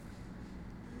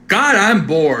God, I'm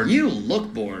bored. You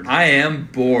look bored. I am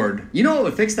bored. You know what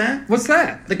would fix that? What's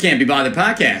that? The Can't Be Bothered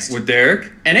podcast. With Derek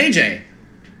and AJ.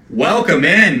 Welcome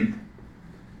in.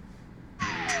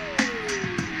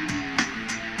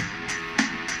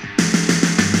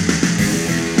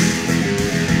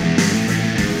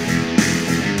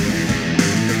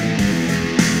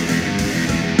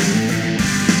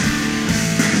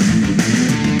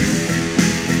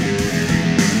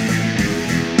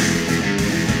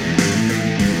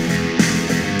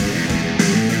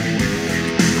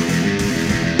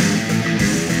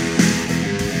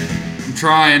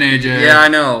 Trying, AJ. Yeah, I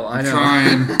know.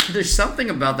 Trying. There's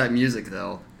something about that music,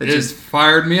 though. It just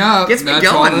fired me up. Gets me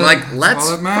going.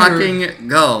 Let's fucking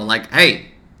go.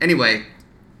 Hey. Anyway,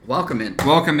 welcome in.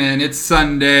 Welcome in. It's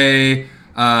Sunday,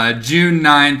 June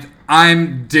 9th.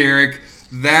 I'm Derek.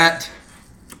 That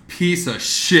piece of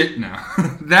shit now.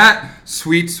 That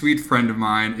sweet, sweet friend of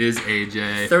mine is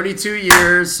AJ. 32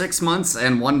 years, 6 months,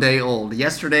 and 1 day old.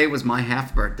 Yesterday was my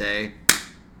half birthday.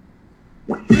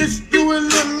 Can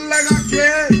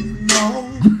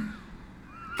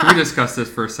we discuss this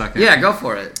for a second? Yeah, go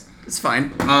for it. It's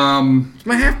fine. It's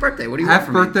my half birthday. What do you want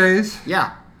from birthdays? me?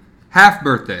 Yeah. Half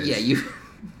birthdays. Yeah, you.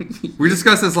 We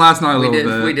discussed this last night a little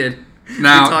bit. We did.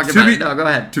 Now, we talked about it. No, go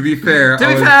ahead. To be fair,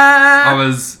 I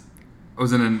was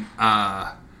in an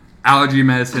allergy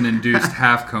medicine induced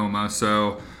half coma.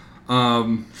 So,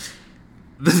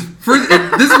 this is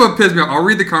what pissed me off. I'll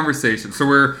read the conversation. So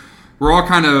we're all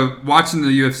kind of watching the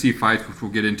UFC fights, which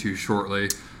we'll get into shortly.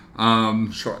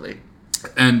 Shortly.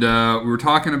 And we were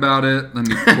talking about it. Let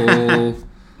me pull.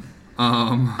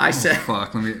 I said,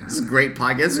 fuck. This is a great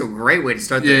podcast. This is a great way to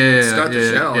start the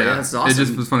show. Yeah, that's awesome. It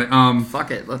just was funny. Fuck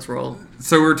it. Let's roll.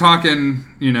 So we were talking,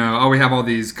 we have all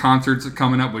these concerts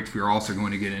coming up, which we're also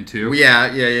going to get into.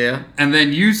 Yeah. And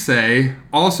then you say,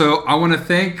 also, I want to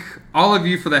thank all of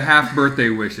you for the half birthday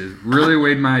wishes. Really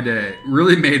made my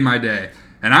day.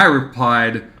 And I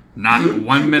replied, not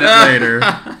 1 minute later.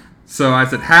 So I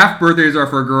said, half birthdays are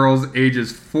for girls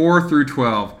ages 4 through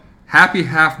 12. Happy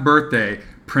half birthday,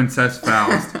 Princess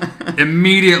Faust.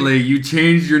 Immediately, you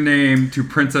changed your name to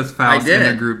Princess Faust in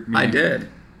the group meeting.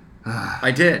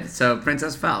 I did. So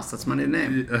Princess Faust, that's my new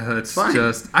name. It's fine.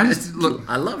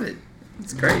 I love it.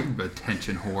 It's great.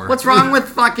 Attention whore. What's wrong with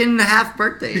fucking half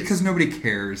birthdays? Because nobody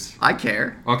cares. I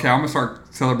care. Okay, I'm going to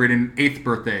start celebrating 8th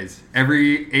birthdays.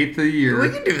 Every 8th of the year. We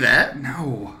can do that.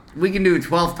 No. We can do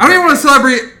 12th. I don't even want to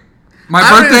celebrate my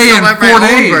birthday in 4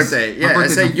 days. Birthday. Yeah, I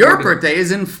say your birthday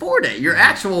is in 4 days. Your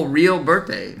actual real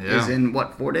birthday is in,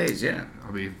 4 days? Yeah.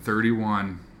 I'll be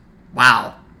 31.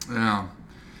 Wow. Yeah.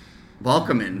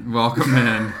 Welcome in.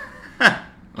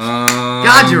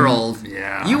 God, you're old.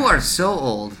 Yeah. You are so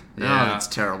old. Yeah. Oh, that's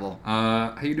terrible.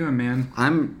 How you doing, man?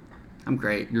 I'm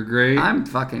great. You're great? I'm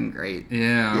fucking great.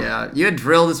 Yeah. Yeah. You had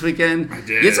drill this weekend. I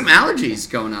did. You had some allergies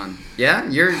going on. Yeah?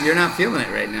 You're not feeling it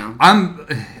right now. I'm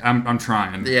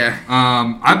trying. Yeah.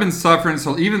 I've been suffering,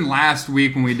 so even last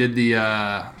week when we did the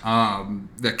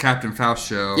Captain Faust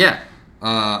show. Yeah.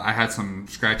 I had some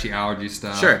scratchy allergy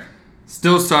stuff. Sure.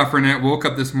 Still suffering it. Woke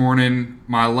up this morning,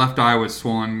 my left eye was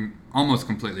swollen almost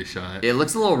completely shut. It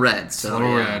looks a little red. So,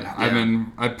 red. Yeah.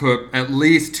 I put at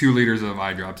least 2 liters of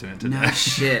eye drops in it today. No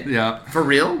shit. Yeah. For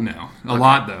real? No. A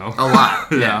lot, though. A lot.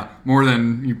 Yeah. More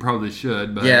than you probably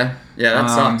should. But yeah, that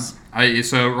sucks.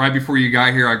 So right before you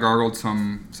got here, I gargled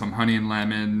some honey and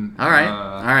lemon. All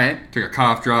right. Took a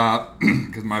cough drop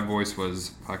because my voice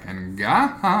was fucking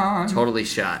gone. Totally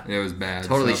shot. It was bad.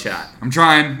 Totally shot. I'm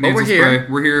trying. But we're here.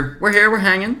 We're here. We're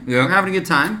hanging. Yeah. We're having a good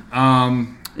time.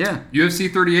 Yeah.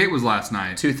 UFC 38 was last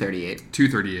night. 238.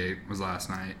 238 was last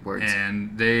night. Words.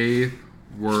 And they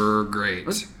were great. It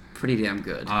was pretty damn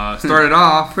good. Started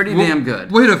off. Damn good.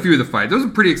 We'll hit a few of the fights. Those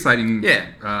were pretty exciting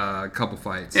couple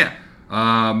fights. Yeah.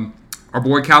 Our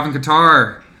boy Calvin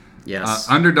Kattar. Yes.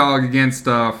 Underdog against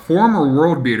former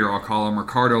world beater, I'll call him,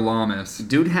 Ricardo Lamas.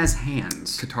 Dude has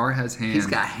hands. Kattar has hands. He's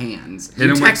got hands.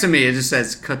 You texted me, it just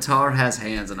says, Kattar has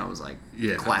hands, and I was like,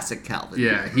 classic Calvin.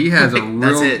 Yeah, he has a real,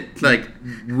 that's it.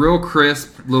 Real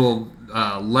crisp little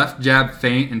left jab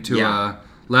feint into a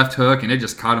left hook, and it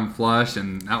just caught him flush,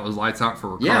 and that was lights out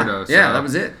for Ricardo. Yeah, that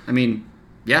was it. I mean,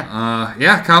 yeah.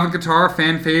 Calvin Kattar,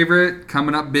 fan favorite,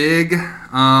 coming up big.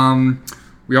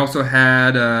 We also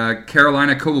had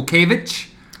Carolina Kowalkiewicz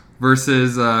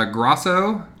versus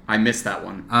Grasso. I missed that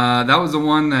one. That was the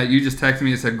one that you just texted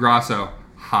me and said Grasso,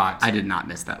 hot. I did not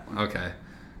miss that one. Okay.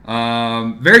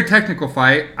 Very technical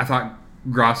fight. I thought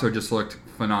Grasso just looked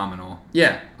phenomenal.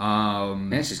 Yeah.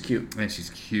 And she's cute.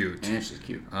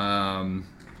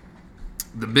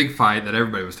 The big fight that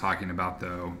everybody was talking about,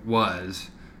 though, was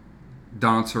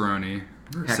Donald Cerrone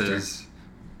versus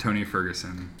Tony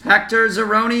Ferguson. Hector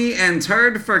Zeroni and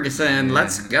Turd Ferguson. Yeah.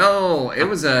 Let's go. It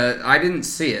was I didn't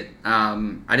see it.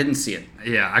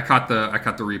 Yeah, I caught the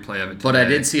replay of it today. But I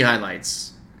did see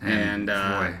highlights. And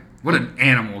boy, what an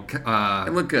animal.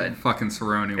 It looked good. Fucking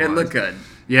Cerrone was. It looked good.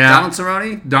 Yeah. Donald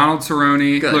Cerrone? Donald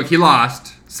Cerrone. Good. Look, he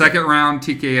lost. Second round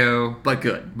TKO. But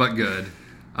good.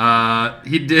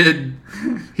 He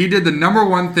did the number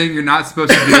one thing you're not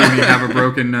supposed to do when you have a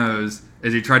broken nose,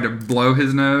 is he tried to blow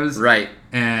his nose. Right.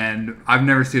 And I've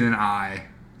never seen an eye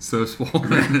so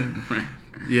swollen. Right.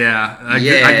 Yeah. I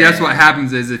guess what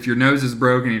happens is if your nose is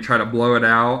broken and you try to blow it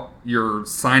out, your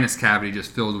sinus cavity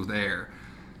just fills with air.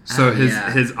 So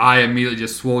his eye immediately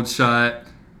just swelled shut.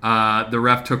 The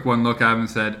ref took one look at him and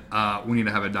said, we need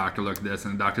to have a doctor look at this.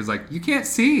 And the doctor's like, you can't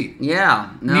see. Yeah,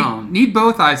 no. Need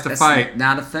both eyes to fight.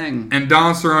 Not a thing. And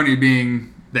Donald Cerrone,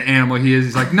 being the animal he is,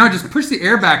 he's like, no, just push the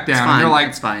air back down. And they're like,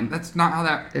 it's fine. That's not how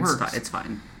that works. It's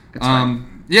fine. It's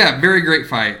fine. Yeah, very great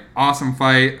fight. Awesome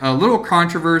fight. A little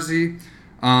controversy.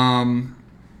 It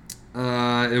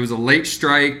was a late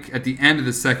strike at the end of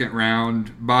the second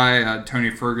round by Tony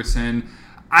Ferguson.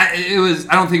 I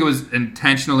don't think it was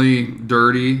intentionally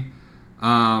dirty,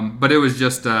 but it was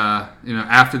just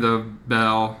after the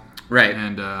bell, right?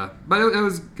 And but it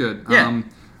was good. Yeah. I'm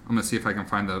gonna see if I can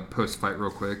find the post fight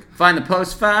real quick. Find the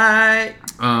post fight.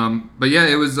 But yeah,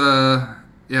 it was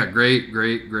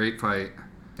great fight.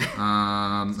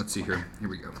 Let's see here. Here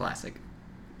we go. Classic.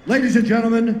 Ladies and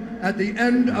gentlemen, at the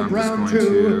end of round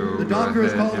 2, the doctor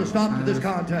has called a stop to this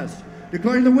contest,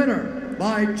 declaring the winner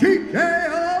by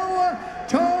TKO,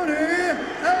 Tony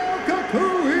El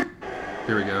Kakui.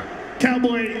 Here we go.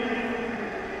 Cowboy,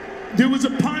 there was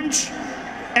a punch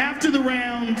after the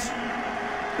round.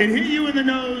 It hit you in the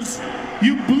nose.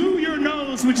 You blew your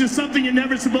nose, which is something you're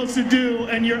never supposed to do,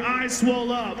 and your eyes swelled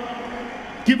up.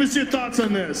 Give us your thoughts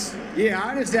on this. Yeah,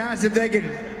 I just asked if they could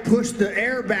push the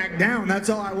air back down. That's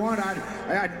all I want.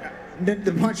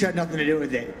 The punch had nothing to do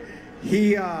with it.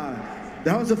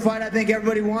 That was a fight I think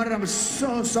everybody wanted. I'm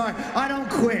so sorry. I don't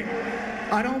quit.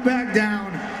 I don't back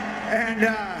down. And,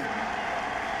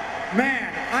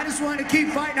 man, I just wanted to keep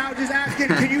fighting. I was just asking,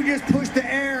 can you just push the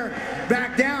air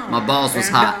back down? My balls was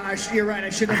hot. You're right.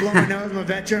 I shouldn't have blown my nose. I'm a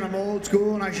veteran. I'm old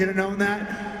school, and I should have known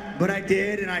that. But I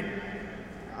did, and I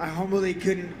humbly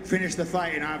couldn't finish the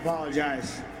fight, and I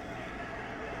apologize.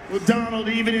 Well, Donald,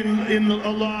 even in a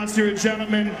loss, you're a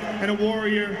gentleman and a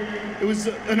warrior. It was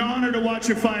an honor to watch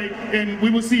your fight, and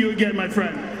we will see you again, my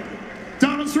friend.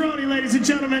 Donald Cerrone, ladies and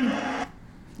gentlemen.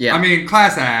 Yeah. I mean,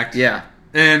 class act. Yeah.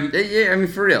 And yeah, I mean,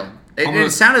 for real.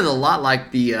 It sounded a lot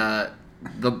like the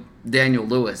Daniel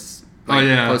Lewis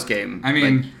post game. I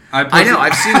mean, I know.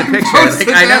 I've seen the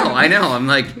picture. I know. I'm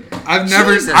like,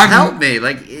 help me.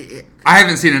 I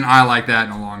haven't seen an eye like that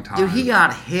in a long time. Dude, he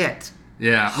got hit.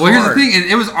 Yeah. Well, here's the thing.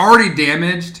 It was already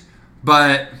damaged,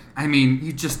 but, I mean,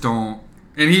 you just don't.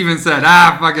 And he even said,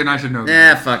 fucking, I should know better.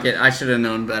 Yeah, fuck it. I should have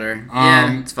known better.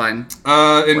 Yeah, it's fine.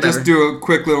 And Whatever. just do a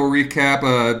quick little recap.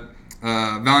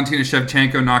 Valentina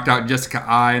Shevchenko knocked out Jessica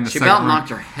Ai in the second round. She about knocked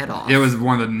her head off. It was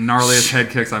one of the gnarliest head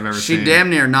kicks I've ever seen. She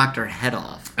damn near knocked her head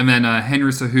off. And then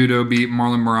Henry Cejudo beat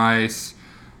Marlon Moraes.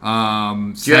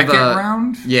 Second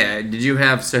round? Yeah. Did you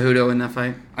have Cejudo in that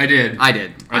fight? I did. I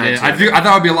did. I thought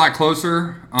it would be a lot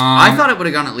closer. I thought it would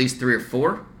have gone at least 3 or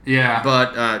 4. Yeah.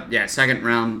 But, second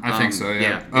round. I think so,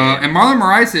 yeah. Yeah. And Marlon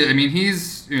Moraes, I mean, he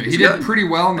did good. pretty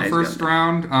well in the first good.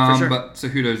 round. For sure. But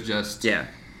Cejudo's just... Yeah.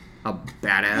 A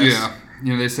badass. Yeah.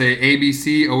 You know, they say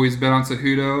ABC, always bet on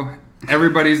Cejudo.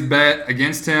 Everybody's bet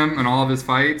against him in all of his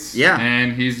fiits. Yeah.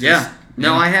 And he's just... Yeah.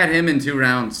 No, I had him in 2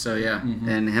 rounds, so yeah. Mm-hmm.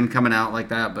 And him coming out like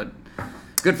that, but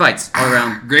good fights all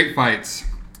around. Great fights.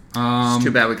 It's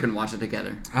too bad we couldn't watch it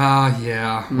together.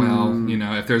 Yeah. Well,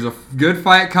 if there's a good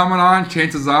fight coming on,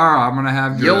 chances are I'm going to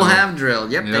have drill. You'll have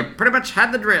drill. Yep. They pretty much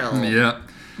had the drill. Yep.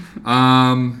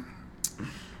 Another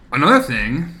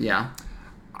thing. Yeah.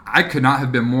 I could not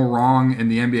have been more wrong in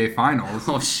the NBA Finals.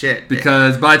 Oh shit!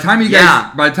 Because by the time you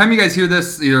guys hear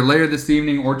this, either later this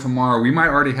evening or tomorrow, we might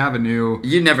already have a new.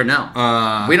 You never know.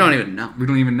 We don't even know. We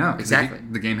don't even know. Exactly.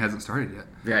 The game hasn't started yet.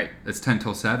 Right. It's 10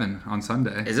 till 7 on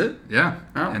Sunday. Is it? Yeah.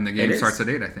 Oh, and the game starts at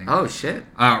 8, I think. Oh shit!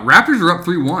 Raptors are up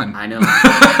 3-1. I know.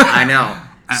 I know.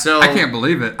 So I can't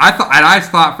believe it. I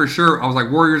thought for sure I was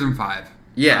like Warriors in 5.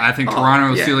 Yeah. I think Toronto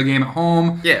will steal the game at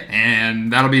home. Yeah.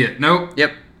 And that'll be it. Nope.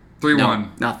 Yep. 3-1. No,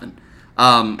 nothing.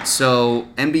 So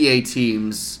NBA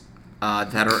teams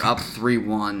that are up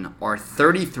 3-1 are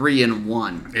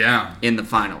 33-1. Yeah. In the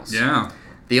finals. Yeah.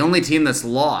 The only team that's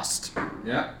lost.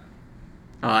 Yeah.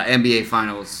 NBA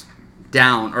Finals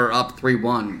down or up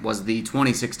 3-1 was the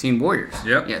 2016 Warriors.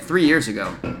 Yep. Yeah, 3 years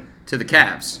ago to the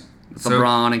Cavs.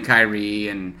 LeBron and Kyrie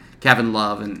and Kevin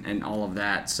Love and all of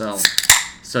that. So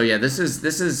yeah, this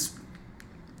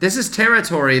is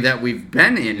territory that we've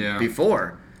been in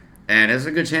before, and there's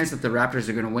a good chance that the Raptors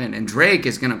are going to win. And Drake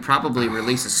is going to probably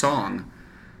release a song,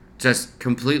 just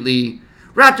completely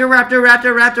Raptor, Raptor,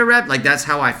 Raptor, Raptor, Raptor. Like that's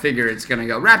how I figure it's going to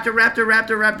go. Raptor, Raptor,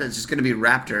 Raptor, Raptor. It's just going to be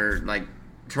Raptor, like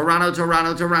Toronto,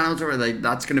 Toronto, Toronto, Toronto. Like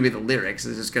that's going to be the lyrics.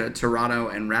 It's just going to Toronto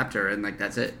and Raptor, and like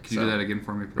that's it. Can you do that again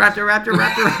for me, please? Raptor, Raptor,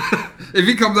 Raptor. If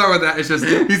he comes out with that, it's just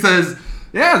he says.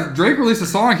 Yeah, Drake released a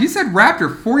song. He said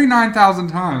Raptor 49,000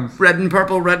 times. Red and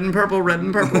purple, red and purple, red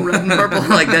and purple, red and purple.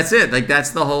 Like, that's it. Like,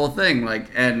 that's the whole thing. Like,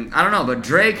 and I don't know, but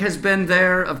Drake has been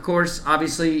there, of course,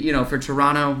 obviously, you know, for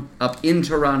Toronto, up in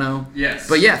Toronto. Yes.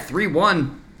 But yeah,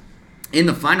 3-1 in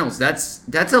the finals. That's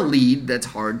a lead that's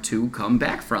hard to come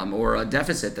back from, or a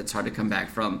deficit that's hard to come back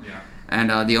from. Yeah.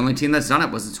 And the only team that's done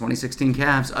it was the 2016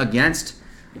 Cavs against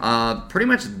pretty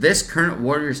much this current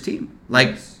Warriors team. Like,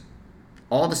 yes.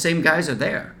 All the same guys are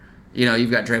there. You know,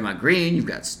 you've got Draymond Green, you've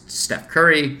got Steph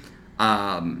Curry,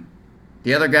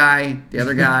 the other guy,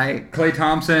 Klay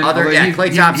Thompson.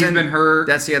 Klay Thompson. He's been hurt.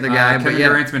 That's the other guy. Kevin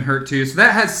Durant's been hurt too, so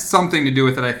that has something to do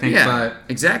with it, I think. Yeah, but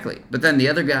exactly. But then the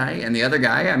other guy, I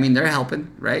mean, they're helping,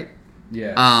 right?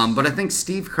 Yeah. But I think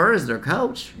Steve Kerr is their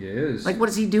coach. He is. Like, what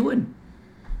is he doing?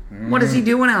 What is he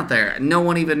doing out there? No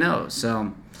one even knows.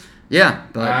 So, yeah.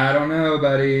 But I don't know,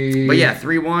 buddy. But yeah,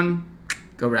 3-1.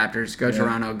 Go Raptors, go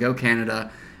Toronto, go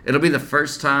Canada. It'll be the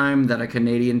first time that a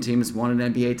Canadian team has won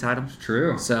an NBA title.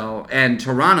 True. So, and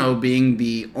Toronto being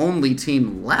the only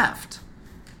team left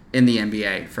in the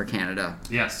NBA for Canada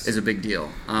is a big deal.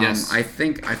 Yes. I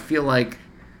feel like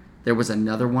there was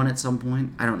another one at some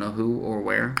point. I don't know who or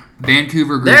where.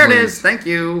 Vancouver Grizzlies. There it is. Thank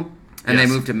you. And they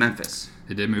moved to Memphis.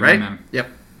 They did move right? to Memphis. Yep.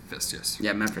 Yes.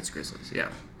 Yeah, Memphis Grizzlies. Yeah.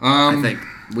 I think.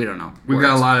 We don't know. We've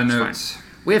got a lot of notes.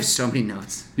 We have so many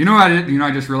notes. You know what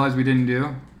I just realized we didn't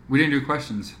do? We didn't do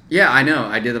questions. Yeah, I know.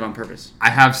 I did that on purpose.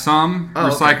 I have some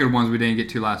recycled ones we didn't get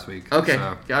to last week. Okay.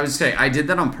 So. I was say I did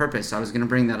that on purpose. I was going to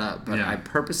bring that up, but I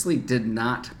purposely did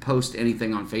not post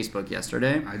anything on Facebook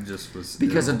yesterday. I just was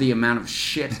because of the amount of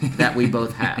shit that we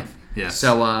both have. Yes.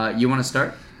 So you want to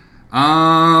start?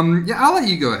 Yeah, I'll let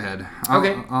you go ahead.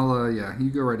 Okay.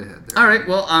 You go right ahead there. All right.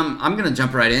 Well, I'm going to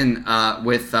jump right in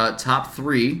with top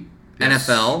 3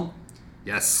 NFL.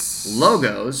 Yes.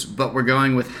 Logos, but we're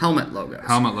going with helmet logos.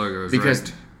 Helmet logos, because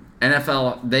right.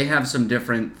 NFL, they have some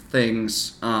different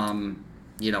things,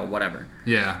 whatever.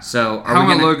 Yeah. So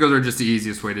helmet logos are just the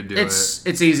easiest way to do it.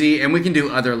 It's easy, and we can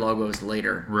do other logos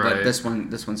later. Right. But this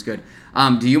one's good.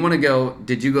 Do you want to go?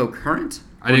 Did you go current?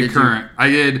 I did current.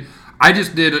 I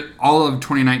just did all of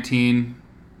 2019.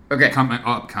 Okay.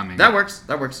 Upcoming. That works.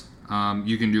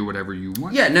 You can do whatever you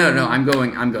want. Yeah. No. I'm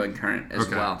going current as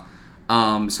well.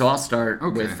 So I'll start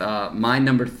with my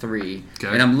number 3,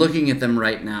 and I'm looking at them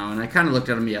right now, and I kind of looked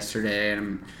at them yesterday, and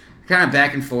I'm kind of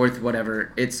back and forth,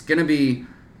 whatever. It's gonna be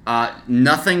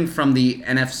nothing from the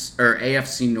NFC or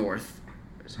AFC North,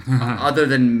 other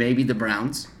than maybe the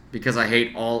Browns, because I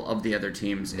hate all of the other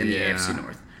teams in the AFC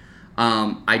North.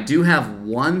 I do have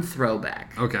one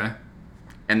throwback. Okay.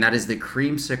 And that is the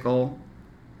creamsicle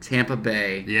Tampa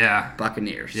Bay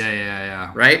Buccaneers.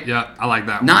 Yeah. Right? Yeah, I like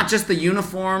that one. Not just the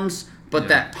uniforms, but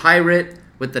that pirate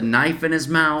with the knife in his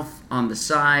mouth on the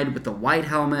side, with the white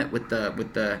helmet, with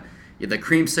the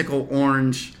creamsicle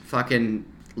orange fucking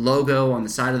logo on the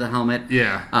side of the helmet.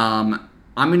 Yeah. I'm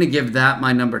going to give that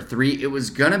my number 3. It was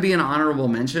going to be an honorable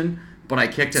mention, but I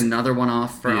kicked another one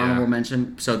off for honorable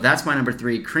mention. So that's my number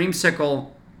 3.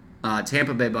 Creamsicle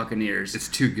Tampa Bay Buccaneers. It's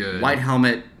too good. White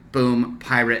helmet, boom,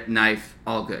 pirate, knife,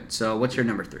 all good. So what's your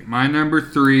number 3? My number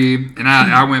 3, and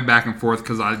I went back and forth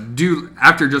because I do,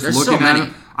 after just There's looking so at many.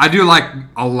 it, I do like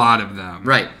a lot of them.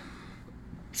 Right.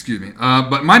 Excuse me.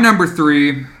 But my number 3,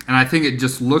 and I think it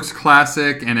just looks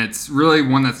classic, and it's really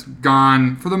one that's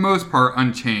gone, for the most part,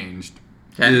 unchanged,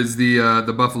 is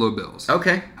the Buffalo Bills.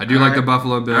 Okay. I do like the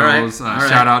Buffalo Bills. All right.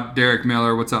 Shout out Derek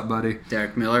Miller. What's up, buddy?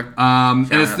 Derek Miller.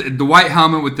 And it's the white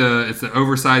helmet with the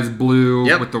oversized blue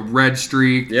with the red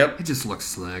streak. Yep. It just looks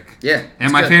slick. Yeah.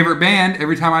 And my favorite band,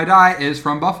 Every Time I Die, is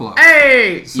from Buffalo.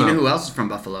 Hey! So, you know who else is from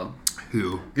Buffalo?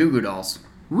 Who? Goo Goo Dolls.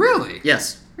 Really?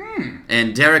 Yes.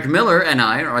 And Derek Miller and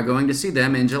I are going to see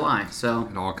them in July. So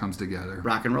it all comes together.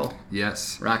 Rock and roll.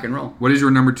 Yes. Rock and roll. What is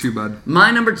your number 2, bud?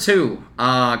 My number 2,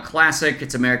 classic.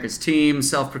 It's America's team,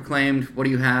 self-proclaimed. What do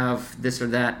you have? This or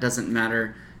that, doesn't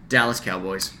matter. Dallas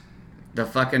Cowboys. The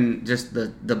fucking just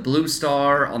the blue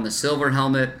star on the silver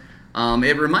helmet.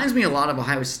 It reminds me a lot of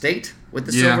Ohio State with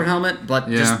the silver helmet, but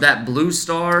just that blue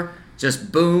star,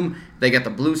 just boom. They got the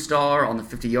blue star on the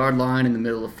 50-yard line in the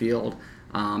middle of the field.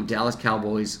 Dallas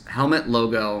Cowboys helmet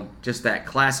logo, just that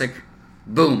classic,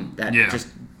 boom, that just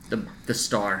the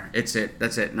star. That's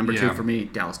it. Number 2 for me,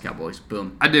 Dallas Cowboys.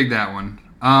 Boom. I dig that one.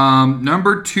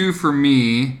 Number 2 for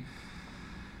me.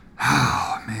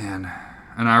 Oh man,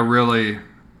 and I really.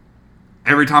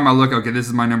 Every time I look, okay, this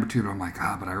is my number 2, but I'm like,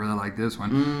 but I really like this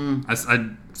one. I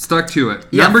stuck to it.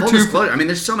 Yeah, number 2. I mean,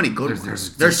 there's so many good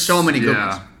ones. There's so many good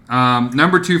ones.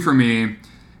 Number 2 for me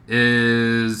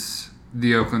is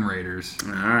the Oakland Raiders,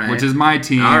 all right, which is my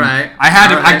team. All right,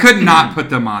 I could not put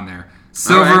them on there.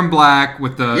 Silver and black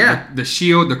with the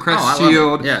shield, the crest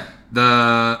shield. Yeah.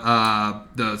 The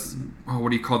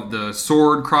what do you call it? The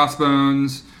sword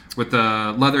crossbones. With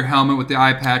the leather helmet with the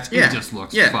eye patch, it just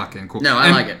looks fucking cool. No,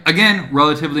 I like it. Again,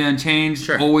 relatively unchanged.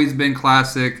 Sure. Always been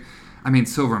classic. I mean,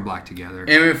 silver and black together. And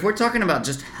if we're talking about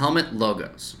just helmet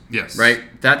logos, yes, right,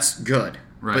 that's good.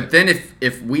 Right. But then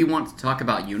if we want to talk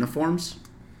about uniforms,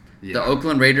 the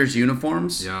Oakland Raiders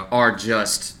uniforms are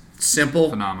just simple,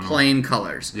 phenomenal, plain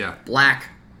colors. Yeah, black,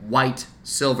 white,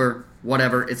 silver,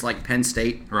 whatever. It's like Penn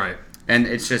State. Right. And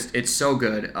it's so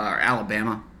good.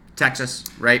 Alabama. Texas,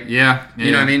 right? Yeah.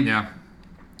 You know what I mean? Yeah.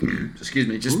 Excuse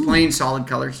me. Just plain solid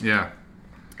colors. Yeah.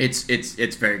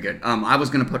 It's very good. I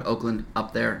was gonna put Oakland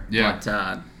up there.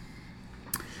 Yeah.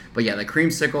 But yeah, the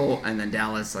creamsicle and then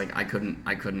Dallas, like I couldn't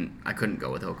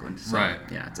go with Oakland. So, right.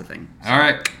 Yeah, it's a thing. So. All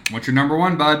right. What's your number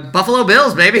 1, bud? Buffalo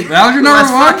Bills, baby. That was your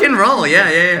number 1? Let's fucking roll.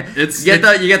 Yeah.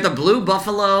 You get the blue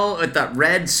buffalo with that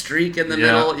red streak in the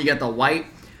middle. You got the white.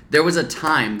 There was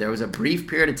a brief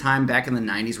period of time back in the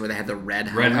 90s where they had the red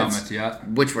helmets,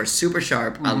 which were super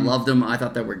sharp. I loved them. I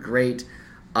thought they were great.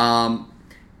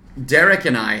 Derek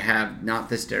and I have, not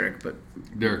this Derek, but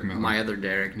Derek Miller. My other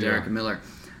Derek Miller.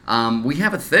 We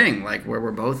have a thing like where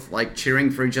we're both like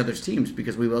cheering for each other's teams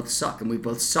because we both suck, and we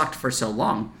both sucked for so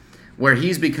long. Where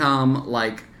he's become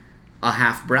like a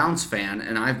half Browns fan,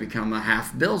 and I've become a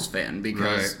half Bills fan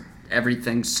because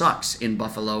everything sucks in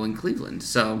Buffalo and Cleveland.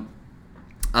 So...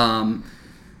 I'm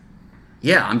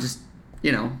just,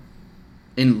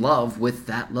 in love with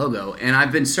that logo. And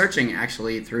I've been searching,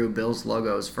 actually, through Bill's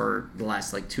logos for the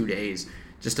last, 2 days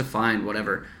just to find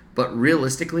whatever. But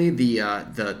realistically,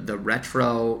 the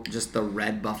retro, just the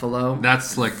red buffalo.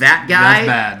 That's, that guy. That's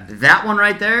bad. That one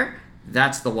right there,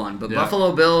 that's the one. But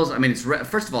Buffalo Bills, I mean,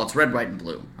 first of all, it's red, white, and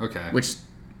blue. Okay. Which...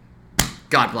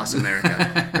 God bless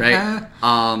America, right?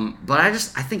 But I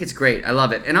think it's great. I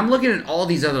love it. And I'm looking at all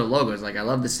these other logos. Like, I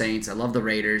love the Saints. I love the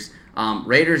Raiders.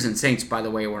 Raiders and Saints, by the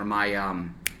way, were my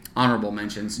honorable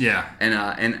mentions. Yeah.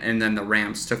 And then the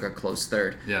Rams took a close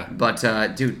third. Yeah. But,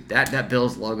 dude, that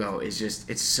Bills logo is just,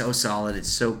 it's so solid. It's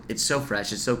so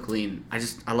fresh. It's so clean.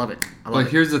 I love it. I love it.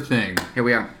 Here's the thing. Here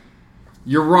we are.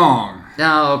 You're wrong.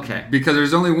 Oh, okay. Because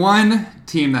there's only one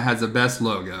team that has the best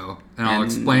logo, and I'll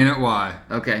explain it why.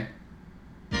 Okay.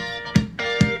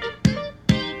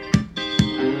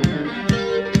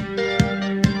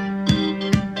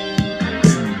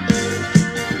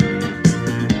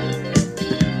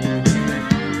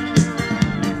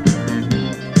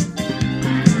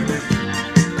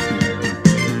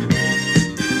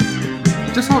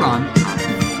 Just hold on.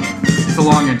 It's a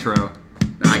long intro.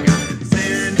 I got it.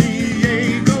 San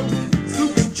Diego,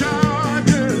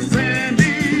 Superchargers, San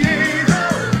Diego,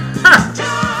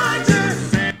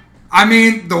 Chargers. I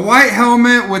mean, the white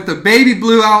helmet with the baby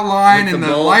blue outline With and the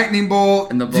the bolt. lightning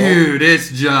bolt. And the bolt. Dude, it's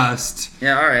just...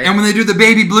 Yeah, all right. And when they do the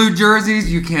baby blue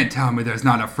jerseys, you can't tell me there's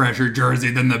not a fresher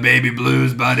jersey than the baby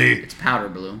blues, buddy. It's powder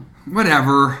blue.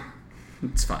 Whatever.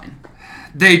 It's fine.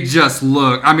 They just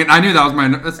look... I mean, I knew that was my...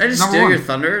 That's I just number steal one. your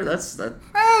thunder. That's that.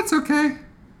 It's okay.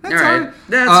 That's All right. all right.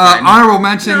 That's fine. Honorable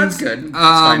mentions. No, that's good. That's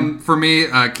fine. For me,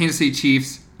 Kansas City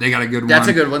Chiefs. They got a good one. That's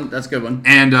a good one. That's a good one.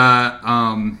 And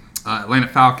Atlanta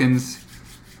Falcons.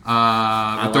 With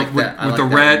the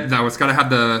red. That was got to have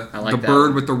the that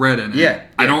bird one. with the red in it. Yeah.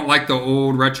 I don't like the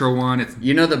old retro one. It's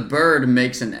The bird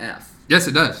makes an F. yes,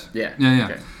 it does. Yeah. Yeah.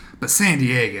 Okay. But San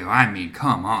Diego, I mean,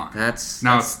 come on. That's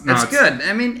it's good.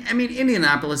 I mean,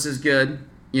 Indianapolis is good.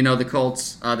 The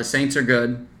Colts, the Saints are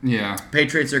good. Yeah.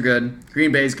 Patriots are good.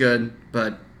 Green Bay's good.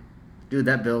 But dude,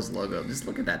 that Bills logo, just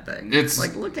look at that thing. It's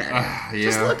like look at it. yeah.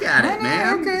 Just look at it,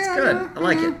 man. Okay, it's I good. know, I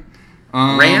like it.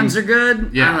 Um, Rams are good.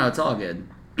 yeah. I don't know. It's all good.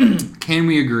 Can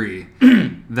we agree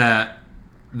that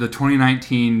the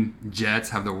 2019 Jets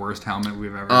have the worst helmet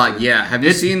we've ever seen? Yeah. Have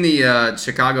you seen the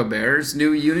Chicago Bears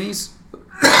new unis?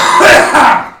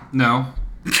 No.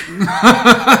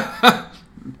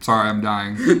 Sorry, I'm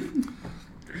dying.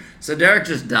 So Derek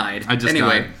just died. I just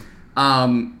anyway.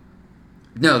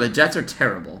 No, the Jets are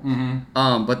terrible.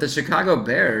 Mm-hmm. But the Chicago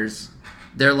Bears,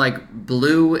 they're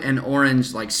blue and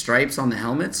orange stripes on the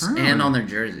helmets and on their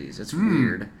jerseys. It's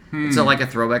weird. It's like a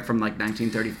throwback from like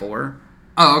 1934.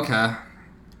 Oh, okay.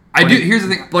 Here's the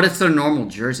thing. But it's their normal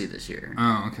jersey this year.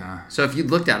 Oh, okay. So if you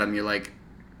looked at them, you're like,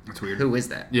 that's weird. Who is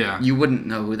that? Yeah. You wouldn't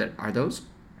know who that are. Those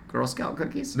Girl Scout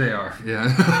cookies? They are.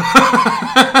 Yeah.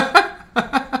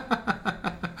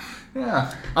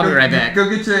 Yeah. I'll be right back. Go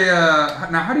get you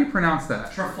now, how do you pronounce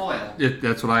that? Trefoil.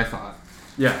 That's what I thought.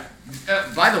 Yeah.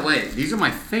 By the way, these are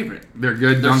my favorite. They're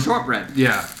good. They're shortbread.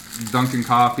 Yeah. Dunkin'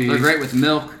 coffee. They're great with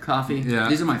milk, coffee. Yeah.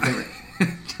 These are my favorite.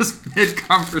 Just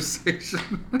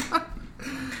mid-conversation.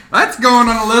 That's going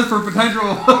on a list for potential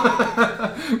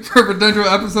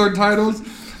episode titles.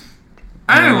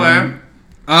 Anyway,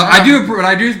 I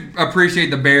do appreciate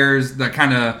the Bears, that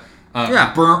kind of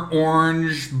burnt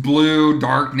orange, blue,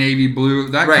 dark navy blue,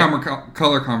 that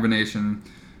color combination.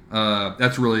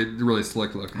 That's really, really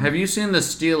slick looking. Have you seen the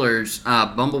Steelers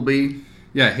Bumblebee?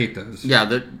 Yeah, I hate those.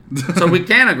 Yeah, so we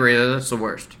can agree that that's the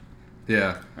worst.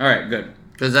 Yeah. All right, good.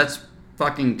 Because that's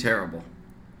fucking terrible.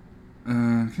 Ready.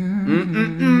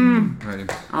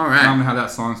 All right. I'm gonna have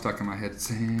that song stuck in my head.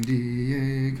 San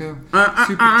Diego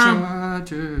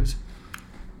Superchargers.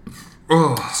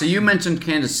 Oh. So you mentioned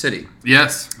Kansas City.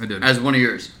 Yes, I did. As one of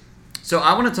yours. So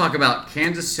I want to talk about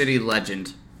Kansas City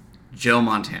legend Joe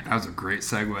Montana. That was a great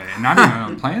segue, and not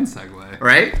even a planned segue.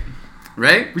 Right?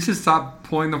 We should stop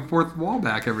pulling the fourth wall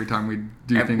back every time we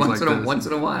do things like this. Once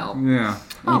in a while. Yeah.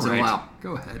 Once in a while.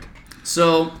 Go ahead.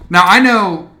 So now I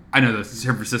know the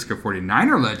San Francisco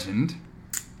 49er legend,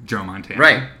 Joe Montana.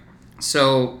 Right.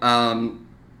 So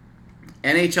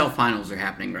NHL finals are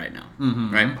happening right now.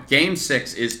 Mm-hmm. Right. Game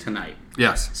 6 is tonight.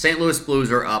 Yes. St. Louis Blues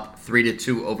are up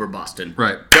 3-2 over Boston.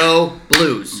 Right. Go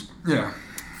Blues. Yeah.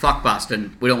 Fuck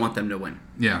Boston. We don't want them to win.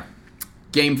 Yeah.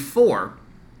 Game 4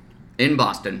 in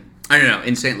Boston. No,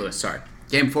 in St. Louis, sorry.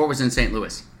 Game 4 was in St.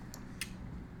 Louis.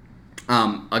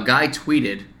 A guy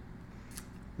tweeted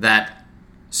that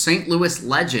St. Louis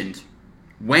legend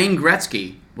Wayne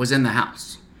Gretzky was in the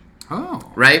house.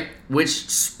 Oh. Right? Which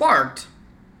sparked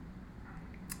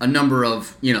a number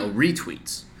of,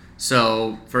 retweets.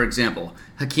 So, for example,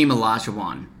 Hakeem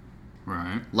Olajuwon.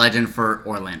 Right. Legend for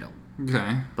Orlando.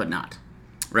 Okay. But not.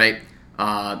 Right?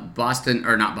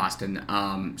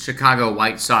 Chicago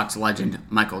White Sox legend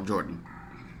Michael Jordan.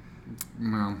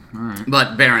 Well, all right.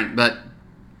 But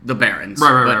the Barons.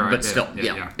 Right. But still,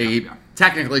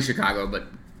 technically Chicago, but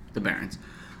the Barons.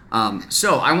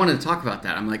 So I wanted to talk about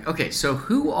that. I'm like, okay, so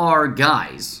who are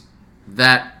guys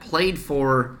that played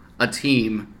for a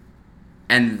team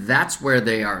and that's where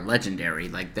they are legendary,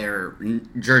 like their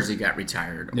jersey got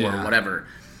retired or whatever.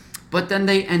 But then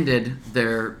they ended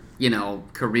their,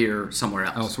 career somewhere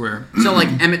else. Elsewhere. So like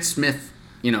Emmitt Smith,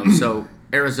 so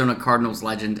Arizona Cardinals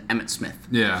legend Emmitt Smith.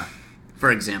 Yeah.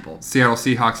 For example. Seattle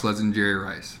Seahawks legend Jerry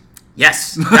Rice.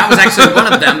 Yes, that was actually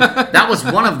one of them. That was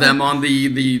one of them on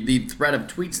the thread of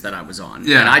tweets that I was on.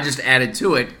 Yeah. And I just added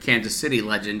to it Kansas City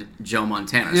legend Joe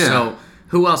Montana. Yeah. So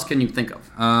who else can you think of?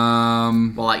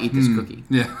 While I eat this cookie.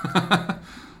 Yeah.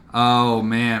 Oh,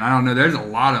 man. I don't know. There's a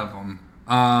lot of them.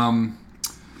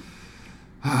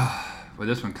 Well,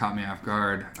 this one caught me off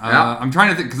guard. I'm trying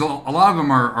to think, because a lot of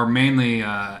them are mainly,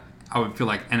 I would feel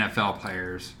like NFL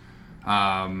players.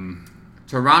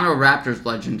 Toronto Raptors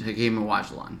legend Hakeem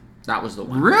Olajuwon. That was the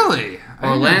one. Really?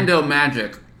 Orlando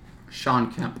Magic,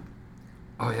 Sean Kemp.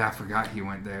 Oh, yeah, I forgot he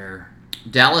went there.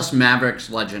 Dallas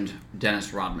Mavericks legend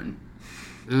Dennis Rodman.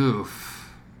 Oof.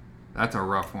 That's a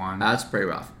rough one. That's pretty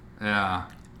rough. Yeah.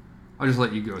 I'll just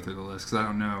let you go through the list because I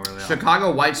don't know where they are.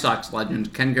 Chicago White Sox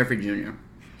legend Ken Griffey Jr.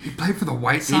 He played for the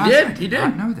White Sox? He did. I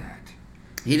didn't know that.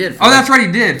 He did. That's right,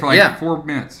 he did for 4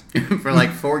 minutes. For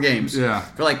 4 games. Yeah.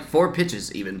 For 4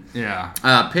 pitches even. Yeah.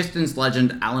 Pistons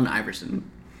legend Allen Iverson.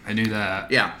 I knew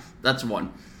that. Yeah, that's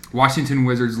one. Washington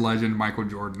Wizards legend Michael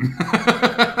Jordan.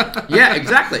 Yeah,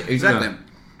 exactly. Yeah.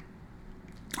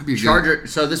 Charger.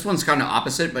 So this one's kind of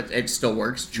opposite, but it still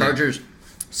works. Chargers. Yeah.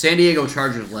 San Diego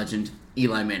Chargers legend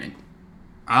Eli Manning.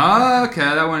 Okay,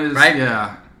 that one is right.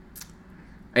 Yeah.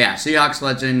 Yeah, Seahawks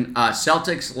legend,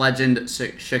 Celtics legend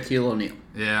Shaquille O'Neal.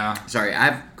 Yeah. Sorry, I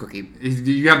have cookie.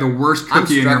 You have the worst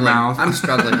cookie in your mouth. I'm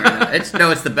struggling right now. It's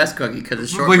the best cookie because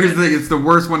it's short. But here's the thing, it's the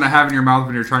worst one to have in your mouth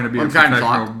when you're trying to be a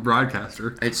professional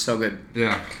broadcaster. It's so good.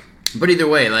 Yeah. But either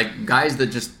way, guys that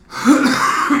just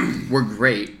were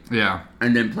great. Yeah.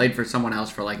 And then played for someone else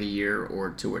for a year or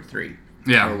 2 or 3.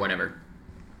 Yeah. Or whatever.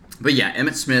 But yeah,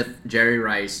 Emmitt Smith, Jerry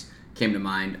Rice came to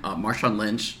mind. Marshawn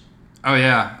Lynch. Oh,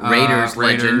 yeah. Raiders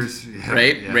legend. Yeah.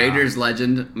 Right? Yeah. Raiders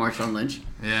legend, Marshawn Lynch.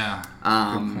 Yeah.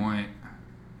 Good point.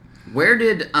 Where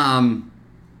did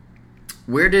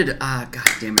Where did God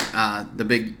damn it,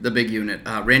 the big unit,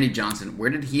 Randy Johnson? Where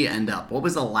did he end up? What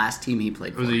was the last team he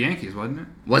played for? It was the Yankees, wasn't it?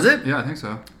 Was it? Yeah, I think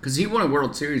so. Because he won a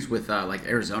World Series with like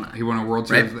Arizona. He won a World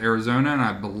Series with Arizona, and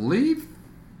I believe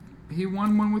he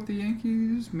won one with the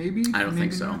Yankees. Maybe. I don't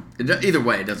think so. Not. Either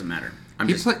way, it doesn't matter.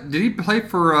 Did he play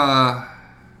for?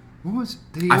 What was?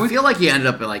 I feel like he ended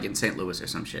up like in St. Louis or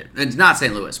some shit. It's not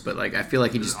St. Louis, but like I feel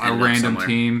like he just a ended random up somewhere.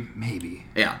 team. Maybe.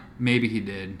 Yeah. Maybe he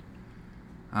did.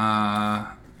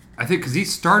 I think because he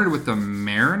started with the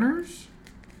Mariners.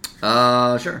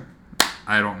 Sure.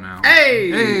 I don't know.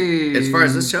 Hey. As far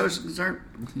as this show is concerned.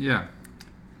 Yeah.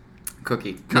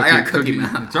 Cookie. I got cookie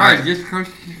mouth. It's alright. Just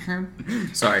cookie.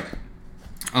 Sorry.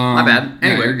 My bad.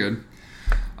 Anyway, yeah, you're good.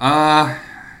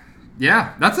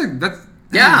 Yeah,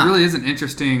 that really is an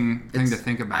interesting thing to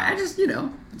think about. I just,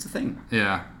 it's a thing.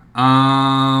 Yeah.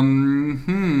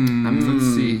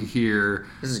 Let's see here.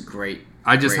 This is great.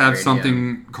 I just have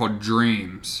something called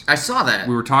dreams. I saw that.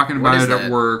 We were talking about it at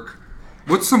work.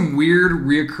 What's some weird,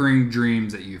 reoccurring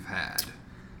dreams that you've had?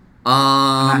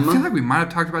 And I feel like we might have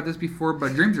talked about this before,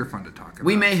 but dreams are fun to talk about.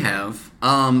 We may have.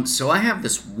 So I have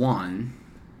this one.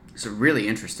 It's really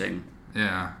interesting.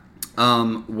 Yeah.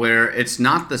 Where it's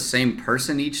not the same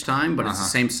person each time, but it's the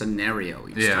same scenario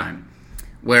each time.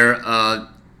 Where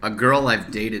a girl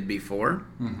I've dated before,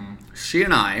 she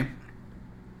and I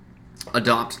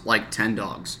adopt like 10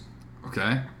 dogs.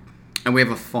 Okay. And we have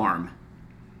a farm.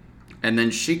 And then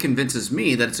she convinces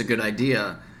me that it's a good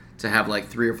idea to have like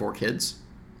 3 or 4 kids.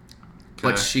 Okay.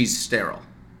 But she's sterile.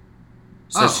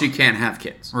 So she can't have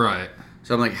kids. Right.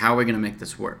 So I'm like, how are we going to make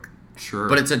this work? Sure.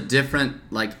 But it's a different,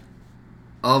 like,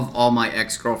 of all my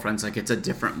ex-girlfriends, like, it's a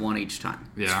different one each time.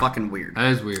 Yeah. It's fucking weird.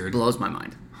 That is weird. It blows my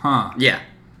mind. Huh. Yeah.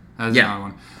 That is another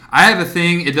one. I have a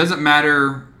thing. It doesn't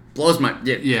matter. Blows my...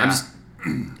 Yeah. I'm just,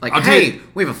 like, hey,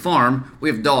 we have a farm. We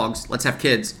have dogs. Let's have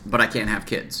kids. But I can't have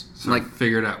kids. So like,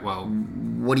 figure it out. Well,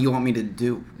 what do you want me to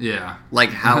do? Yeah. Like,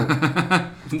 how...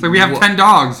 It's like we have 10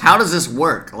 dogs. How does this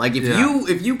work? Like,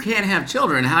 if you can't have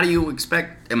children, how do you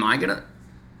expect... Am I gonna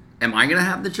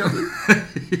have the children?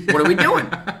 What are we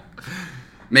doing?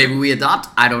 Maybe we adopt?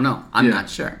 I don't know. I'm not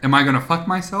sure. Am I going to fuck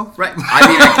myself? Right. I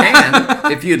mean, I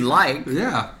can if you'd like.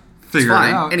 Yeah. Figure it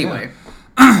out. Anyway.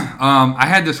 Yeah. I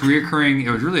had this reoccurring,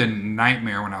 it was really a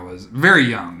nightmare when I was very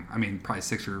young. I mean, probably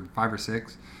 6 or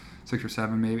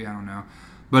 7 maybe. I don't know.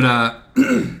 But,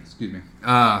 excuse me.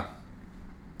 I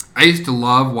used to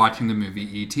love watching the movie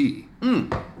E.T.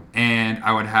 And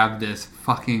I would have this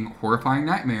fucking horrifying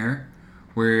nightmare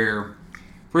where,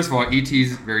 first of all,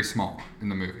 E.T.'s very small in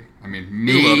the movie. I mean,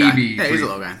 maybe he's a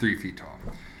little guy. 3 feet tall.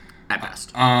 At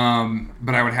best.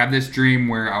 But I would have this dream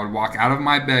where I would walk out of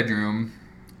my bedroom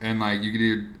and, like, you could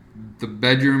do, the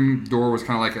bedroom door was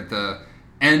kind of like at the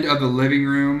end of the living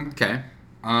room. Okay.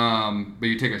 But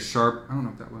you take a sharp, I don't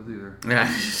know if that was either. Yeah.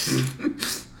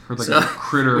 Heard like a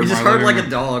critter. We just heard like a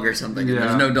dog or something. Yeah. And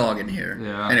there's no dog in here.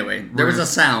 Yeah. Anyway, there was a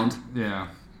sound. Yeah.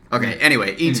 Okay.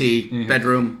 Anyway, E.T.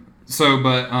 bedroom. So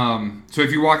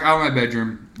if you walk out of my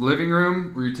bedroom, living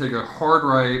room, where you take a hard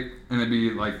right, and it'd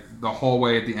be like the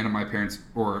hallway at the end of my parents',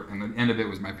 and the end of it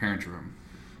was my parents' room.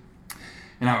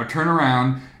 And I would turn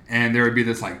around, and there would be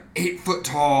this like 8-foot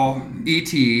tall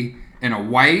E.T. in a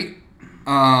white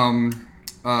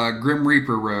Grim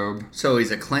Reaper robe. So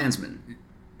he's a Klansman.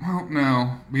 Well,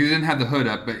 no, he didn't have the hood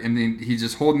up, but and then he's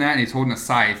just holding that, and he's holding a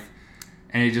scythe,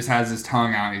 and he just has his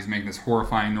tongue out, and he's making this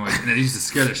horrifying noise, and it used to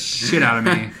scare the shit out of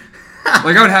me.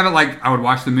 Like I would have it, like I would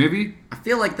watch the movie. I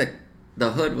feel like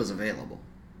the hood was available.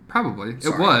 Probably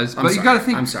sorry. It was, but you got to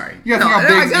think. I'm sorry. You got to think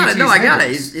how big. I got it. No, I got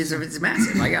it. Is. It's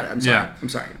massive. I got it. I'm sorry. Yeah. I'm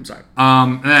sorry.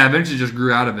 And I eventually just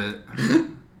grew out of it.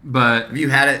 But have you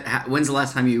had it? When's the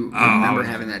last time you remember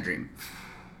having that dream?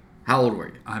 How old were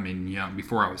you? I mean, young.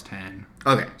 Before I was 10.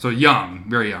 Okay. So young,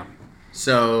 very young.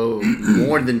 So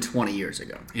more than 20 years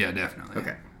ago. Yeah, definitely.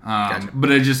 Okay. Gotcha.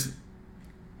 But it just,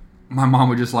 my mom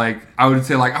would just like, I would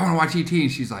say like, I want to watch E.T.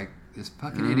 and she's like, this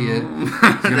fucking idiot. He's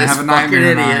gonna have a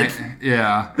nightmare tonight.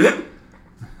 Yeah.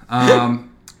 I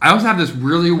also have this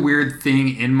really weird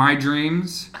thing in my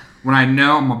dreams when I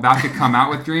know I'm about to come out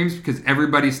with dreams because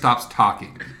everybody stops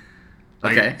talking.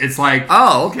 Like, okay. It's like,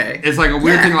 oh, okay. It's like a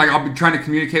weird thing. Like I'll be trying to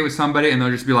communicate with somebody and they'll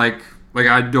just be like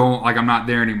I'm not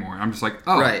there anymore. I'm just like,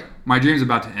 oh, right. My dream's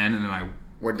about to end, and then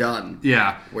we're done.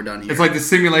 Yeah. We're done here. It's like the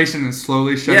simulation is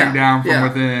slowly shutting down from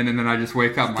within, and then I just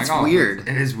wake up. I'm like, oh, weird.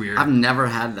 It is weird. I've never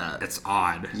had that. It's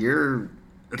odd.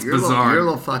 It's bizarre. You're a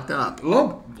little fucked up. A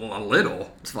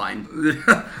little. It's fine.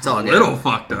 It's all good. A little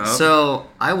fucked up. So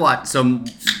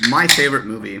my favorite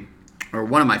movie, or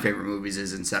one of my favorite movies,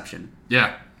 is Inception.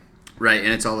 Yeah. Right,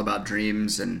 and it's all about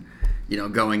dreams and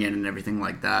going in and everything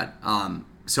like that.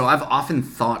 So I've often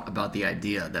thought about the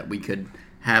idea that we could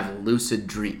have lucid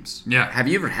dreams. Yeah. Have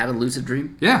you ever had a lucid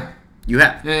dream? Yeah. You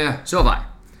have? Yeah. So have I.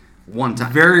 One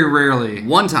time. Very rarely.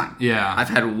 One time. Yeah. I've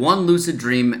had one lucid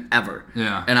dream ever.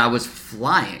 Yeah. And I was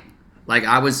flying. Like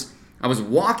I was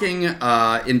walking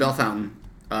in Bell Fountain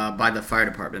by the fire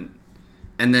department,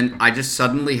 and then I just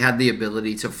suddenly had the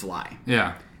ability to fly.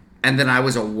 Yeah. And then I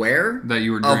was aware that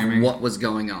you were dreaming of what was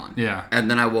going on. Yeah.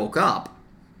 And then I woke up,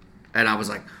 and I was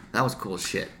like, that was cool as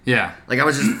shit. Yeah. Like I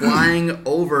was just flying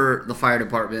over the fire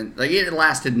department. Like it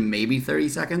lasted maybe 30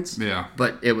 seconds. Yeah.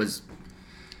 But it was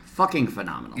fucking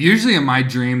phenomenal. Usually in my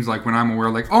dreams, like when I'm aware,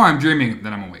 like, oh, I'm dreaming,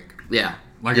 then I'm awake. Yeah.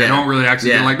 Like I don't really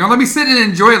actually be like, no, let me sit and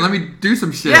enjoy it. Let me do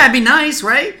some shit. Yeah, it'd be nice,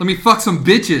 right? Let me fuck some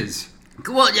bitches.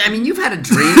 Well, yeah, I mean, you've had a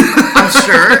dream, I'm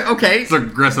sure. Okay. It's an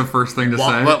aggressive first thing to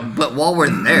say. But while we're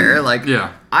there, like,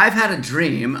 yeah. I've had a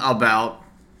dream about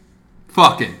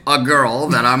fucking a girl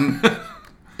that I'm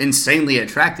insanely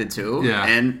attracted to. Yeah.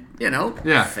 And,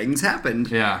 things happened.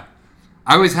 Yeah.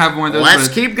 I always have one of those. Let's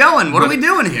keep going. What are we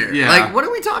doing here? Yeah. Like, what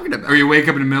are we talking about? Or you wake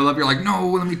up in the middle of it, you're like, no,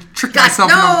 let me trick God, myself.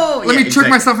 no! Let me trick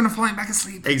myself into falling back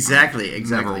asleep. Exactly.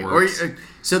 Never works.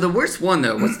 So the worst one,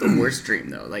 though, what's the worst dream,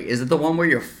 though? Like, is it the one where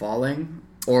you're falling?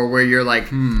 Or where you're like,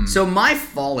 So my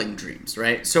falling dreams,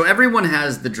 right? So everyone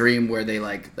has the dream where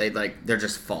they're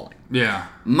just falling. Yeah.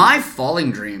 My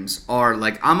falling dreams are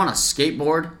like, I'm on a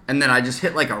skateboard, and then I just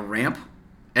hit like a ramp,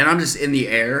 and I'm just in the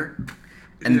air,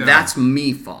 and that's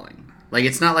me falling. Like,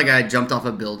 it's not like I jumped off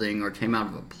a building or came out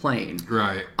of a plane.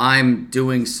 Right. I'm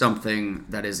doing something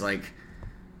that is like,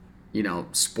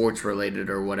 sports related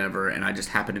or whatever, and I just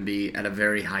happen to be at a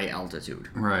very high altitude.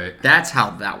 Right. That's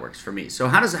how that works for me. So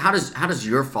how does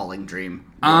your falling dream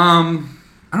work? I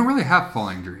don't really have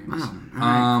falling dreams. Oh,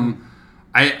 all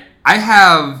right. I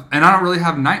have, and I don't really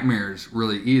have nightmares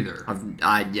really either.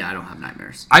 I don't have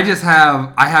nightmares. I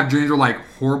have dreams where like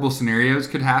horrible scenarios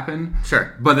could happen.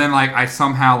 Sure. But then like I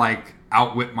somehow like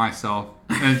outwit myself,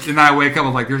 and then I wake up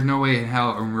with like, there's no way in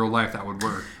hell in real life that would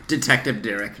work. Detective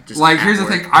Derek. Just like here's the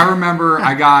thing. I remember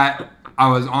I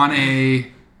was on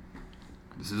a.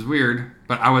 This is weird,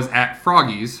 but I was at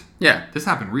Froggy's. Yeah. This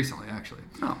happened recently, actually.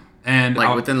 Oh. And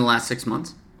within the last 6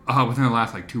 months. Within the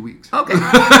last like 2 weeks. Okay.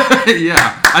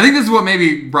 Yeah, I think this is what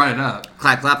maybe brought it up.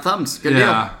 Clap, clap, thumbs. Good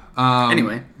deal.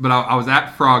 Anyway. But I was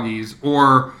at Froggy's,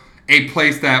 or a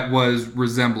place that was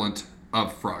resemblant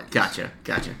of Froggy's. Gotcha.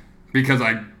 Because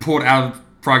I pulled out of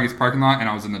Froggy's parking lot and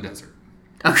I was in the desert.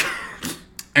 Okay.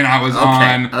 And I was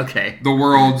on the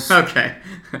world's... Okay.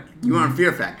 You were on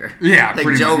Fear Factor. Yeah,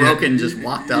 like Joe Rogan just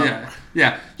walked up.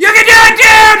 Yeah. You can do it,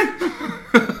 dude!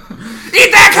 Eat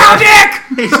that cow dick!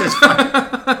 He's just fucking...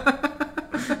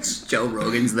 Joe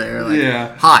Rogan's there. Like,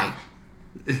 yeah. Hi.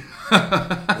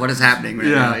 What is happening right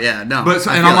now? Yeah, no. But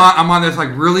I'm on this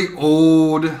like really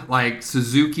old like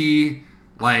Suzuki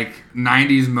like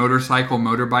 90s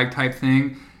motorbike type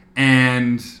thing,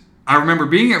 and I remember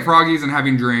being at Froggy's and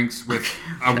having drinks with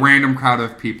a random crowd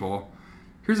of people.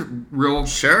 Here's a real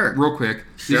quick.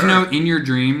 Sure. Did you know in your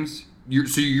dreams,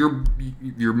 your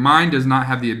mind does not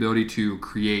have the ability to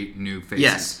create new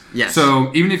faces? Yes.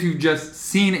 So even if you've just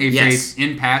seen a face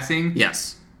in passing,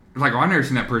 yes. Like, I've never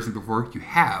seen that person before. You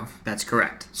have. That's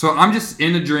correct. So I'm just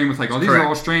in a dream with like, these are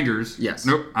all strangers. Yes.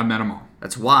 Nope, I've met them all.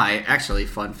 That's why, actually,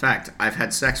 fun fact, I've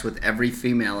had sex with every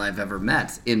female I've ever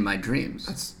met in my dreams.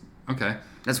 That's okay.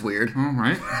 That's weird. All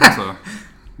right.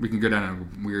 We can go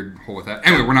down a weird hole with that.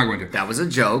 Anyway, we're not going to. That was a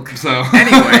joke. So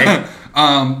anyway,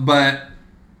 but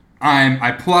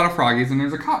I pull out of Froggy's and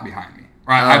there's a cop behind me.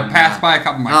 Or I pass by a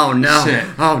cop. I'm like, oh no, shit.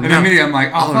 Oh and no. then immediately I'm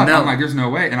like, oh fuck. No. I'm like, there's no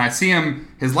way. And I see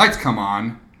him. His lights come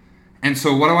on. And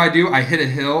so what do? I hit a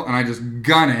hill and I just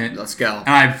gun it. Let's go. And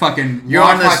I fucking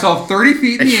launch myself 30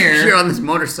 feet in the air. You're on this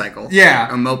motorcycle.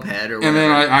 Yeah. A moped or whatever. And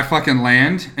then I fucking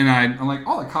land and I'm like,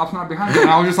 oh, the cop's not behind me. And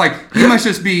I was just like, he must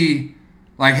just be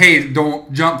like, hey,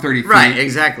 don't jump 30 feet. Right,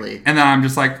 exactly. And then I'm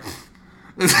just like,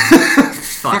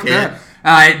 fuck it. And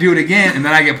I do it again and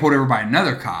then I get pulled over by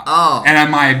another cop. Oh.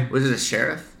 And was it a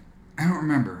sheriff? I don't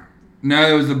remember.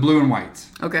 No, it was the blue and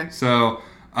whites. Okay. So...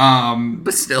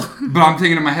 but still. But I'm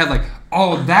thinking in my head like,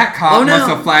 oh, that cop must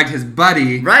have flagged his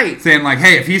buddy. Right. Saying like,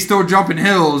 hey, if he's still jumping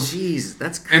hills. Jeez,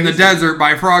 that's crazy. In the desert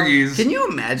by Froggy's. Can you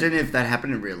imagine if that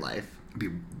happened in real life? It'd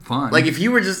be fun. Like if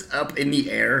you were just up in the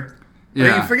air.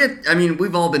 Yeah. I mean,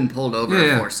 we've all been pulled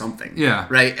over for something. Yeah.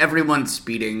 Right? Everyone's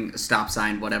speeding, stop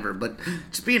sign, whatever. But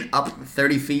just being up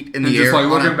 30 feet in the air. Just like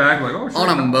looking back like, oh shit.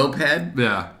 On a moped.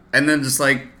 Yeah. And then just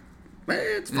like,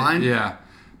 it's fine. Yeah.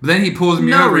 But then he pulls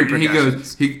me over and he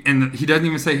goes, he doesn't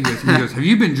even say, he goes, have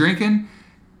you been drinking?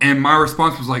 And my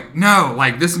response was like, no,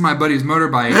 like this is my buddy's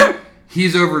motorbike.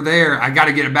 He's over there. I got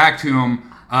to get it back to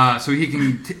him. so he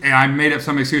can. And I made up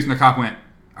some excuse, and the cop went,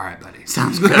 "All right, buddy."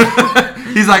 Sounds good.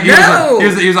 He's like, No!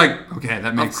 he was like, okay,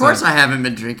 that makes sense. Of course, I haven't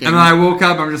been drinking. And then I woke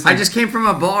up. I'm just like, I just came from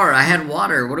a bar. I had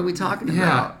water. What are we talking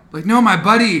about? Like, no, my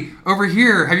buddy over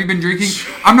here. Have you been drinking?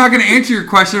 I'm not going to answer your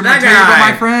question. I'm going to tell you about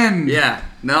my friend. Yeah.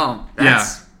 No.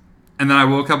 That's, And then I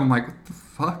woke up. I'm like, what the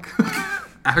fuck?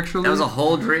 Actually, that was a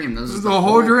whole dream. It was a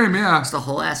whole dream. Yeah. It's the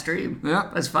whole ass dream. Yeah.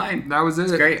 That's fine. That was it.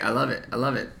 It's great. I love it. I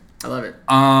love it. I love it.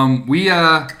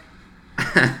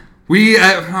 We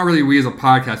not really we as a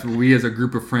podcast, but we as a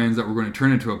group of friends that were going to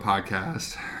turn into a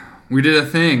podcast. We did a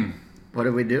thing. What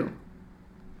did we do?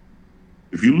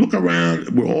 If you look around,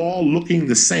 we're all looking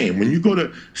the same. When you go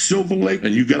to Silver Lake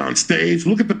and you get on stage,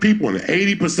 look at the people, and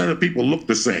 80% of people look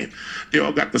the same. They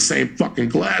all got the same fucking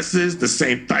glasses, the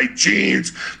same tight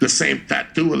jeans, the same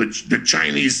tattoo of the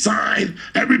Chinese sign.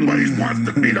 Everybody wants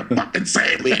to be the fucking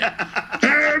same, man.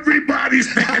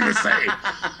 Everybody's thinking the same.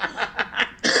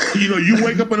 You know, you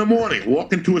wake up in the morning,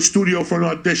 walk into a studio for an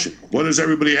audition. What does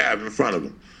everybody have in front of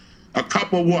them? A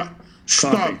cup of what?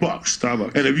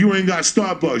 Starbucks. And if you ain't got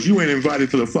Starbucks, you ain't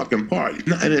invited to the fucking party.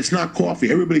 And it's not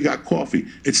coffee. Everybody got coffee.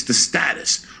 It's the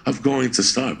status of going to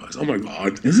Starbucks. Oh my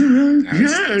God. Is it really?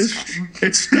 Yes.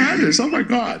 It's status. Oh my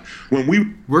God.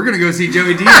 We're going to go see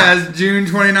Joey Diaz June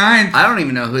 29th. I don't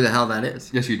even know who the hell that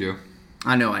is. Yes, you do.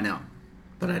 I know.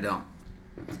 But I don't.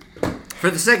 For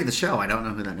the sake of the show, I don't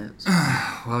know who that is.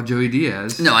 Well, Joey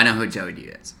Diaz. No, I know who Joey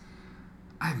Diaz is.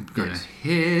 I'm gonna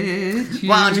hit you.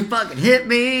 Why don't you fucking hit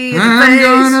me in the I'm face?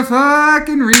 gonna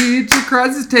fucking reach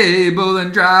across this table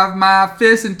and drive my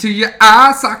fist into your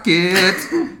eye socket.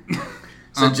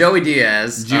 So Joey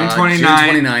Diaz, June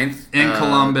 29th in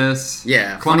Columbus.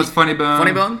 Yeah. Columbus Funny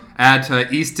Bone.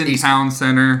 At Easton Town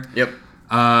Center. Yep.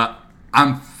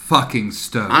 I'm fucking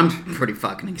stoked. I'm pretty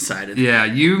fucking excited. Yeah,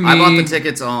 I bought the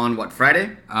tickets on, what,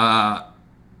 Friday?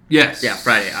 Yes. Yeah,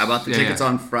 Friday. I bought the tickets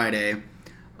on Friday.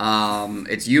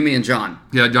 It's you, me, and John.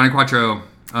 Yeah, Johnny Quattro.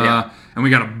 And we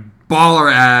got a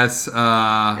baller ass.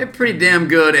 A pretty damn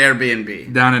good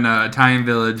Airbnb. Down in Italian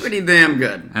Village. Pretty damn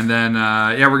good. And then,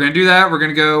 we're going to do that. We're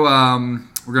going to go,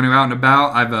 we're going to go out and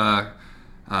about.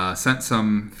 I've sent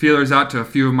some feelers out to a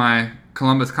few of my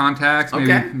Columbus contacts.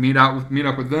 Maybe meet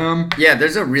up with them. Yeah,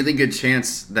 there's a really good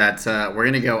chance that we're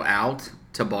going to go out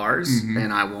to bars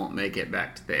and I won't make it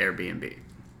back to the Airbnb.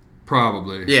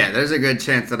 Probably. Yeah, there's a good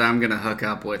chance that I'm gonna hook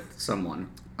up with someone.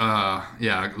 A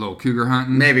little cougar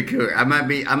hunting. Maybe cougar. I might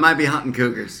be hunting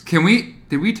cougars.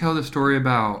 Did we tell the story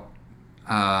about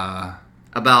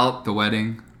the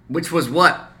wedding? Which was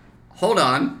what? Hold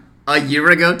on. A year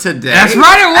ago today. That's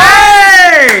right, it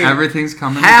was! Hey! Everything's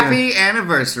coming Happy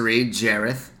anniversary,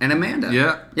 Jareth and Amanda.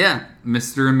 Yeah.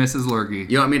 Mr. and Mrs. Lurgy.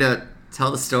 You want me to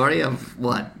tell the story of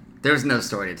what? There's no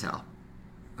story to tell.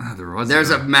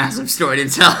 There's a massive story to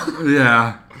tell.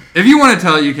 Yeah. If you want to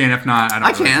tell it, you can. If not, I don't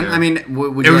I can. Care. I mean, it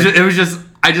was just.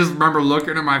 I just remember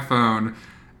looking at my phone,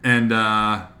 and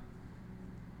I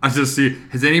just see.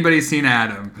 Has anybody seen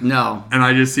Adam? No. And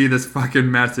I just see this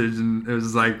fucking message, and it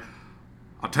was like,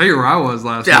 I'll tell you where I was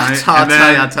last night.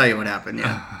 I'll tell you what happened.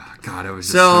 Yeah. God, it was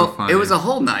just so funny. It was a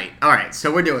whole night. All right,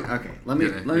 so we're doing. Okay, let me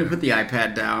put the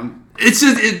iPad down. It's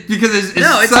just because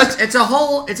it's a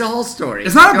whole story.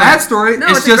 It's not a bad story. No,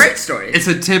 it's just a great story. It's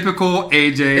a typical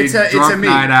AJ drunk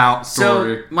night out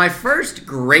story. So my first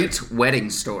great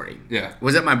wedding story.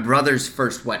 Was at my brother's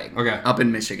first wedding. Up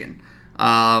in Michigan,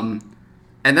 and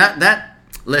that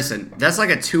listen, that's like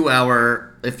a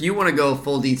 2-hour. If you want to go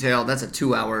full detail, that's a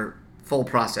 2-hour full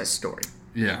process story.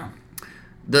 Yeah.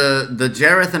 The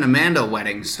Jareth and Amanda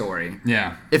wedding story.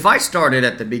 Yeah. If I started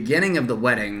at the beginning of the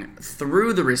wedding,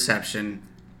 through the reception,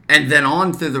 and then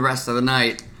on through the rest of the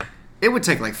night, it would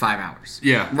take like 5 hours.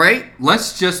 Yeah. Right?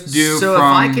 Let's just do So if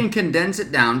I can condense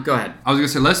it down, go ahead. I was going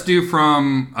to say, let's do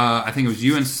from, I think it was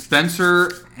you and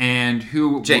Spencer and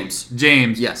who? James.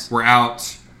 Yes. We're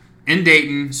out in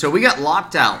Dayton. So we got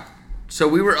locked out. So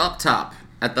we were up top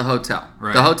at the hotel.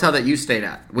 Right. The hotel that you stayed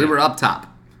at. We were up top.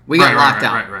 We got locked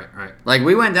out. Right. Like,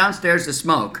 we went downstairs to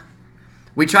smoke.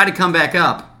 We tried to come back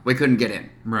up. We couldn't get in.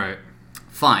 Right.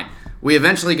 Fine. We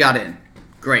eventually got in.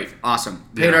 Great. Awesome.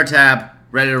 Paid our tab.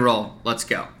 Ready to roll. Let's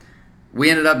go. We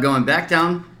ended up going back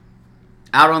down,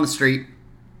 out on the street,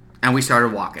 and we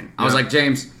started walking. I was like,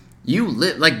 James,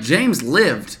 James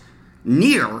lived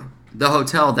near the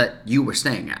hotel that you were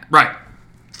staying at. Right.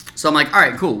 So I'm like, all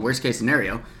right, cool. Worst case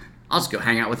scenario, I'll just go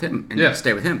hang out with him and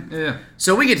stay with him. Yeah.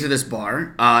 So we get to this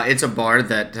bar. It's a bar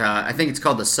that I think it's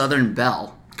called the Southern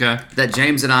Belle. Okay. That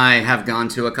James and I have gone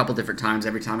to a couple different times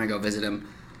every time I go visit him.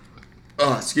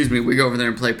 Excuse me. We go over there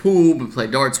and play pool, we play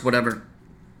darts, whatever.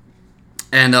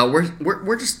 And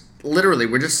we're just literally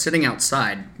we're just sitting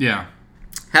outside. Yeah.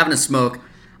 having a smoke.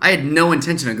 I had no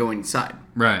intention of going inside.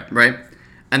 Right. Right?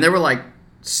 And there were like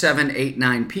 7, 8,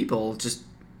 9 people just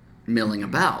milling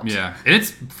about. Yeah. And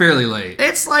it's fairly late.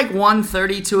 It's like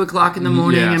 1:30, 2 o'clock in the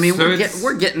morning. Yeah, I mean, so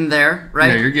we're getting there,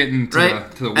 right? Yeah, you're getting to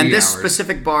the wee And this hours.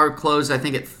 specific bar closed, I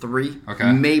think, at 3.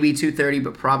 Okay. Maybe 2:30,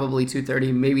 but probably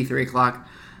 2:30, maybe 3 o'clock.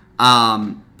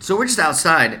 So we're just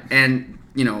outside, and,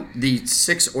 you know, the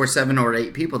 6 or 7 or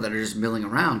 8 people that are just milling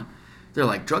around, they're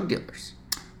like drug dealers.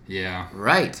 Yeah.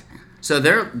 Right. So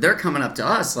they're coming up to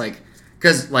us like,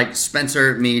 because like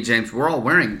Spencer, me, James, we're all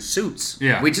wearing suits.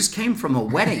 Yeah. We just came from a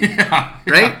wedding. Yeah.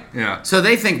 Right? Yeah. So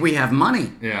they think we have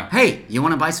money. Yeah. Hey, you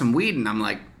want to buy some weed? And I'm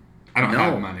like, I don't no.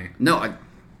 have money. No.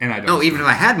 And I don't. No, even if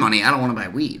I had money, I don't want to buy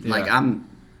weed. Yeah. Like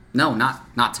no,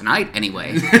 not tonight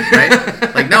anyway.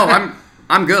 Right? Like, no,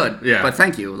 I'm good. Yeah. But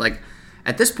thank you. Like,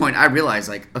 at this point, I realize,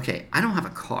 like, okay, I don't have a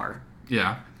car.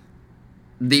 Yeah.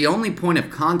 The only point of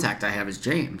contact I have is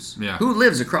James, Yeah. who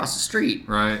lives across the street.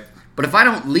 Right. But if I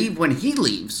don't leave when he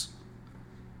leaves,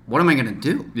 what am I going to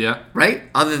do? Yeah. Right?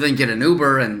 Other than get an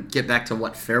Uber and get back to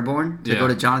Fairborn to Yeah. go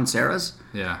to John and Sarah's?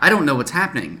 Yeah. I don't know what's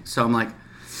happening. So I'm like,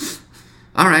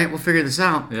 all right, we'll figure this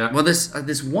out. Yeah. Well,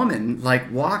 this woman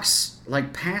like walks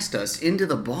like past us into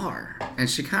the bar, and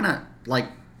she kind of like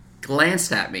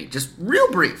glanced at me, just real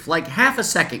brief, like half a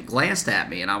second, glanced at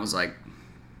me, and I was like,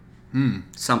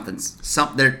 something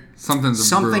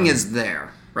brewing. is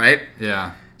there, right?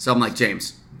 Yeah. So I'm like,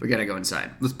 James, we gotta go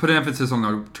inside. Let's put emphasis on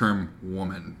the term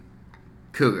woman.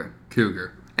 Cougar.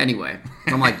 Anyway,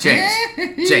 I'm like, James,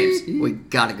 we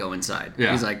gotta go inside.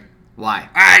 Yeah. He's like, why?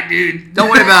 Alright, dude. Don't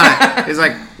worry about it. He's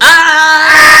like,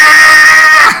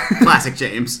 classic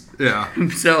James. Yeah.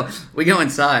 So we go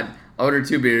inside, order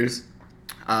 2 beers,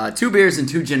 2 beers and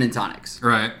 2 gin and tonics.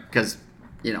 Right. Because,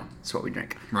 you know, that's what we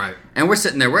drink. Right. And we're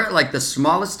sitting there. We're at like the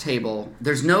smallest table.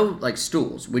 There's no like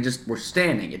stools. We're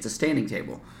standing. It's a standing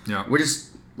table. Yeah. We're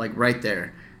just like right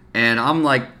there. And I'm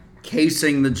like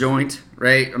casing the joint,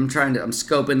 right? I'm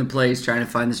scoping the place, trying to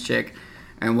find this chick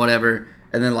and whatever.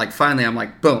 And then like finally I'm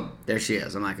like, boom, there she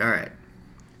is. I'm like, all right.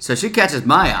 So she catches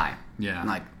my eye. Yeah. I'm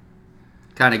like,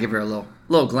 kind of give her a little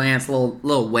glance,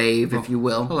 little wave, if you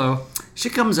will. Hello. She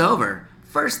comes over.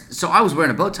 First, so I was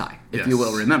wearing a bow tie, if you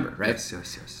will remember, right?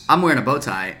 Yes. I'm wearing a bow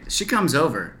tie. She comes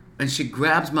over, and she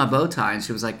grabs my bow tie, and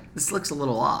she was like, this looks a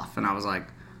little off. And I was like,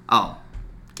 oh,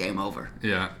 game over.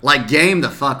 Yeah. Like, game the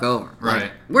fuck over. Right.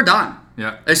 Like, we're done.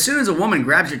 Yeah. As soon as a woman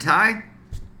grabs your tie,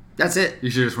 that's it. You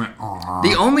should have just went, aww.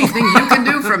 The only thing you can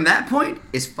do from that point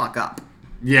is fuck up,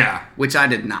 Yeah. which I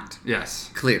did not, Yes.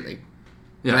 clearly.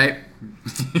 Yeah. Right?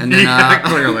 And then, Yeah,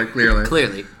 clearly.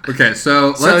 Clearly. Okay,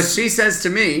 so So let's... she says to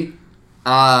me,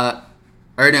 or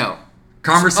no.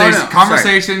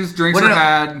 Conversations, drinks Well,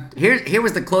 are no. had. Here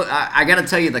was the I got to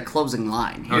tell you the closing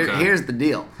line. Okay. Here's the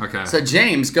deal. Okay. So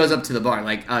James goes up to the bar.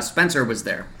 Like Spencer was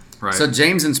there. Right. So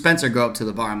James and Spencer go up to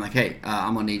the bar. I'm like, hey,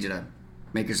 I'm gonna need you to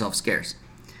make yourself scarce.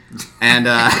 And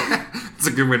That's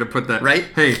a good way to put that. Right?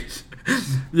 Hey.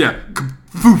 Yeah.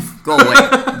 go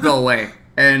away.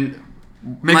 And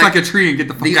Make like a tree and get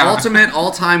the fuck the out. ultimate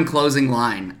all-time closing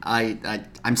line.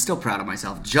 I'm still proud of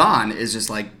myself. John is just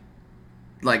like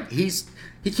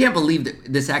he can't believe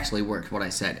that this actually worked. What I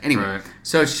said. Anyway, Right.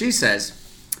 So she says,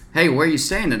 "Hey, where are you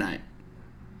staying tonight?"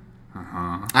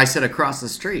 Uh-huh. I said, "Across the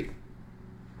street."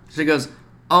 She goes,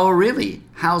 "Oh, really?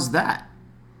 How's that?"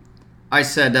 I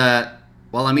said,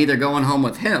 "Well, I'm either going home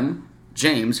with him,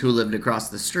 James, who lived across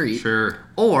the street, Sure.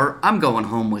 or I'm going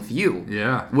home with you."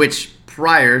 Yeah. Which,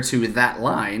 prior to that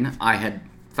line, I had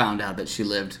found out that she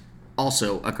lived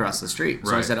also across the street.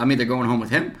 So I Right. said, I'm either going home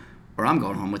with him or I'm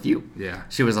going home with you. Yeah.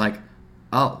 She was like,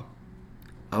 oh,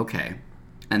 okay.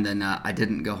 And then I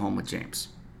didn't go home with James.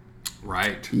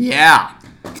 Right. Yeah.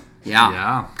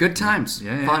 Yeah. Good times.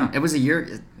 Yeah. Fun. It was a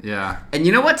year. Yeah. And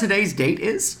you know what today's date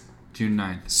is? June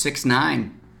 9th.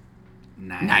 6/9.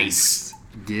 Nice.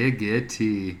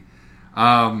 Giggity.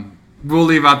 We'll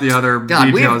leave out the other God,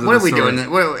 details what of are the we story.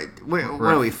 doing?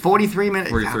 What are we, 43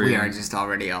 minutes? 43 God, we are minutes. just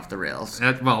already off the rails.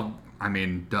 Well, I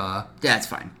mean, duh. Yeah, it's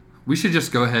fine. We should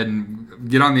just go ahead and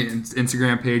get on the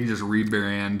Instagram page and just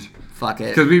rebrand. Fuck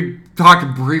it. Because we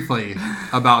talked briefly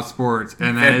about sports,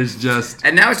 and then it's just...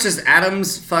 And now it's just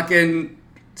Adam's fucking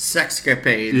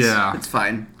sexcapades. Yeah. It's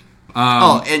fine.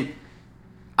 Um, And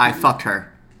I fucked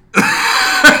her.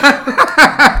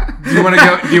 Do you want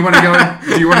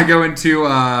to go into?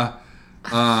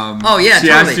 Oh yeah, she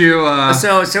totally. asked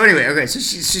you. So anyway, okay. So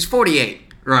she's 48,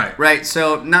 Right. right?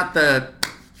 So not a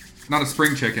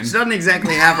spring chicken. she doesn't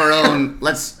exactly have her own,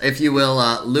 if you will,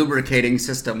 lubricating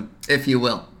system, if you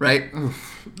will, right?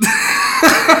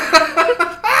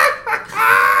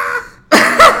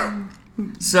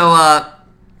 So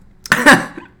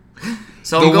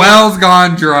So the well's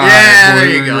gone dry. Yeah, there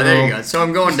you go. There you go. So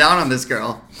I'm going down on this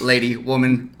girl, lady,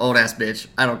 woman, old ass bitch.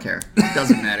 I don't care. It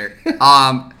doesn't matter.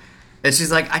 And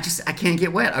she's like, I can't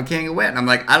get wet. I can't get wet. And I'm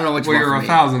like, I don't know what you want from me.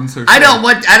 Well, you're 1,000, so I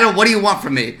don't. What do you want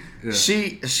from me? Yeah.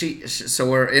 She. So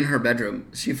we're in her bedroom.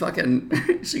 She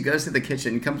she goes to the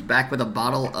kitchen, comes back with a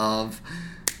bottle of,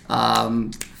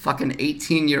 fucking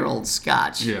 18-year-old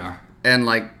scotch. Yeah. And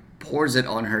like pours it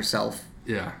on herself.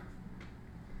 Yeah.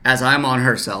 As I'm on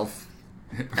herself,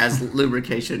 as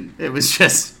lubrication. It was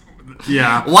just.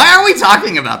 Yeah. Why are we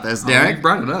talking about this, Derek? You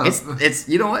brought it up. It's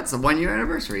you know what? It's the 1 year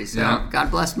anniversary. So Yeah.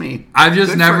 God bless me. I've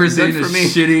just never seen a me.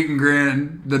 shit-eating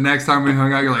grin. The next time we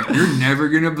hung out, you're like, you're never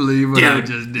gonna believe what I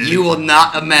just did. You will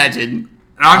not imagine.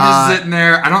 And I'm just sitting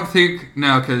there. I don't think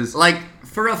because like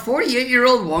for a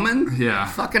 48-year-old woman, yeah,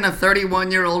 fucking a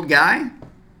 31-year-old guy,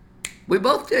 we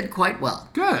both did quite well.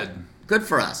 Good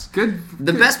for us. Good.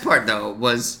 The best part though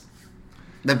was.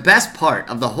 The best part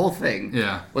of the whole thing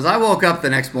was I woke up the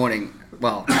next morning.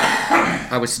 Well,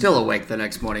 I was still awake the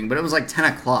next morning, but it was like 10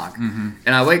 o'clock. Mm-hmm.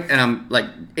 And I wake and I'm like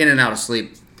in and out of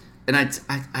sleep. And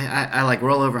I like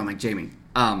roll over. I'm like, Jamie,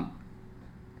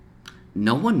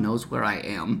 no one knows where I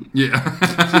am.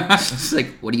 Yeah. She's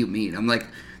like, what do you mean? I'm like,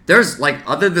 there's like,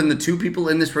 other than the two people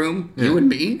in this room, you and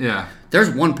me, there's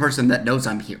one person that knows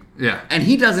I'm here. Yeah. And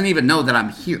he doesn't even know that I'm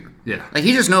here. Yeah. Like,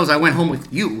 he just knows I went home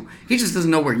with you. He just doesn't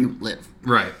know where you live.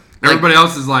 Right. Everybody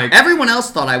else is like... Everyone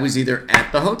else thought I was either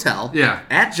at the hotel, yeah,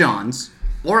 at John's,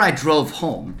 or I drove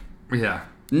home. Yeah.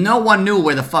 No one knew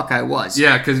where the fuck I was.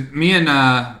 Yeah, because me and...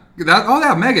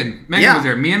 Megan. Megan was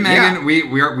there. Me and Megan, we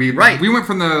went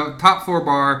from the top floor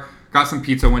bar, got some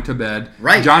pizza, went to bed.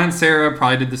 Right. John and Sarah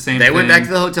probably did the same thing. They went back to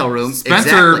the hotel room.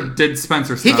 Spencer did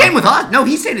Spencer stuff. He came with us. No,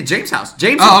 he stayed at James' house.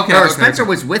 Spencer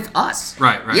was with us.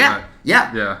 Right. Yeah.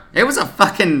 It was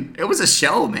a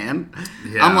show, man.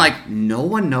 Yeah. I'm like, no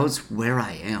one knows where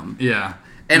I am. Yeah.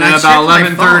 And then I about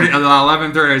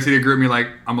 11:30, I see the group me like,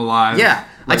 I'm alive. Yeah.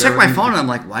 I check my phone and I'm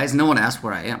like, why has no one asked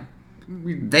where I am?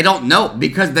 They don't know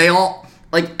because they all,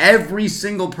 like every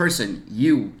single person,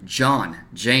 you, John,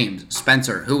 James,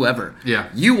 Spencer, whoever,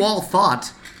 you all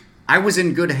thought I was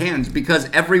in good hands because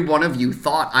every one of you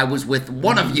thought I was with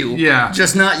one of you,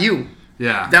 just not you.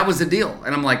 Yeah. That was the deal.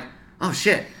 And I'm like, oh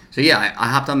shit. So yeah, I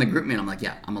hopped on the group meet. I'm like,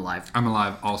 yeah, I'm alive. I'm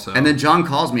alive also. And then John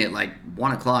calls me at like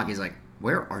 1 o'clock. He's like,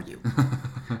 where are you?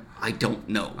 I don't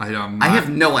know. I have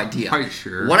no idea. Quite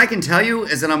sure. What I can tell you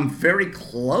is that I'm very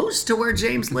close to where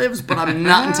James lives, but I'm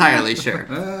not entirely sure.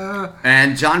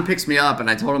 And John picks me up, and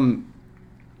I told him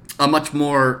a much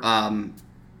more...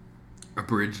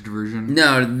 abridged version?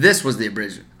 No, this was the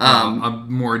abridged. A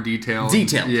more detailed.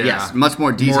 Yes. Much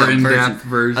more detailed more in-depth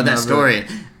version of that story.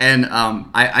 And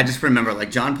I just remember, like,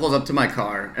 John pulls up to my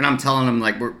car, and I'm telling him,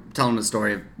 like, we're telling him the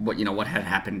story of what had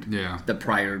happened the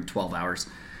prior 12 hours.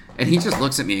 And he just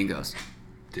looks at me and goes,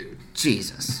 dude,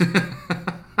 Jesus.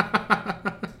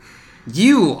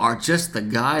 You are just the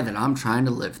guy that I'm trying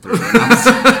to live through.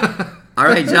 All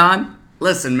right, John,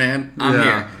 listen, man,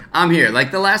 I'm here.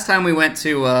 Like, the last time we went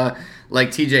to... like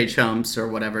TJ Chumps or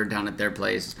whatever down at their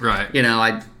place. Right. You know,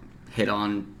 I hit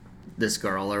on this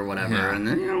girl or whatever, and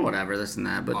then, whatever, this and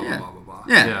that. But blah, yeah. Blah, blah, blah.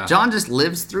 Yeah. John just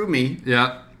lives through me.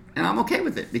 Yeah. And I'm okay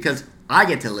with it because I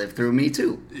get to live through me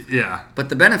too. Yeah. But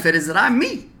the benefit is that I'm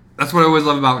me. That's what I always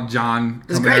love about John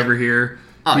coming over here.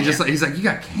 Oh, he's like, you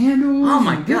got candles. Oh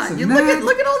my god!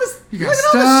 Look at all this. You got look at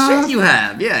stuff. all this shit you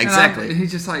have. Yeah, exactly. And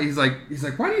he's he's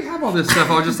like, why do you have all this stuff?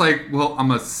 I was just like, well,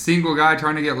 I'm a single guy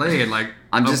trying to get laid. Like,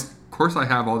 of course I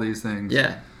have all these things.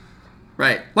 Yeah.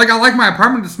 Right. Like, I like my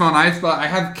apartment to smell nice, but I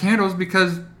have candles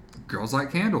because girls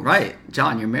like candles. Right.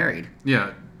 John, you're married.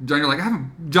 Yeah. John, you're like,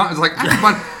 John is like,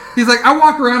 he's like, I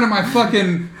walk around in my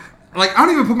fucking, like, I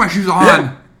don't even put my shoes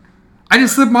on. I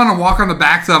just slip them on and walk on the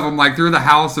backs of them, like, through the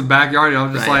house and backyard.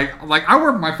 I'm just like, I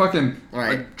wear my fucking,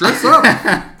 like, dress up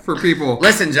for people.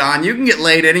 Listen, John, you can get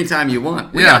laid anytime you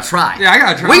want. We gotta try. Yeah, I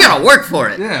gotta try. We gotta work for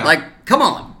it. Yeah. Like, come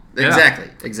on. Yeah.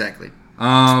 Exactly.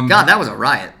 God, that was a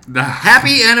riot.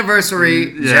 Happy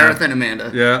anniversary, Jareth and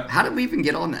Amanda. Yeah. How did we even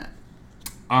get on that?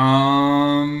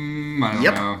 I don't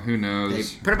know. Who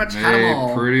knows? They pretty much had them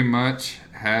all. Pretty much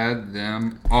had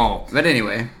them all. But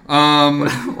anyway,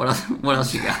 what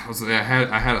else you got? I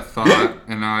had a thought,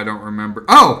 and now I don't remember.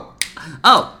 Oh.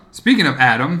 Speaking of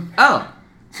Adam. Oh.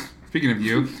 Speaking of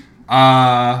you,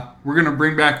 we're gonna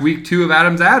bring back week 2 of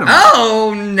Adam's Adam.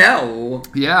 Oh no.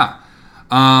 Yeah.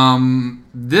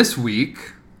 This week,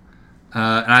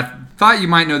 and I thought you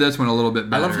might know this one a little bit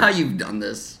better. I love how you've done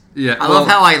this. Yeah. I love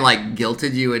how I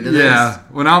guilted you into this. Yeah.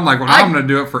 When I'm like, I'm gonna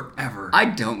do it forever. I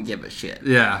don't give a shit.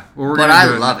 Yeah. But I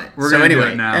love it. We're gonna do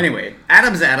it now. Anyway,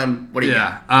 Adam's Adam. What do you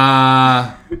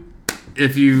got?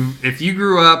 if you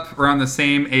grew up around the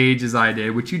same age as I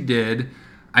did, which you did,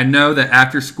 I know that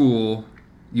after school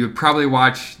you would probably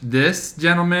watch this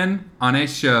gentleman on a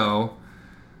show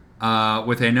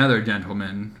with another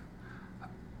gentleman.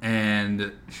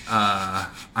 And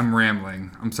I'm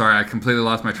rambling. I'm sorry. I completely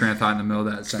lost my train of thought in the middle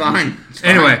of that sentence. It's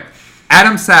anyway, fine.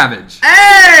 Adam Savage.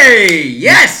 Hey!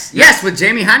 Yes, with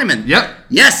Jamie Heineman. Yep.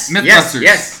 Yes. Mythbusters.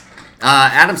 Yes.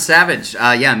 Adam Savage.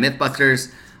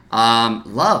 Mythbusters.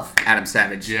 Love Adam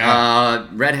Savage. Yeah.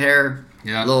 Red hair.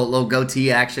 Yeah. Little goatee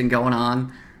action going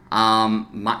on.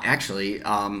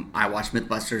 I watched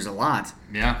Mythbusters a lot.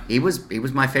 Yeah. He was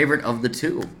my favorite of the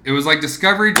two. It was like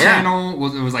Discovery Channel.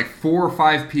 It was like 4 or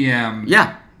 5 p.m.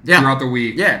 Yeah. Throughout the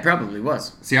week. Yeah, it probably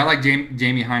was. See, I like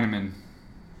Jamie Heineman.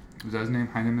 Was that his name?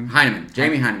 Heineman?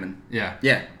 Jamie Heineman. Yeah.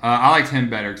 Yeah. I liked him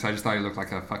better because I just thought he looked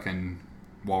like a fucking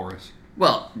walrus.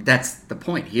 Well, that's the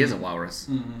point. He is a walrus.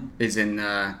 Is in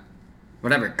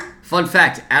whatever. Fun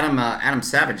fact: Adam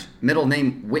Savage, middle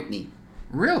name Whitney.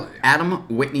 Really? Adam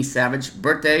Whitney Savage,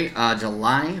 birthday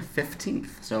July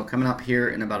 15th. So coming up here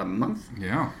in about a month.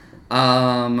 Yeah.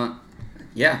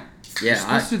 Yeah. You're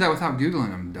supposed to do that without Googling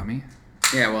him, dummy.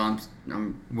 Yeah. Well,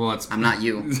 I'm not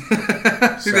you.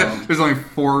 See, there's only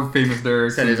 4 famous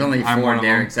Derek's. So there's only 4 I'm one of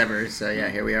them. Derek's ever. So yeah,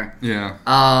 here we are. Yeah.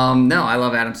 No, I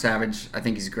love Adam Savage. I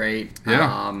think he's great.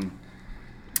 Yeah.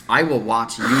 I will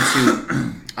watch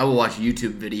YouTube. I will watch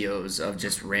YouTube videos of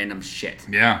just random shit.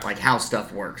 Yeah. Like how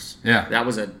stuff works. Yeah. That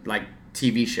was a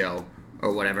TV show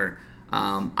or whatever.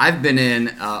 I've been in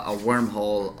a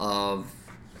wormhole of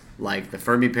like the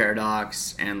Fermi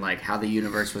paradox and like how the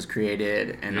universe was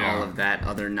created and all of that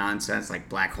other nonsense like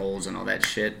black holes and all that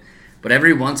shit. But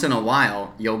every once in a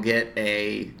while you'll get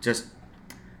a just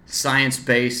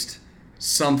science-based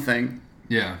something.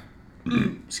 Yeah.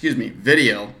 Excuse me,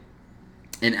 video.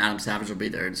 And Adam Savage will be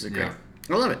there. It's great. Yeah.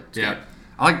 I love it. It's Yeah.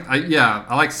 great.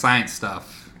 I like science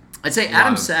stuff. I'd say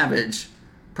Adam Savage,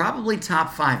 probably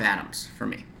top 5 Adams for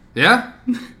me. Yeah?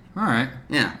 All right.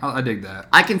 Yeah. I dig that.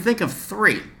 I can think of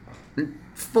 4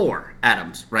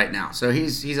 Adams right now. So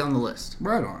he's on the list.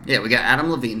 Right on. Yeah, we got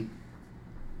Adam Levine.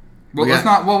 Well, let's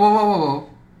not. Whoa.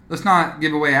 Let's not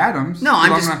give away Adams. No, I'm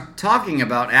just talking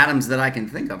about Adams that I can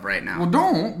think of right now. Well,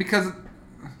 don't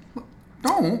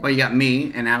Don't. Well, you got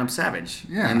me and Adam Savage.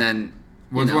 Yeah. And then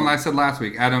What was the one I said last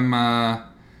week? Adam. I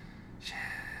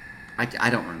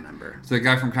don't remember. It's the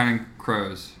guy from Counting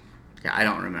Crows. Yeah, I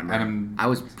don't remember. Adam. I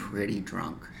was pretty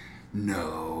drunk.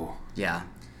 No. Yeah.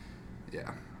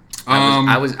 Yeah.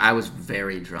 I was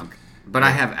very drunk. But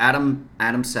I have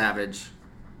Adam Savage,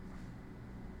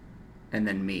 and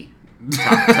then me.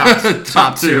 Top two.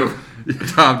 Top 2.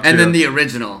 And then the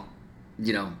original,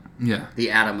 Yeah. the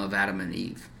Adam of Adam and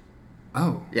Eve.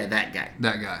 Oh. Yeah, that guy.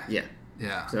 That guy. Yeah.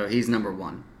 Yeah. So he's number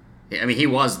 1. I mean, he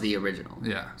was the original.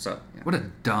 Yeah. So yeah. What a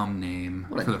dumb name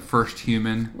What a- for the first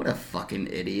human. What a fucking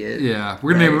idiot. Yeah.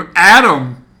 We're gonna name him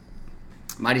Adam.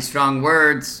 Mighty strong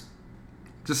words.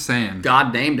 Just saying.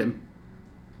 God named him.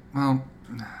 Well,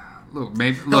 look,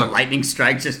 maybe The look. lightning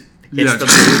strike just hits Yeah. the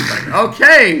booth. Like,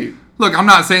 okay. Look, I'm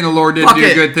not saying the Lord didn't Fuck do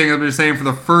it. a good thing. I'm just saying for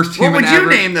the first What human would you ever.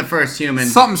 name the first human?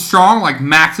 Something strong like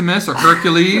Maximus or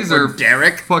Hercules Or or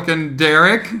Derek. Fucking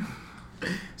Derek.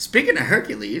 Speaking of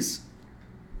Hercules,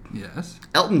 Yes.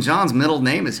 Elton John's middle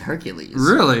name is Hercules.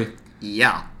 Really?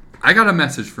 Yeah. I got a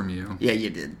message from you. Yeah, you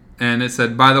did. And it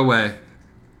said, by the way,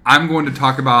 I'm going to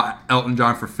talk about Elton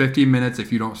John for 50 minutes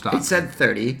if you don't stop. It said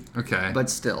 30, Okay. but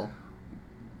still.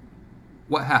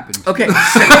 What happened? Okay.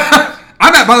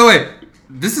 I'm at, by the way,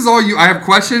 this is all you. I have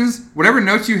questions. Whatever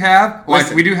notes you have.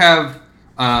 Listen. We do have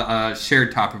a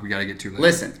shared topic we got to get to later.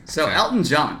 Listen. So Okay. Elton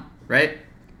John, right?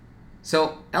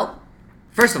 So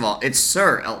first of all, it's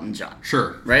Sir Elton John.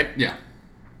 Sure. Right? Yeah.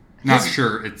 Not His-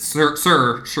 sure. It's sir.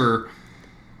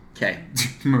 Okay.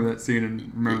 Remember that scene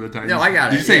and remember the time? No, I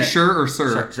got Did it, you say yeah. sure or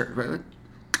sir? Sure.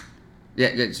 Yeah,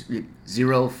 it's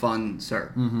zero fun,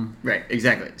 sir. Mm-hmm. Right,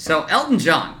 exactly. So Elton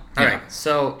John. All Yeah. right.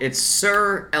 So it's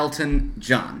Sir Elton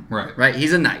John. Right. Right.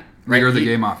 He's a knight. Right. Leader of the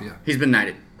gay mafia. He's been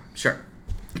knighted. Sure.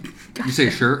 You say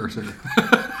sure or sir?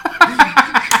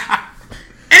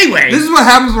 Anyway. This is what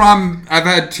happens when I've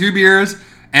had 2 beers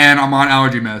and I'm on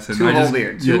allergy medicine. Two whole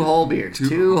beers.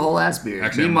 Two whole ass beers.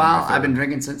 Actually, I'm Meanwhile, on my I've been third.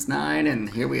 drinking since 9, and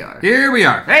here we are. Here we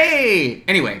are. Hey!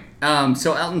 Anyway,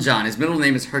 so Elton John, his middle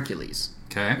name is Hercules.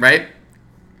 Okay. Right?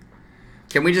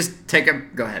 Can we just take a...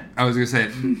 Go ahead. I was gonna say,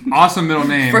 awesome middle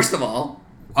name. First of all...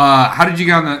 how did you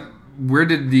get on the? Where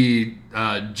did the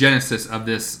genesis of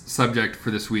this subject for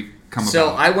this week come So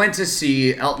about? I went to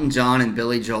see Elton John and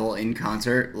Billy Joel in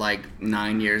concert like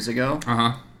 9 years ago. Uh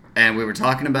huh. And we were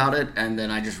talking about it, and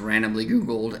then I just randomly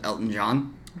Googled Elton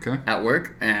John Okay. at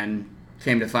work, and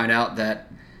came to find out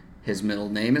that his middle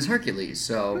name is Hercules.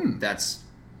 So that's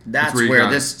where you where got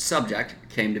it. this subject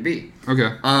came to be.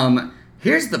 Okay.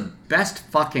 Here's the best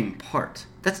fucking part.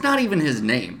 That's not even his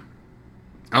name.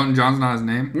 Elton John's not his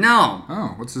name? No.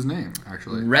 Oh, what's his name,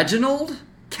 actually? Reginald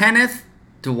Kenneth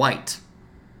Dwight.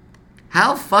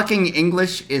 How fucking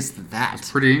English is that?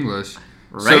 Pretty English.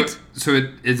 Right?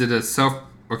 Is it a self...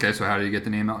 Okay, so how do you get the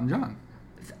name Elton John?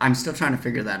 I'm still trying to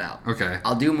figure that out. Okay.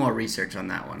 I'll do more research on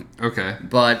that one. Okay.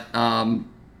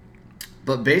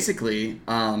 But basically,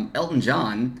 Elton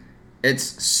John, it's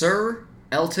Sir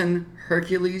Elton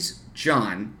Hercules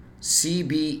John,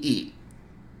 CBE.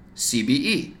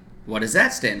 CBE. What does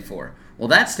that stand for? Well,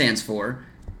 that stands for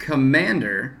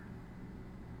Commander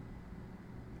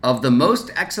of the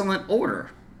Most Excellent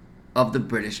Order of the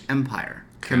British Empire.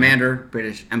 Okay. Commander,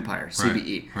 British Empire,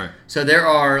 CBE. Right. So there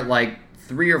are like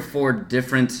 3 or 4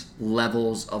 different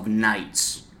levels of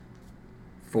knights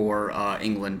for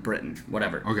England, Britain,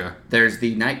 whatever. Okay. There's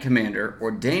the Knight Commander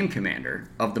or Dame Commander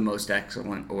of the Most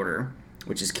Excellent Order,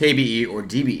 which is KBE or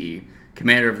DBE,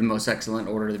 Commander of the Most Excellent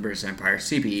Order of the British Empire,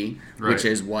 CBE, Right. which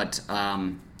is what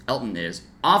Elton is.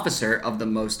 Officer of the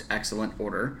Most Excellent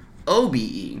Order,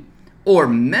 OBE, or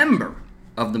Member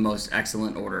of the Most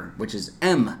Excellent Order, which is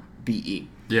MBE.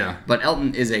 Yeah. But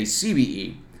Elton is a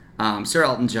CBE, Sir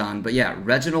Elton John. But yeah,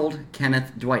 Reginald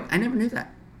Kenneth Dwight. I never knew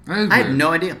that. That is I had weird.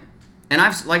 no idea. And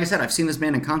like I said, I've seen this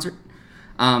man in concert.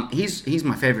 He's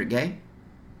my favorite gay.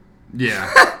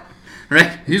 Yeah.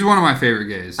 Right? He's one of my favorite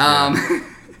gays. Yeah.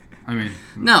 I mean...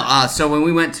 No. So when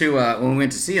we went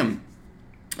to see him,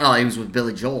 he was with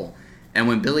Billy Joel, and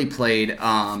when Billy played,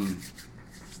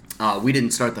 "We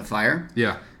Didn't Start the Fire."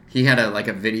 Yeah. He had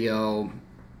a video.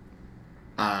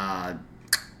 I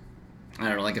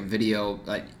don't know, like a video,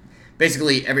 like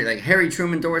basically Harry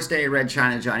Truman, Doris Day, Red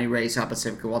China, Johnny Ray, South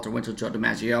Pacific, Walter Winchell, Joe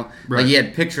DiMaggio. Right. Like he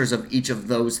had pictures of each of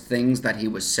those things that he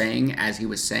was saying as he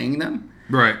was saying them.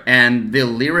 Right. And the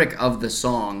lyric of the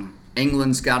song,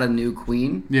 "England's Got a New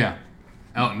Queen," Yeah.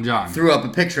 Elton John. threw up a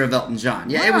picture of Elton John.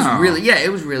 Yeah, it was Wow.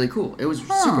 really cool. It was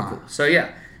super cool. So yeah.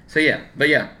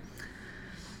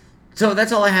 So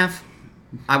that's all I have.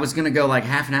 I was gonna go like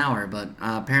half an hour, but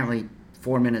apparently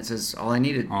 4 minutes is all I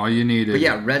needed. All you needed. But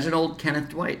yeah, Reginald Kenneth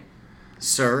Dwight,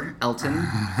 Sir Elton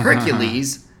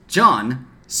Hercules John,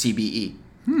 CBE.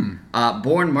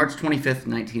 Born March 25th,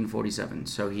 1947.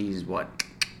 So he's what,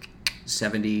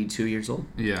 72 years old?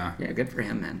 Yeah. Yeah, good for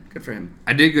him, man. Good for him.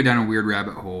 I did go down a weird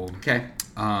rabbit hole. Okay.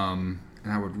 And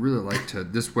I would really like to...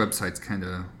 This website's kind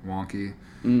of wonky,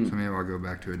 so maybe I'll go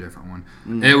back to a different one.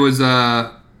 It was...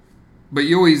 But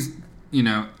you always...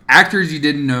 actors you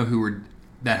didn't know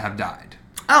that have died.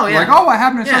 Oh, yeah. Like, oh, what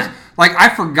happened to Yeah. such? Like, I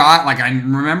forgot. Like, I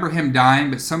remember him dying,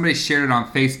 but somebody shared it on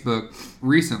Facebook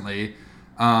recently.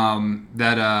 Oh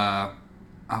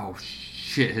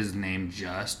shit, his name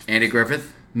just. Andy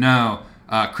Griffith? No,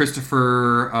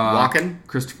 Christopher.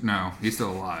 Walken? No, he's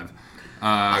still alive.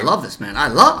 I love this man. I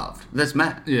loved this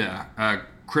man. Yeah,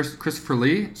 Christopher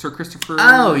Lee, Sir Christopher.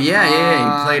 Oh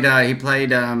yeah. He played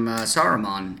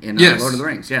Saruman in Yes. Lord of the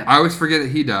Rings. Yeah. I always forget that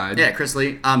he died. Yeah, Chris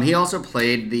Lee. He also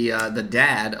played the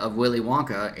dad of Willy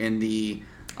Wonka in the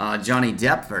Johnny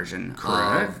Depp version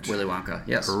Correct. of Willy Wonka.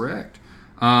 Yes. Correct.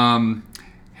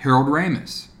 Harold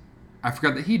Ramis. I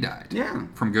forgot that he died. Yeah.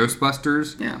 From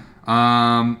Ghostbusters. Yeah.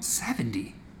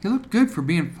 70. He looked good for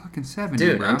being fucking 70,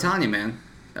 Dude, bro. I'm telling you, man.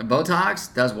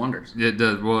 Botox does wonders. It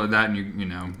does. Well, that and you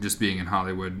know, just being in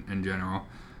Hollywood in general.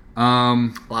 A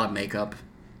lot of makeup.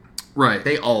 Right.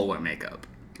 They all wear makeup,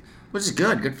 which is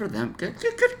good. Good for them.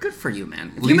 Good for you,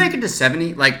 man. If you make it to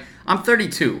 70, like I'm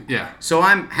 32. Yeah. So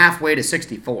I'm halfway to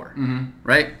 64. Mm-hmm.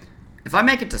 Right. If I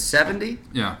make it to 70,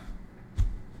 Yeah.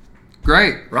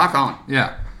 Great. rock on.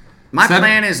 Yeah. My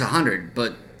plan is 100,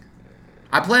 but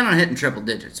I plan on hitting triple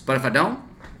digits. But if I don't,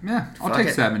 Yeah. I'll fuck take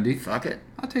it. 70. Fuck it.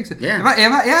 I'll take 70. Yeah.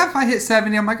 If I hit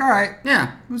 70, I'm like, all right.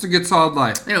 Yeah. It was a good solid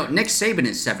life. You know, Nick Saban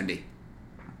is 70.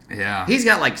 Yeah. He's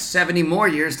got like 70 more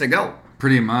years to go.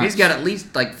 Pretty much. He's got at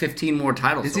least like 15 more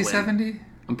titles Is to he win. 70?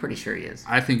 I'm pretty sure he is.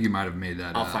 I think you might have made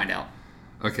that I'll up. find out.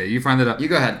 Okay, you find that up. You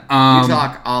go ahead. Um, you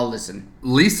talk. I'll listen.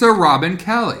 Lisa Robin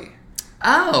Kelly,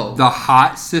 Oh. the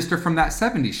hot sister from that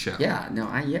 70s show. Yeah.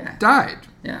 No. Yeah. Died.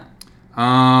 Yeah.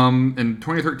 In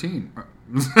 2013.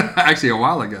 Actually, a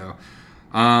while ago.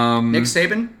 Nick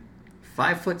Saban,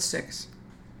 5'6",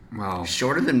 Well,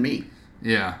 shorter than me.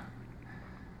 yeah.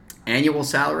 Annual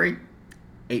salary,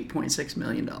 $8.6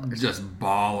 million. Just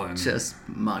balling. Just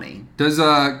money. Does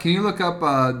can you look up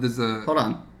does Hold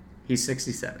on. He's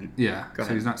 67. yeah, Go so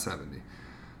ahead. he's not 70.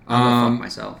 I'm gonna fuck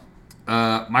myself.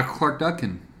 Michael Clark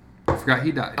Duncan. I forgot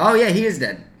he died. Oh yeah, he is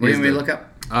dead. What do He's you want me to dead. look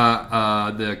up?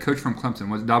 The coach from Clemson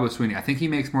was Dabo Swinney. I think he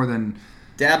makes more than.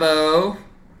 Dabo.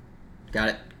 Got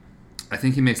it. I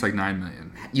think he makes like $9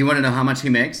 million. You want to know how much he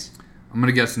makes? I'm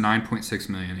gonna guess $9.6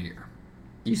 million a year.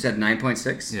 You said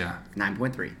 9.6? Yeah.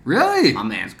 9.3. Really? My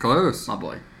man. It's close. My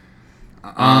boy.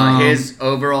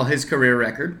 His career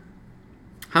record.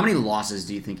 How many losses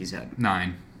do you think he's had?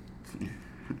 9.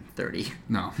 30.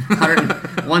 No.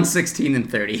 116 and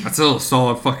 30. That's a little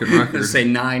solid fucking record. Say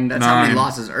 9. That's how many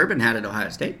losses Urban had at Ohio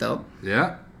State, though.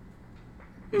 Yeah.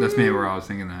 That's maybe where I was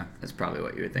thinking that. That's probably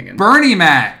what you were thinking. Bernie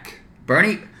Mac.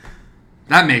 Bernie.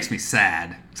 That makes me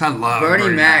sad. 'Cause I love Bernie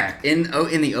Mac in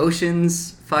the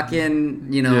Oceans, fucking,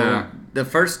 the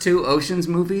first 2 Oceans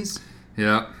movies.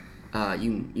 Yeah.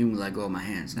 You can let go of my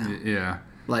hands now. Yeah.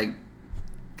 Like,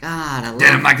 God, I love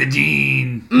Denim like a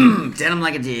jean. Denim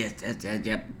like a jean.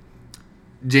 Yep.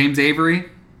 James Avery,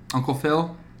 Uncle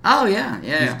Phil. Oh, yeah.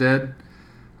 He's dead.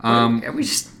 Are we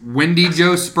just Wendy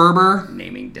Joe Sperber.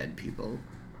 naming dead people?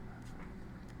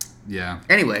 Yeah.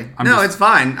 Anyway, just- it's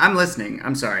fine. I'm listening.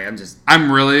 I'm sorry. I'm just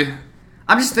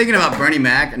thinking about Bernie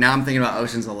Mac, and now I'm thinking about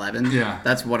Ocean's 11. Yeah.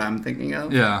 That's what I'm thinking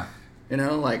of. Yeah.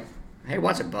 Like, hey,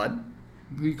 watch it, bud.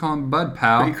 Who you call him bud,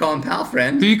 pal? Who you call him pal,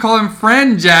 friend? Who you call him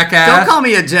friend, jackass? Don't call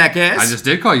me a jackass. I just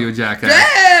did call you a jackass.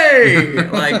 Hey!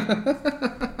 Like,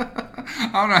 I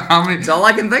don't know how many. it's all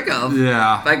I can think of.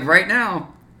 Yeah. Like, right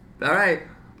now. All right.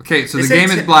 Okay, so They the say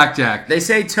game is blackjack. They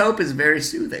say taupe is very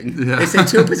soothing. Yeah. They say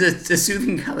taupe is a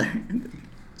soothing color.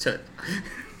 So,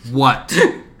 What?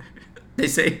 they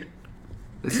say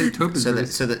taupe is so. very-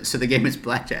 So the game is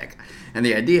blackjack, and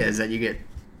the idea is that you get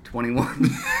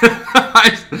 21.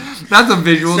 That's a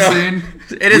visual scene.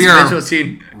 It is We a are visual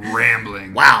scene.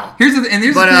 Rambling. Wow. Here's the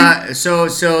thing.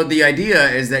 So the idea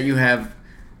is that you have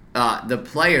the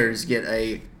players get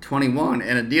a 21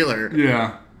 and a dealer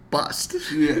Yeah. bust.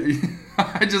 Yeah.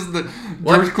 George Do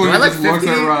Clooney I look just looks 50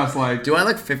 at to you? Russ like. Do I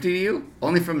look 50 to you?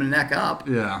 Only from the neck up.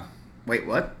 Yeah. Wait,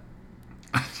 what?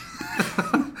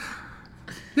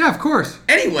 Yeah, of course.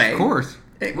 Anyway. Of course.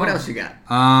 Hey, what else you got?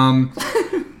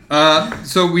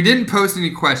 So we didn't post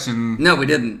any questions. No, we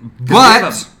didn't. 'Cause But- we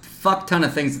have a fuck ton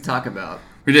of things to talk about.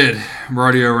 We did. We're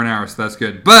already over an hour, so that's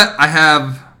good. But I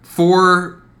have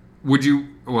 4 Would you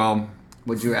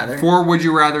rather? 4 would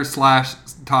you rather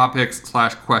 / topics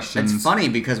 / questions. It's funny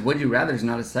because Would You Rather is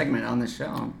not a segment on this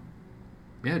show.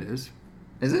 Yeah, it is.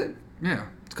 Is it? Yeah.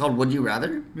 It's called Would You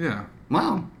Rather? Yeah.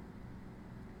 Wow.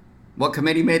 What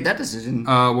committee made that decision?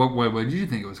 What did you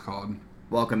think it was called?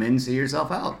 Welcome in, see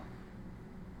yourself out.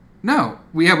 No.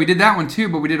 We did that one too,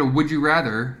 but we did a would you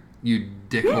rather, you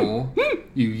dickhole.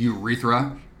 you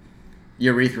urethra.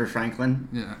 Urethra Franklin.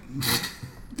 Yeah.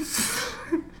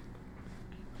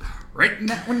 Writing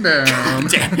that one down.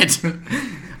 Damn it.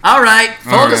 All right.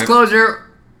 Full All right. disclosure.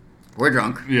 We're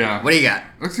drunk. Yeah. What do you got?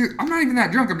 Let's see. I'm not even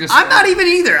that drunk. I'm not even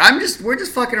either. We're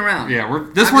just fucking around. Yeah,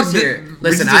 I'm just here.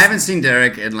 Listen, I I haven't seen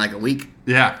Derek in like a week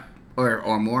Yeah.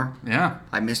 or more. Yeah.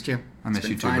 I missed you. I miss It's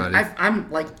been you too, fine. buddy. I'm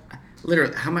like,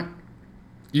 literally, how much?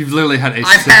 You've literally had a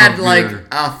I've sip had of like beer.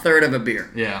 a third of a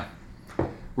beer. Yeah.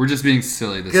 We're just being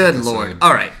silly this Good episode. lord.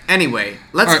 All right. Anyway,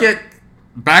 let's All right. get.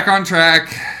 Back on track.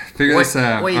 Figure What- this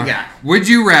out. what you got? Would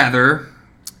you rather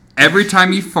every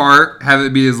time you fart have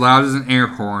it be as loud as an air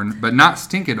horn but not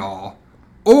stink at all,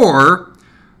 or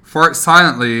fart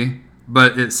silently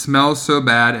but it smells so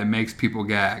bad it makes people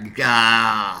gag?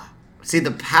 See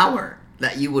the power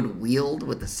that you would wield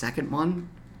with the second one.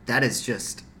 That is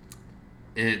just.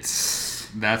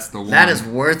 That's the one. That is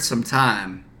worth some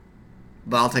time.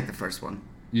 But I'll take the first one.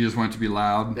 You just want it to be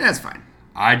loud? That's fine.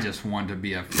 I just want to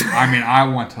be I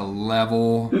want to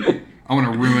level. I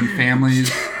want to ruin families.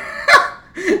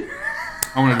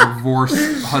 I want to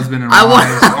divorce husband and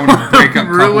wives. I want to break up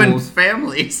ruin couples.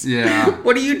 families. Yeah.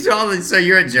 What are you talking? So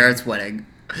you're at Jarrett's wedding.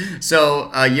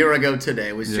 So a year ago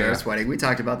today was Jarrett's wedding. We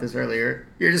talked about this earlier.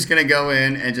 You're just gonna go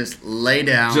in and just lay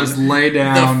down. Just lay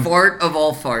down. The fart of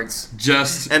all farts.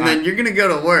 And then you're gonna go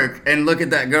to work and look at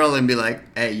that girl and be like,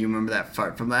 "Hey, you remember that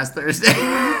fart from last Thursday?"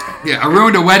 Yeah, I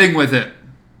ruined a wedding with it.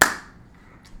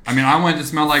 I want it to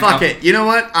smell like. Fuck it. You know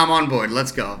what? I'm on board.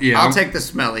 Let's go. Yeah. I'll take the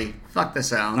smelly. Fuck the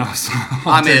sound.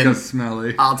 I'll take in. a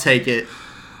smelly. I'll take it.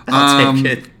 I'll take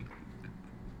it.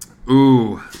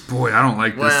 Ooh, boy, I don't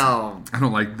like this. Well, I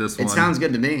don't like this one. it sounds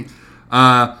good to me.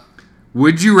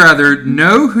 Would you rather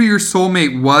know who your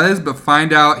soulmate was but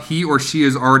find out he or she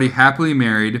is already happily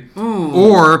married,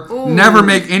 or never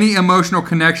make any emotional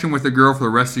connection with a girl for the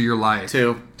rest of your life?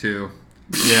 Two.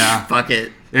 Yeah. Fuck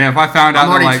it. Yeah, if I found out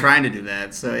I'm already that, trying to do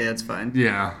that, so yeah, it's fine.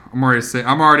 Yeah, I'm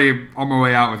already on my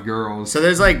way out with girls. So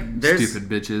there's stupid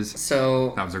bitches.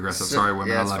 So That was aggressive. so- Sorry, women.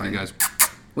 yeah, I it's love fine. you guys.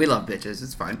 We love bitches.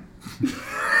 It's fine.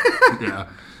 Yeah.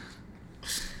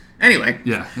 Anyway.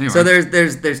 Yeah. Anyway. So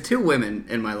there's 2 women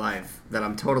in my life that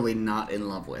I'm totally not in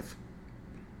love with.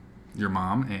 Your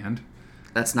mom and.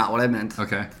 That's not what I meant.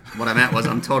 Okay. What I meant was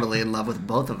I'm totally in love with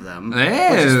both of them,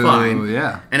 Hey, which is fine.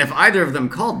 Yeah. And if either of them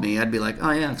called me, I'd be like,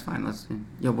 oh yeah, it's fine.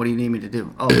 What do you need me to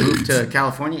do? Oh, move to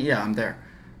California? Yeah, I'm there.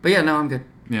 But yeah, no, I'm good.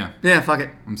 Yeah. Yeah, fuck it.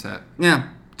 I'm set. Yeah.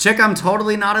 Chick I'm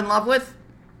totally not in love with.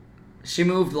 She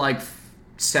moved like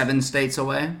 7 states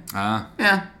away.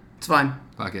 Yeah, it's fine.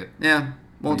 Fuck it. Yeah,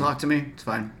 won't talk to me. It's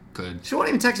fine. Good. She won't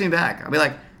even text me back. I'll be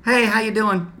like, hey, how you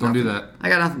doing? Don't do that. I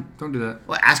got nothing. Don't do that.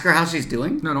 Well, ask her how she's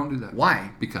doing? No, don't do that.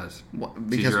 Why? Because. What?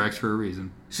 She's your ex for a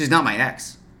reason. She's not my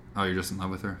ex. Oh, you're just in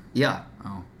love with her? Yeah.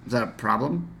 Oh. Is that a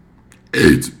problem?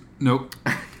 AIDS. Nope.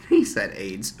 He said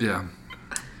AIDS. Yeah.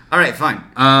 All right, fine. So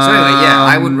anyway, yeah,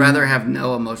 I would rather have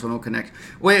no emotional connection.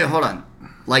 Wait, hold on.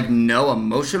 Like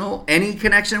any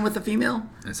connection with a female?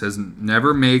 It says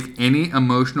never make any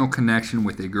emotional connection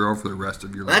with a girl for the rest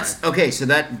of your life. That's okay. So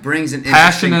that brings an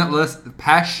passionate.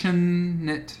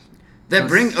 That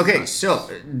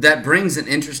brings an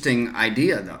interesting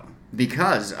idea though,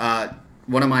 because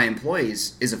one of my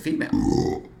employees is a female.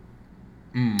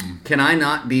 Can I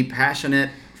not be passionate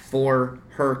for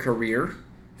her career,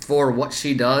 for what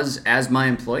she does as my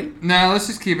employee? No, let's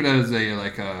just keep it as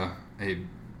a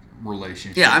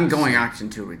relationship. Yeah, I'm going option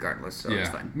 2 regardless, so it's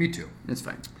fine. Me too. It's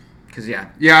fine. Because yeah,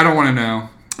 I don't want to know.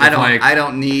 I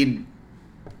don't need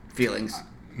feelings.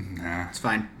 Nah, It's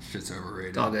fine. shit's overrated.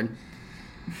 It's all good.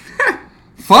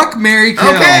 Fuck, marry,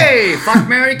 kill. Okay, fuck,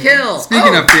 marry, kill.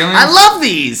 Speaking of feelings, I love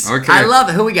these. Okay, I love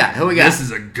it. Who we got? This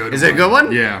is a good one. Is it a good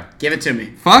one? Yeah. Give it to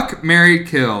me. Fuck, marry,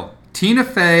 kill. Tina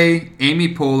Fey,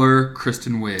 Amy Poehler,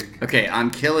 Kristen Wiig. Okay, I'm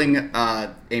killing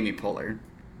Amy Poehler.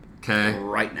 Okay.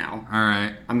 Right now. All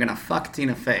right. I'm gonna fuck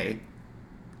Tina Fey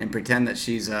and pretend that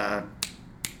she's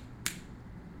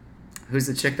who's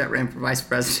the chick that ran for vice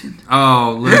president?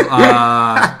 Oh,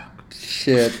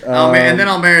 shit. Oh man, and then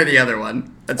I'll marry the other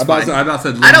one. That's fine. I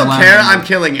don't care. I'm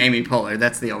killing Amy Poehler.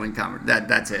 That's the only comment.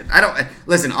 That's it. I don't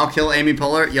listen. I'll kill Amy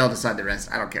Poehler. Y'all decide the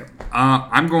rest. I don't care.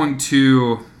 I'm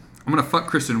gonna fuck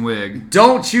Kristen Wiig.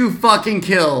 Don't you fucking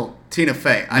kill Tina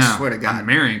Fey. I swear to God. I'm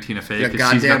marrying Tina Fey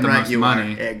because she's got the most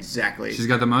money. Exactly. She's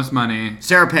got the most money.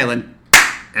 Sarah Palin.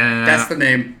 And that's the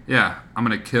name. Yeah. I'm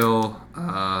going to kill...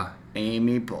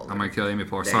 Amy Poehler. I'm going to kill Amy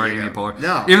Poehler. Sorry, Amy Poehler.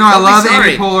 No. Even though I love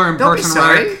Amy Poehler and Don't be Parks and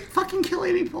sorry. Rec. Fucking kill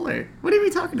Amy Poehler. What are we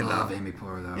talking about? I love Amy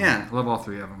Poehler, though. Yeah. I love all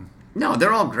 3 of them. No,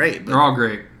 they're all great. They're all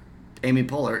great. Amy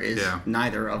Poehler is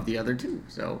neither of the other 2.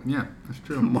 So yeah, that's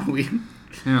true.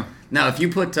 Yeah. Now, if you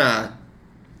put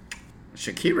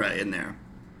Shakira in there,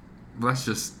 well, that's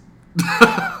just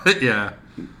yeah.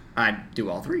 I'd do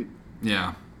all 3.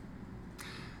 Yeah.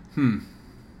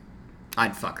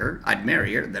 I'd fuck her. I'd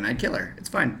marry her. Then I'd kill her. It's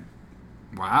fine.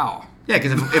 Wow. Yeah,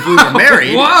 because if we were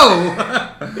married,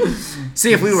 whoa.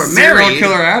 See, if we were Serial married,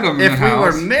 killer Adam. If we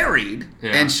were married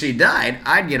Yeah. and she died,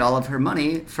 I'd get all of her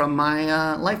money from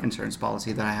my life insurance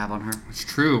policy that I have on her. It's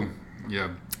true.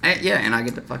 Yeah. And I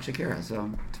get to fuck Shakira,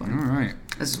 so it's fine. All right.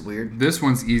 This is weird. This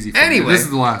one's easy for Anyway. me. This is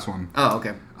the last one. Oh,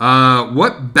 okay.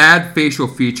 What bad facial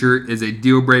feature is a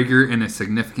deal breaker in a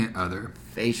significant other?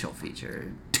 Facial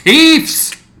feature.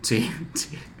 Teeth!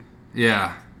 Teeth.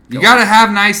 Yeah. You gotta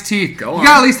have nice teeth. You gotta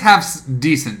at least have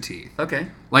decent teeth. Okay.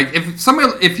 Like,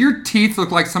 if your teeth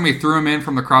look like somebody threw them in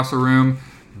from across the room,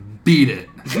 beat it.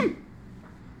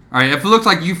 Alright, if it looks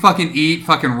like you fucking eat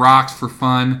fucking rocks for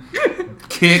fun,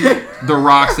 kick the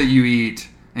rocks that you eat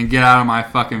and get out of my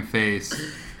fucking face.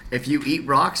 If you eat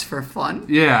rocks for fun?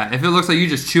 Yeah, if it looks like you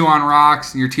just chew on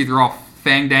rocks and your teeth are all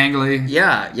fang-dangly.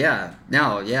 Yeah.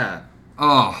 No, yeah.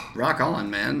 Oh. Rock on,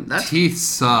 man. That's teeth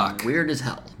suck. Weird as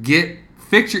hell.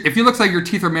 If it looks like your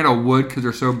teeth are made of wood because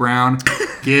they're so brown,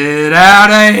 get out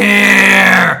of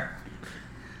here!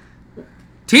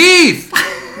 Teeth!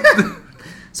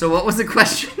 So what was the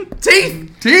question?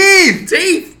 Teeth!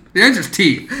 Teeth! The answer's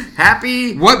teeth.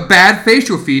 Happy. What bad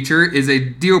facial feature is a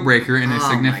deal breaker in a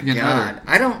significant other?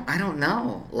 I don't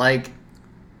know. Like,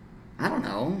 I don't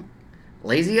know.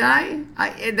 Lazy eye?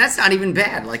 That's not even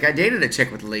bad. Like, I dated a chick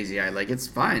with a lazy eye. Like, it's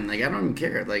fine. Like, I don't even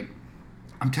care. Like,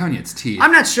 I'm telling you, it's teeth.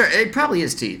 I'm not sure. It probably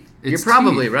is teeth. You're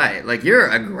probably right. Like, you're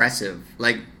aggressive.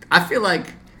 Like, I feel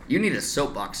like you need a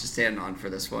soapbox to stand on for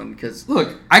this one. Because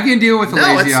look, I can deal with a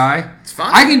lazy eye. It's fine.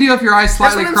 I can deal if your eye's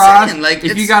slightly crossed. Like,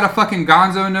 if you got a fucking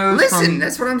gonzo nose. Listen,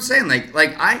 that's what I'm saying.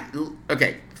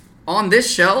 Okay, on this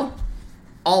show,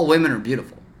 all women are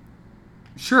beautiful.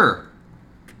 Sure.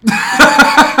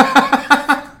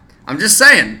 I'm just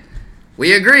saying,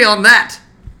 we agree on that,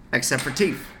 except for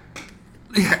teeth.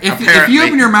 If you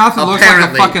open your mouth, it looks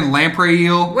like a fucking lamprey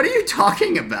eel. What are you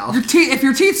talking about? If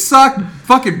your teeth suck,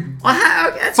 fucking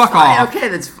fuck off. Okay,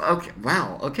 that's okay.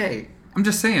 Wow. Okay. I'm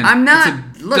just saying. I'm not.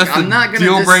 I'm not gonna.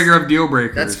 Deal breaker of deal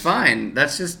breakers. That's fine.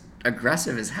 That's just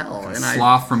aggressive as hell. And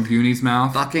sloth from Goonie's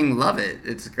mouth. Fucking love it.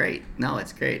 It's great. No,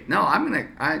 it's great. No,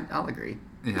 I'll agree.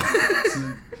 Yeah.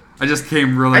 I just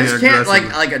came really aggressive. I just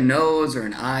can't like a nose or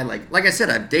an eye. Like I said,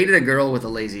 I've dated a girl with a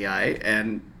lazy eye,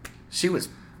 and she was.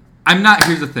 I'm not.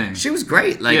 Here's the thing. She was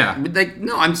great.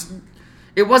 No,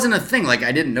 it wasn't a thing. Like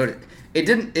I didn't notice. It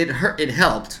didn't. It hurt. It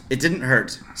helped. It didn't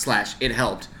hurt. / It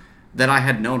helped that I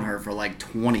had known her for like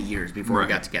 20 years before we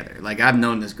got together. Like I've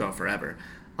known this girl forever.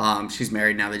 She's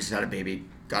married now. They just had a baby.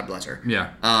 God bless her.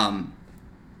 Yeah.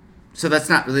 So that's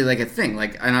not really like a thing.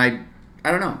 Like, and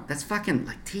I don't know. That's fucking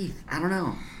like teeth. I don't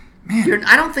know. Man,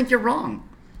 I don't think you're wrong.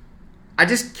 I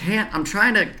just can't. I'm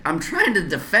trying to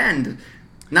defend,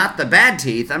 not the bad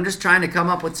teeth. I'm just trying to come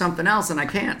up with something else, and I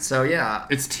can't. So yeah.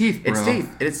 It's teeth, bro. It's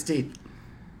teeth. It's teeth.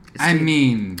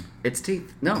 It's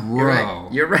teeth. No, bro.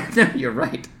 You're right. No, you're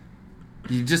right.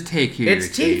 You just take care of your teeth.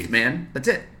 It's teeth, man. That's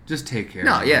it. Just take care.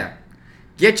 No, yeah.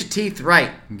 Get your teeth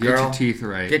right, girl. Get your teeth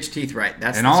right. Get your teeth right.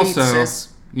 That's and the also, teeth,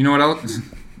 sis. You know what else?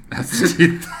 That's the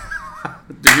teeth.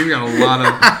 Dude, you got a lot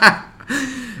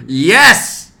of...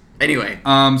 Yes! Anyway.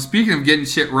 Speaking of getting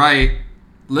shit right,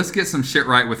 let's get some shit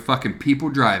right with fucking people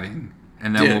driving.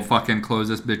 And then we'll fucking close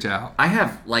this bitch out. I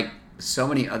have, like, so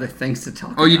many other things to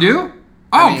talk about. Oh, you do?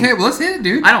 Oh, okay. Well, let's hit it,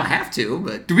 dude. I don't have to,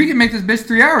 but... Dude, we can make this bitch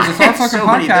 3 hours. It's our fucking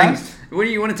podcast. What do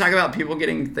you want to talk about? People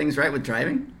getting things right with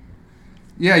driving?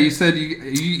 Yeah, you said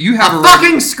you have a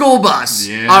fucking school bus.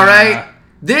 Yeah. All right?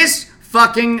 This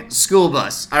fucking school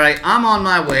bus. All right? I'm on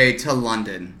my way to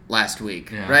London last week.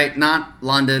 Yeah. Right? Not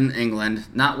London, England.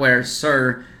 Not where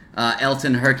Sir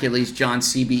Elton Hercules John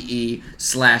CBE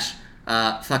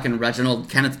 / fucking Reginald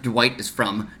Kenneth Dwight is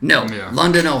from. No,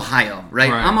 London, Ohio.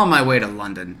 Right? I'm on my way to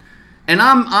London. And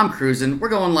I'm cruising. We're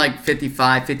going like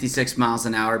 55, 56 miles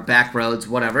an hour, back roads,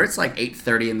 whatever. It's like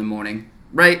 8:30 in the morning,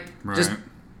 right? Just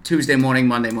Tuesday morning,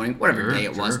 Monday morning, whatever day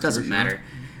it was, doesn't matter.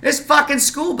 This fucking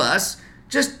school bus,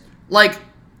 just like,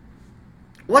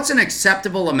 what's an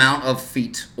acceptable amount of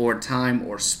feet or time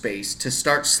or space to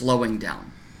start slowing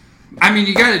down? I mean,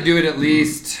 you got to do it at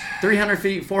least 300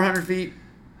 feet, 400 feet,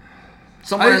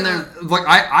 somewhere in there. Like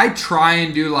I try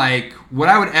and do like what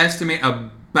I would estimate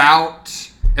about.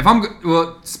 If I'm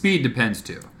speed depends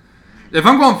too. If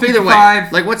I'm going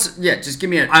 55, like just give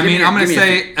me a. I'm gonna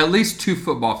say at least 2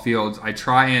 football fields. I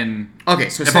try and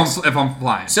if I'm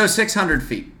flying. So 600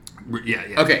 feet. Yeah.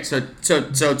 Okay, so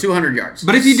 200 yards.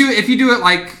 But if you do it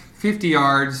like 50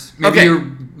 yards, maybe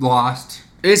you're lost.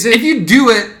 Is it? If you do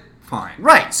it, fine.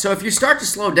 Right. So if you start to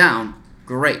slow down,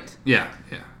 great. Yeah.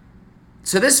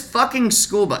 So this fucking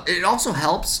school bus, it also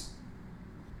helps.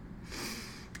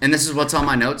 And this is what's on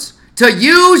my notes. To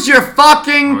use your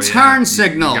fucking turn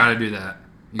signal. You gotta do that.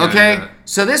 Okay?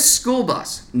 So this school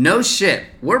bus, no shit,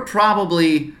 we're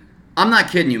probably, I'm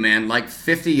not kidding you, man, like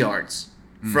 50 yards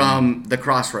from the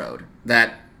crossroad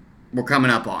that we're coming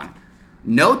up on.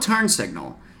 No turn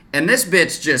signal. And this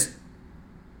bitch just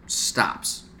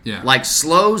stops. Yeah. Like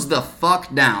slows the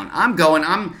fuck down. I'm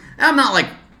not like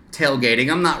tailgating.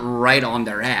 I'm not right on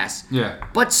their ass. Yeah.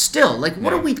 But still, like,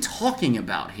 what are we talking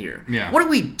about here? Yeah. What are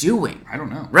we doing? I don't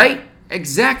know. Right?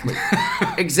 Exactly.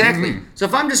 Exactly. So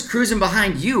if I'm just cruising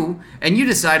behind you and you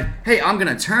decide, hey, I'm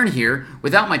going to turn here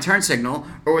without my turn signal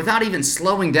or without even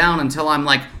slowing down until I'm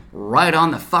like right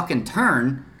on the fucking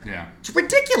turn. Yeah. It's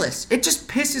ridiculous. It just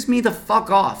pisses me the fuck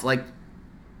off. Like,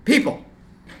 people,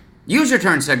 use your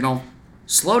turn signal,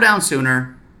 slow down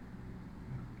sooner,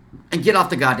 and get off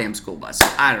the goddamn school bus.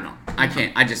 I don't know. I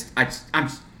can't.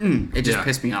 It just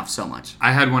pissed me off so much.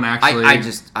 I had one actually.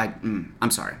 I'm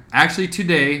sorry. Actually,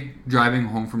 today, driving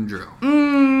home from drill.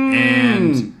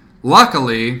 And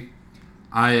luckily,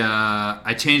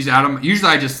 I changed out of. Usually,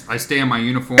 I stay in my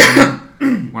uniform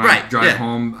when I drive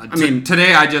home.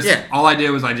 Today all I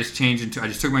did was I just changed into. I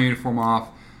just took my uniform off.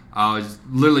 I was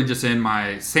literally just in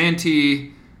my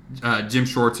Santee gym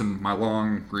shorts and my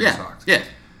long green socks. Yeah.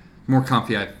 More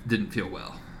comfy. I didn't feel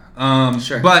well.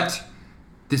 Sure. But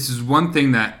this is one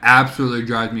thing that absolutely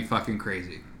drives me fucking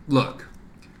crazy. Look,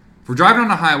 if we're driving on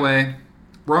the highway,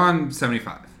 we're on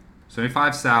 75.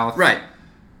 75 south. Right.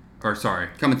 Or sorry.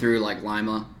 Coming through like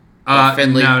Lima.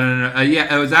 Findlay. No.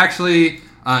 Yeah, it was actually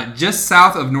just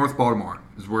south of North Baltimore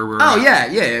is where we're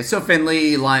at. Yeah. So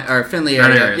Findlay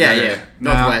area. Yeah.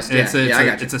 Northwest. I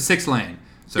got you. It's a 6 lane.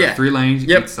 So 3 lanes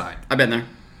each side. I've been there.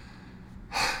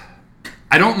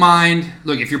 I don't mind.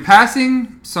 Look, if you're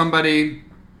passing somebody,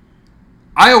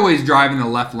 I always drive in the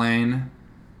left lane,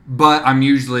 but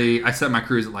I set my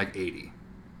cruise at like 80.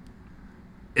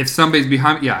 If somebody's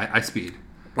behind me, I speed.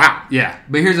 Wow. Yeah,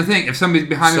 but here's the thing: if somebody's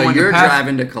behind me, so you're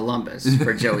driving to Columbus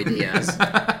for Joey Diaz.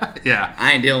 Yeah,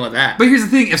 I ain't dealing with that. But here's the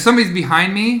thing: if somebody's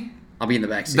behind me, I'll be in the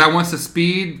backseat. That wants to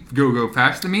speed, go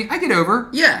faster than me, I get over.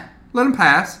 Yeah. Let them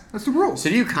pass. That's the rule. So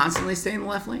do you constantly stay in the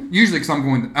left lane? Usually, because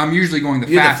I'm usually going the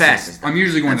fastest. I'm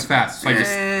usually going the fastest. So I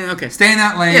just okay. Stay in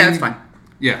that lane. Yeah, that's fine.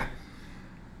 Yeah.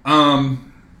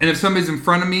 And if somebody's in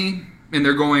front of me and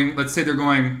they're going, let's say they're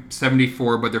going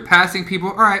 74, but they're passing people,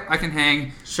 all right, I can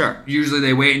hang. Sure. Usually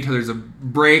they wait until there's a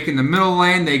break in the middle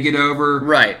lane, they get over.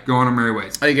 Right. Go on their merry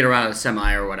ways. Oh, you get around a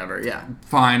semi or whatever, yeah.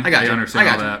 Fine. I got you. Understand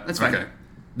I got all you. that. That's fine. Okay.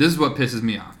 This is what pisses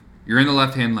me off. You're in the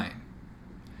left-hand lane.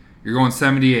 You're going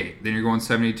 78, then you're going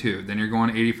 72, then you're going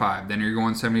 85, then you're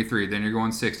going 73, then you're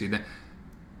going 60. Then,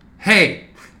 hey,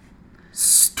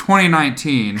 it's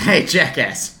 2019. Hey,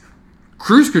 jackass.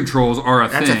 Cruise controls are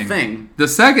That's a thing. The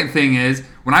second thing is,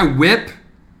 when I whip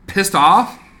pissed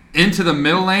off into the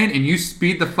middle lane and you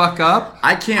speed the fuck up,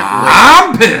 I can't wait.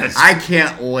 I'm pissed. I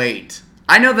can't wait.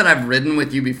 I know that I've ridden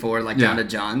with you before, like down to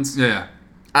John's. Yeah.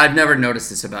 I've never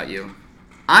noticed this about you.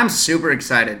 I'm super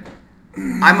excited.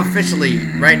 I'm officially,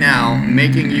 right now,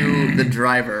 making you the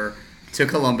driver to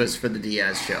Columbus for the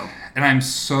Diaz show. And I'm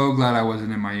so glad I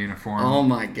wasn't in my uniform. Oh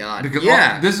my god. Because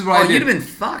this is what I did. You'd have been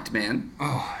fucked, man.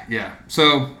 Oh, yeah.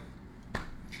 So... Can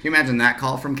you imagine that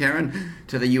call from Karen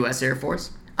to the U.S. Air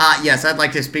Force? Yes, I'd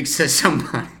like to speak to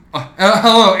somebody.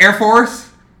 Hello, Air Force?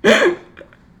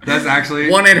 That's actually...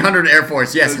 1-800 Air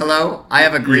Force. Yes, hello? I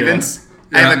have a grievance. Yeah.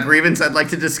 I have a grievance I'd like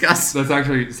to discuss. That's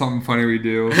actually something funny we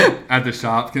do at the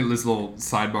shop. Get this little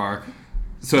sidebar.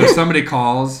 So if somebody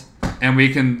calls and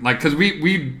we can, like, because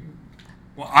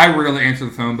I rarely answer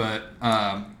the phone, but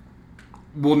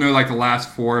we'll know like the last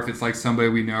four if it's like somebody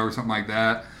we know or something like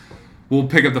that. We'll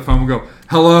pick up the phone. We'll go,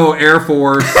 "Hello, Air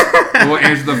Force." We'll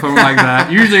answer the phone like that.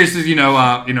 Usually it's just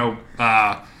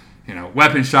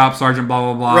weapon shop, Sergeant, blah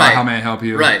blah blah. Right. How may I help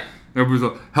you? Right. Everybody's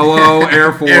like, "Hello,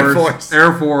 Air Force." Air Force.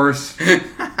 Air Force.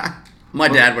 My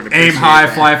dad would appreciate Aim high,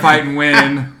 that. fly, fight, and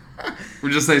win.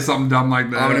 We'll just say something dumb like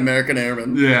that. I'm an American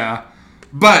airman. Yeah.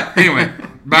 But anyway,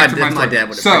 back to my story. My dad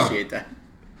would appreciate that.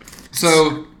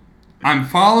 So I'm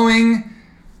following.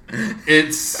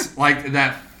 It's like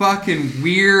that fucking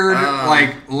weird,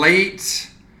 like late.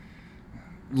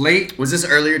 Was this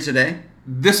earlier today?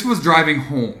 This was driving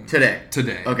home. Today.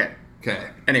 Okay.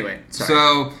 Anyway, sorry.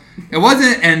 So it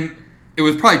wasn't, and it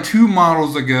was probably 2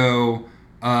 models ago.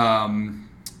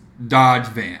 Dodge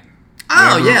van.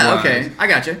 Oh yeah, okay. I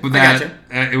got you. But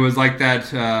it was like that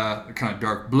kind of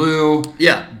dark blue.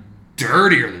 Yeah.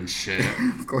 Dirtier than shit.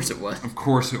 Of course it was. Of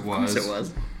course it was. Of course it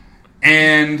was.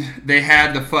 And they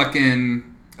had the fucking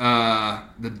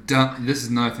this is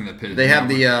another thing that pitted They me have off.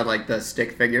 the like the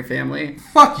stick figure family.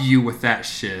 Fuck you with that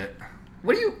shit.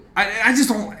 What do you? I just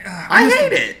don't. I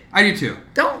hate it. I do too.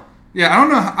 Don't. Yeah, I don't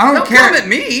know. I don't care. Come at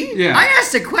me. Yeah. I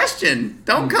asked a question.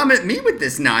 Don't come at me with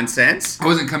this nonsense. I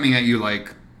wasn't coming at you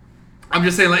like. I'm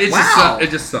just saying, like, it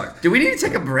just sucks. Do we need to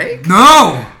take a break?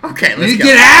 No. Okay, let's you go.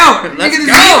 Get out. Let's you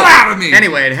go. Get out of me.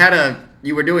 Anyway,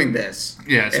 you were doing this.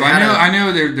 Yeah, so I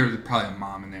know there's probably a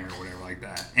mom in there or whatever like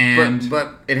that. And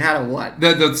but it had a what?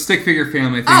 The stick figure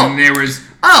family thing. Oh. And there was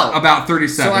about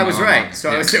 37. So I was right.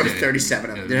 There was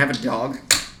 37 of them. Did it have a dog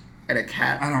and a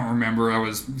cat? I don't remember. I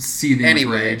was seething with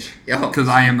rage Yo. because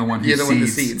I am the one who You're the one that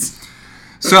seeds. seeds.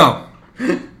 So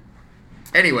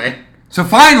anyway. So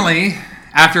finally,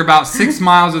 after about 6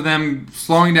 miles of them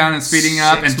slowing down and speeding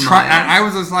up and I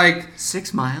was just like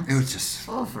 6 miles. It was just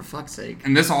for fuck's sake.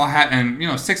 And this all happened,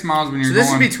 and 6 miles when you're So this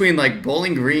going. is between like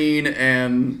Bowling Green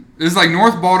and. This is like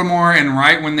North Baltimore, and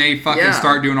right when they fucking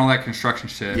start doing all that construction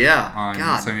shit. Yeah. On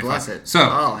God 75. bless it. So.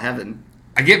 Oh heaven.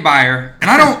 I get by her, and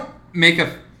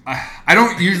I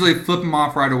don't usually flip them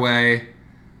off right away.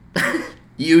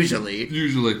 Usually,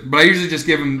 but I usually just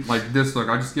give them like this look.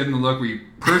 I just give them the look where you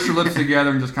purse your lips together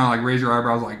and just kind of like raise your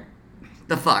eyebrows, like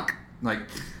the fuck, like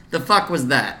the fuck was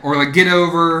that? Or like get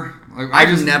over. Like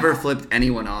I've never flipped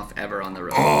anyone off ever on the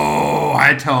road. Oh,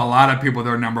 I tell a lot of people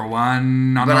they're number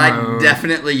one on the road. But I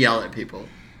definitely yell at people.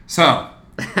 So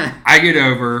I get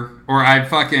over, or I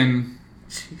fucking.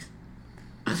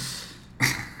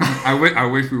 I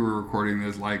wish we were recording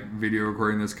this, like video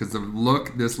recording this, because the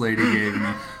look this lady gave me.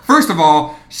 First of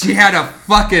all, she had a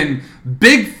fucking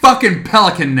big fucking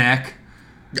pelican neck.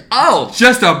 Oh,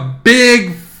 just a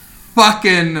big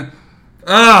fucking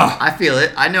Ugh. I feel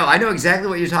it. I know exactly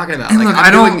what you're talking about. And Like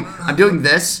look, I'm doing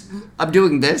this. I'm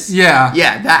doing this. Yeah.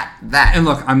 Yeah, that. And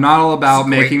look, I'm not all about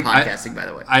Great making podcasting, by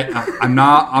the way. I'm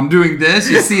not. I'm doing this.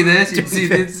 You see this? You see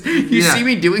this? You see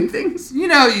me doing things? You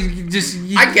know, you just.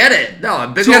 I get it. No, a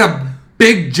big She old, had a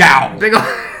big jowl. big old.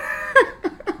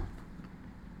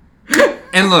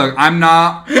 And look,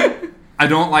 I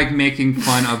don't like making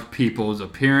fun of people's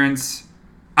appearance.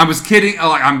 I was kidding.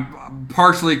 Like, I'm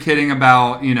partially kidding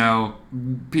about,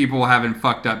 people having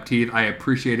fucked up teeth. I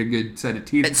appreciate a good set of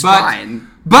teeth. It's fine.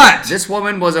 But This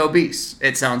woman was obese,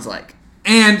 it sounds like.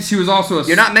 and she was also a.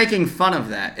 You're not making fun of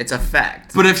that. It's a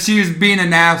fact. But if she was being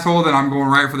an asshole, then I'm going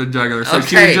right for the jugular. So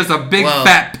she Okay, was just a big well,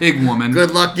 fat pig woman.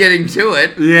 Good luck getting to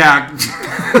it. Yeah.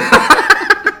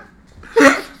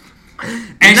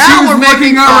 And Now she we're was looking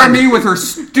making over at fun. me with her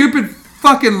stupid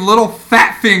fucking little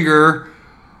fat finger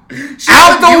She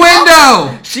out flipped the you off?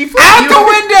 window. She flipped Out you the off?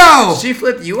 window. She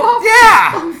flipped you off?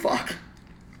 Yeah. Oh, fuck.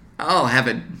 Oh,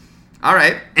 heaven. All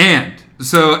right. And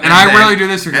I then- rarely do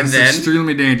this because and it's then-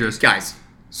 extremely dangerous. Guys.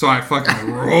 So I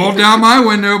fucking rolled down my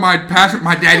window. My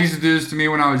dad used to do this to me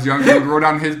when I was younger. He would roll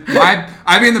down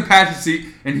I'd be in the passenger seat,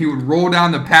 and he would roll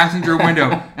down the passenger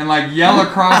window and like yell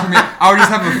across from me. I would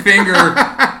just have a finger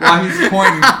while he's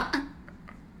pointing,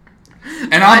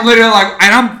 and I'm literally like,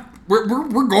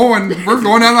 we're going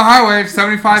down the highway,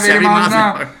 75, 80 miles an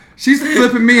hour. She's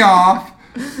flipping me off,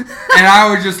 and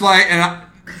I was just like,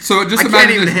 so just I imagine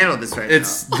can't even this- handle this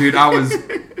right Dude, I was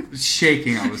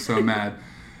shaking. I was so mad.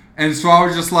 And so I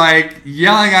was just like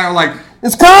yelling at her like,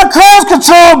 "It's called cruise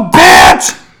control,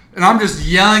 bitch!" And I'm just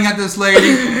yelling at this lady,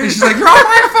 and she's like, "You're on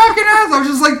my fucking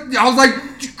ass!" I was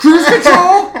like, "Cruise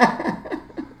control!"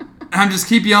 And I'm just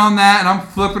keep yelling that, and I'm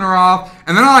flipping her off.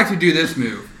 And then I like to do this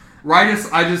move, where I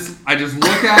just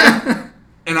look at her,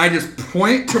 and I just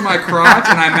point to my crotch,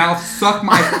 and I mouth suck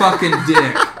my fucking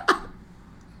dick.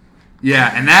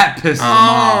 Yeah, and that pisses them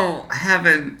off. Oh,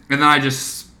 heaven. And then I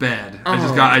just sped. Oh.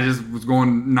 I just was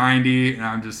going 90, and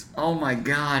I'm just. Oh, my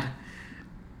God.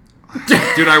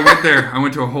 Dude, I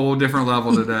went to a whole different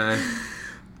level today.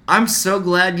 I'm so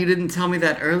glad you didn't tell me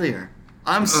that earlier.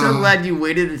 I'm so glad you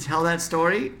waited to tell that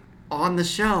story on the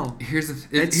show. Here's the.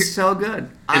 It's so good.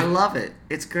 I love it.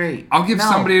 It's great. I'll give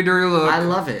somebody a dirty look. I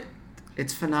love it.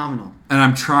 It's phenomenal. And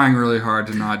I'm trying really hard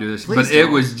to not do this, Please but it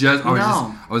don't. was just.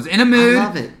 I was in a I mood.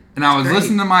 love it. And I was Great.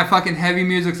 listening to my fucking heavy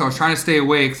music, so I was trying to stay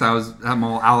awake, so I was having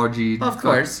all allergy. Of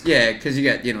course. Yeah, because you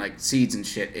got, like seeds and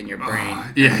shit in your brain.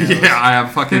 Yeah, I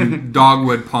have fucking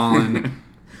dogwood pollen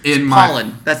in my.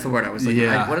 Pollen. That's the word I was looking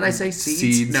Yeah. at. What did I say? Seeds?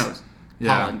 Seeds. No.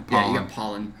 Yeah, Pollen. Yeah, you pollen. got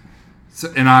pollen.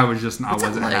 So, and I was just, I What's it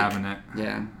wasn't like? having it.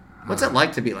 Yeah. What's it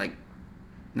like to be, like,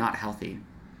 not healthy?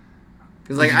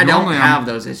 Because, like, I don't Normally have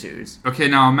those issues. Okay,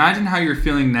 now imagine how you're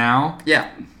feeling now. Yeah.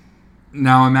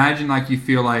 Now imagine like you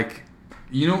feel like,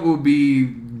 you know what would be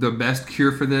the best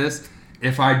cure for this?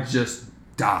 If I just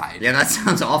died. Yeah, that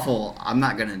sounds awful. I'm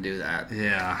not going to do that.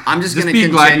 Yeah. I'm just Just gonna be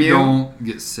glad continue- you don't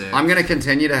get sick. I'm going to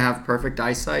continue to have perfect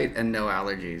eyesight and no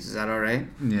allergies. Is that all right?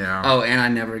 Yeah. Oh, and I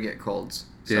never get colds.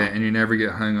 So. Yeah, and you never get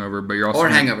hungover, but you're also Or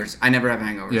gonna- hangovers. I never have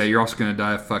hangovers. Yeah, you're also gonna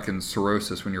die of fucking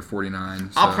cirrhosis when you're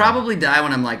 49. I'll so probably die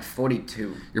when I'm like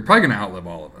 42. You're probably gonna outlive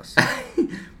all of us.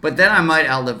 But then I might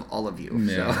outlive all of you.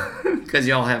 Yeah. Because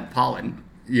y'all have pollen.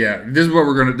 Yeah, this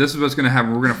is what's gonna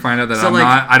happen. We're gonna find out that So,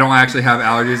 I don't actually have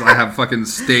allergies. I have fucking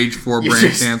stage 4 You're brain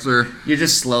just- cancer. You're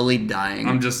just slowly dying.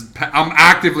 I'm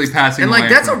actively passing and away. like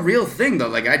that's a from- real thing though.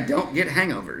 Like I don't get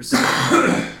hangovers.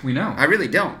 We know. I really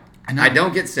don't. know. I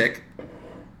don't get sick.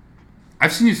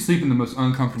 I've seen you sleep in the most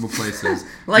uncomfortable places.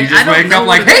 Like you just I don't wake know up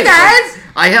what like, it hey is. guys!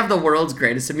 Like, I have the world's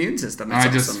greatest immune system. It's I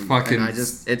just awesome. fucking- And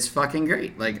it's fucking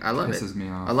great. Like I love it. Pisses me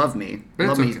off. I love me. But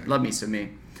love it's me. okay. Love me some me.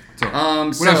 So,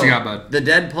 what else you got, bud? The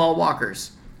Dead Paul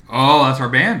Walkers. Oh, that's our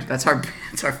band. That's our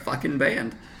fucking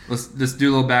band. Let's just do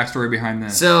a little backstory behind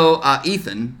this. So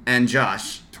Ethan and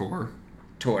Josh Tour.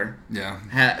 Yeah.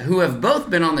 who have both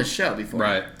been on the show before.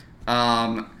 Right.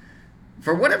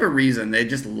 For whatever reason, they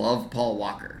just love Paul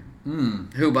Walker,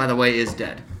 who, by the way, is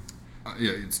dead.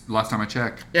 Yeah, it's last time I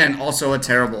checked. Yeah, and also a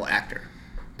terrible actor.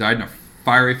 Died in a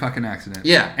fiery fucking accident.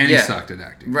 Yeah, And yeah. he sucked at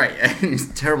acting. Right, he's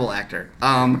a terrible actor.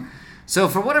 So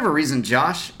for whatever reason,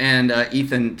 Josh and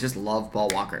Ethan just love Paul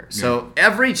Walker. So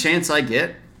every chance I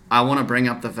get, I want to bring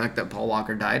up the fact that Paul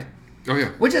Walker died, Oh yeah.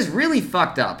 which is really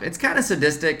fucked up. It's kind of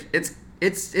sadistic. It's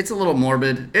a little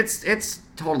morbid. It's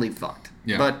totally fucked.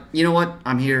 Yeah. But you know what?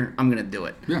 I'm here. I'm gonna do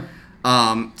it. Yeah.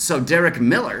 So Derek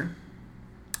Miller,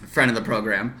 friend of the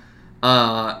program,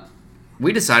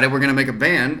 we decided we're gonna make a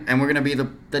band and we're gonna be the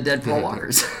Dead Paul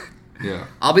Walkers. Yeah.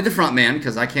 I'll be the front man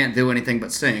because I can't do anything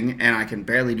but sing, and I can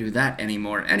barely do that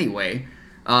anymore anyway.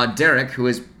 Derek, who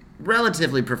is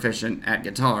relatively proficient at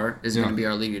guitar, is going to be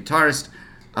our lead guitarist.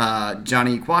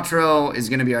 Johnny Quattro is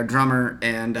going to be our drummer,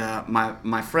 and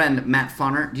my friend Matt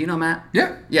Funner. Do you know Matt?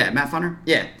 Yeah. Yeah, Matt Funner?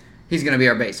 Yeah. He's going to be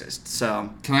our bassist.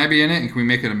 So can I be in it, and can we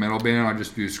make it a metal band and I'll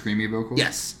just do screamy vocals?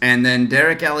 Yes. And then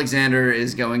Derek Alexander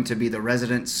is going to be the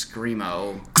resident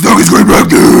screamo.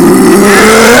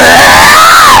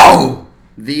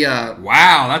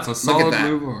 Wow, that's a solid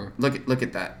move. Look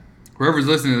at that. Whoever's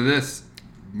listening to this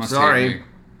must hate me.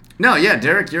 No, yeah,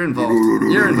 Derek, you're involved.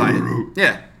 You're invited.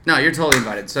 Yeah. No, you're totally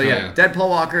invited. So yeah, Dead Paul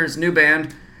Walker's new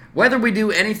band. Whether we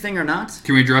do anything or not.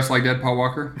 Can we dress like Dead Paul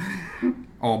Walker?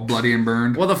 All bloody and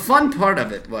burned. Well, the fun part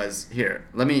of it was here.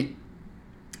 Let me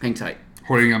hang tight.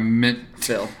 Holding a mint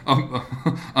Phil.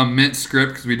 a mint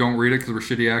script because we don't read it because we're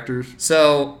shitty actors.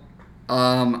 So,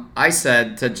 I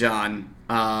said to John,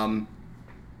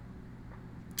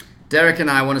 Derek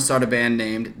and I want to start a band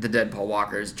named the Dead Paul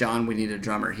Walkers. John, we need a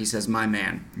drummer. He says, my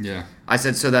man. Yeah. I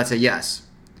said, so that's a yes.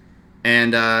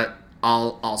 And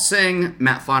I'll sing.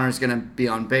 Matt Fonner's going to be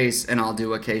on bass, and I'll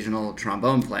do occasional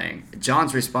trombone playing.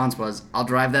 John's response was, I'll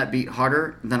drive that beat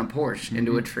harder than a Porsche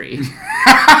into a tree.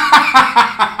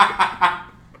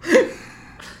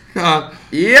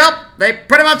 Yep, they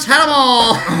pretty much had them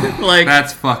all. Like,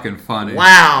 that's fucking funny.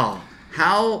 Wow.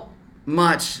 How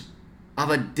much of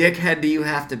a dickhead do you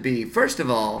have to be? First of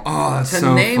all,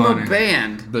 to name a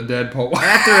band the Dead Paul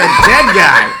after a dead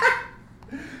guy.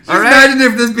 Just imagine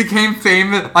if this became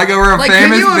famous, like we're a famous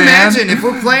band. Can you imagine if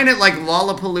we're playing it like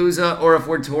Lollapalooza, or if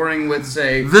we're touring with,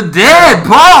 say, the Dead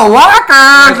Paul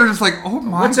Walkers? They're just like, oh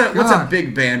my god. What's a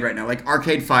big band right now? Like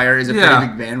Arcade Fire is a pretty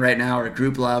big band right now, or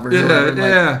Group Love, or whatever.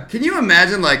 Yeah. Can you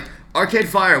imagine like Arcade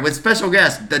Fire with special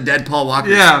guest the Dead Paul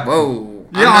Walkers? Yeah. Whoa.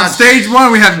 Yeah. On stage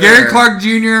one, we have Gary Clark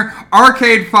Jr.,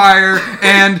 Arcade Fire,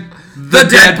 and the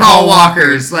Dead Paul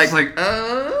Walkers. Like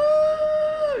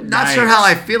not nice. Sure how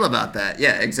I feel about that.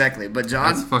 Yeah, exactly. But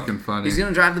John, that's fucking funny. He's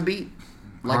gonna drive the beat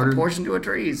like a Porsche into a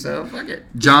tree. So fuck it.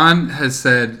 John has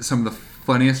said some of the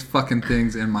funniest fucking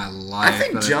things in my life. I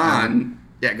think John.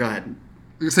 Yeah, go ahead.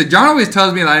 So John always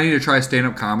tells me that I need to try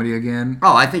stand-up comedy again.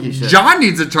 Oh, I think you should. John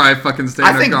needs to try fucking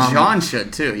stand-up comedy. I think John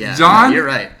should too. Yeah. John, yeah, you're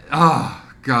right. Oh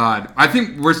God, I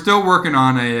think we're still working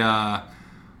on a.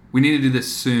 We need to do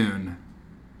this soon,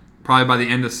 probably by the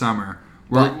end of summer.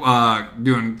 We're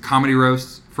doing comedy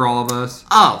roasts for all of us.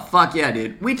 Oh, fuck yeah,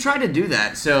 dude. We tried to do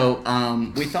that. So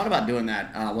we thought about doing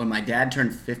that when my dad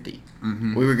turned 50.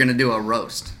 Mm-hmm. We were going to do a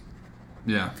roast.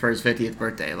 Yeah. For his 50th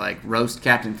birthday. Like, roast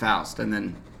Captain Faust. And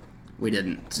then we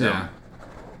didn't. So.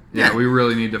 Yeah, we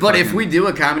really need to. But if we do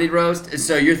a comedy roast,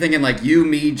 so you're thinking like you,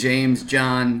 me, James,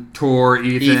 John, Tor,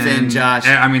 Ethan, Josh.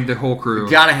 I mean, the whole crew.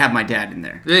 Gotta have my dad in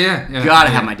there. Yeah. Gotta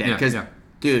have my dad. Because,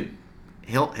 dude,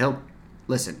 he'll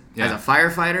listen, as a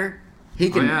firefighter, he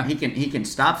can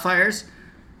stop fires,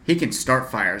 he can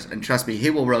start fires, and trust me, he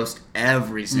will roast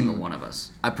every single one of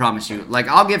us. I promise you. Like,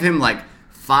 I'll give him like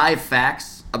 5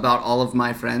 facts about all of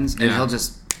my friends, and he'll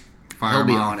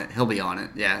be on it. He'll be on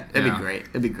it. Yeah, it'd be great.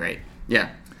 It'd be great. Yeah,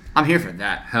 I'm here for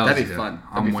that. That'd be fun.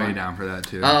 I'm way down for that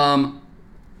too.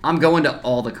 I'm going to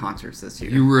all the concerts this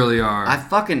year. You really are. I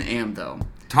fucking am though.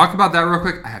 Talk about that real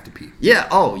quick. I have to pee. Yeah.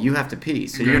 Oh, you have to pee.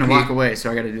 So you're gonna walk away. So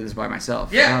I got to do this by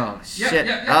myself. Yeah. Oh shit.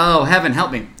 Yeah. Oh heaven,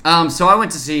 help me. So I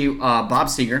went to see Bob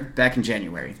Seger back in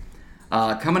January.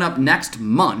 Coming up next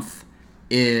month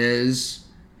is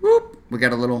we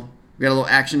got a little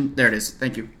action. There it is.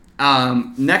 Thank you.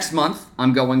 Next month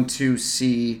I'm going to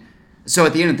see. So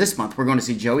at the end of this month we're going to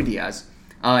see Joey Diaz.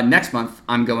 Next month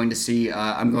I'm going to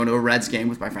a Reds game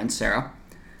with my friend Sarah.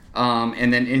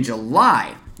 And then in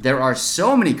July. There are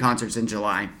so many concerts in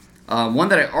July. One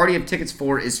that I already have tickets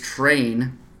for is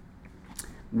Train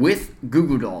with Goo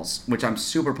Goo Dolls, which I'm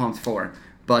super pumped for.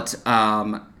 But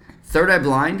Third Eye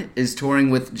Blind is touring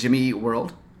with Jimmy Eat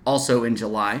World, also in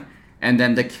July. And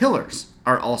then The Killers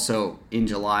are also in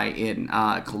July in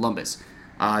Columbus,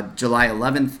 July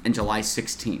 11th and July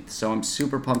 16th. So I'm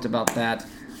super pumped about that.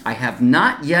 I have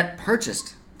not yet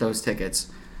purchased those tickets,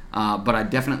 but I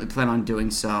definitely plan on doing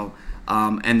so.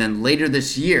 And then later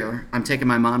this year, I'm taking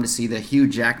my mom to see the Hugh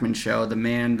Jackman show, The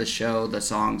Man, The Show, The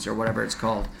Songs, or whatever it's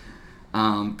called.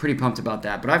 Pretty pumped about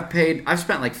that. But I've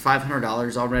spent like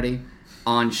 $500 already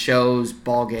on shows,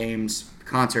 ball games,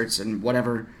 concerts, and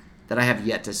whatever that I have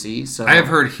yet to see. So I have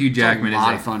heard Hugh Jackman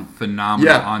is a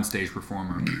phenomenal on-stage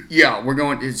performer. Yeah, we're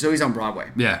going. So he's on Broadway.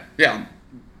 Yeah.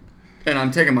 And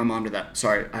I'm taking my mom to that.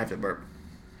 Sorry, I have to burp.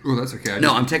 Oh, that's okay.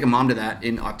 I'm taking Mom to that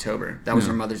in October. That was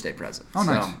her Mother's Day present. Oh,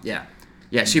 nice. So, yeah.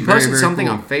 She posted something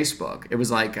on Facebook. It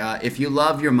was like, if you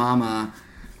love your mama,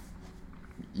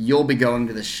 you'll be going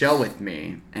to the show with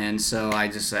me. And so I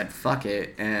just said, fuck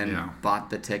it, and bought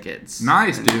the tickets.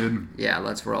 Nice, and, dude. Yeah,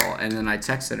 let's roll. And then I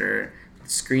texted her,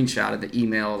 screenshot of the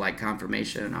email, like,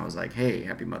 confirmation, and I was like, hey,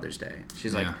 happy Mother's Day.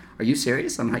 She's like, are you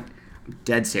serious? I'm like, I'm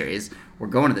dead serious. We're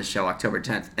going to the show October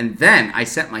 10th. And then I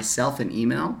sent myself an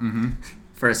email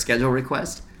for a schedule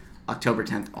request, October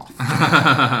 10th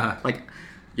off. Like,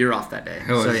 you're off that day.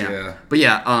 Hell so, yeah. But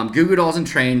yeah, Goo Goo Dolls and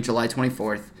Train, July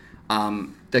 24th.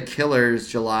 The Killers,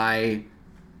 July,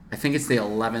 I think it's the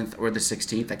 11th or the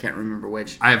 16th. I can't remember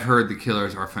which. I've heard the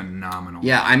Killers are phenomenal.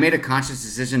 Yeah, I made a conscious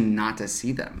decision not to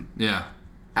see them. Yeah.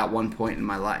 At one point in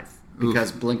my life.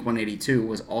 Because Blink-182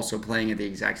 was also playing at the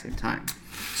exact same time.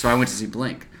 So I went to see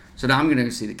Blink. So now I'm going to go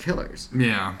see the Killers.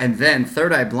 Yeah. And then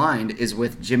Third Eye Blind is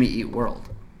with Jimmy Eat World.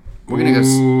 We're going to go.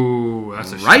 Ooh,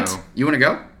 that's a show. Right? You want to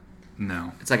go?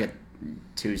 No. It's like a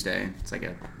Tuesday. It's like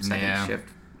a second shift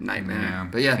nightmare. Yeah.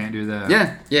 But yeah. Can't do that.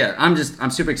 Yeah.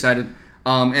 I'm super excited.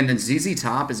 And then ZZ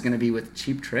Top is going to be with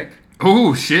Cheap Trick.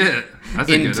 Oh, shit. That's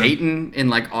a in good Dayton in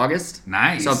like August.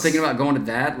 Nice. So I'm thinking about going to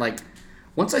that. Like,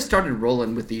 once I started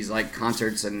rolling with these like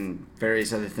concerts and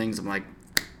various other things, I'm like,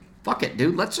 fuck it,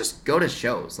 dude. Let's just go to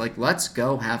shows. Like, let's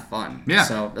go have fun. Yeah.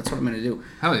 So that's what I'm gonna do.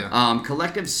 Hell yeah.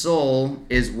 Collective Soul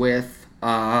is with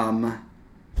God,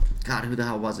 who the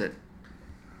hell was it?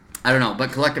 I don't know,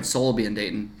 but Collective Soul will be in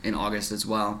Dayton in August as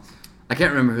well. I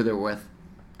can't remember who they're with.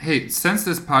 Hey, since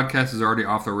this podcast is already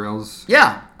off the rails,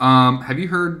 yeah. Have you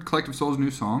heard Collective Soul's new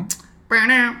song? No.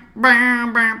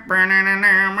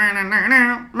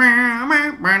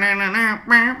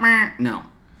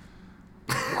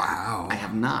 Wow. I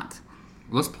have not.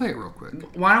 Let's play it real quick.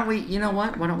 Why don't we, you know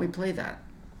what? Why don't we play that?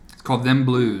 It's called Them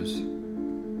Blues.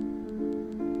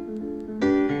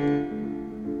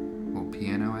 Little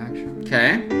piano action.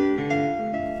 Okay.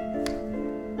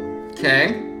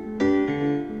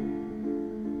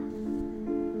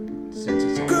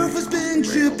 Girlfriend's been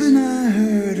tripping, I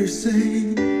heard her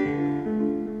say.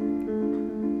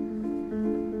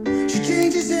 She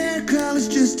changes hair colors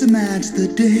just to match the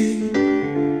day.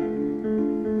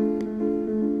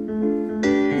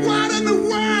 What in the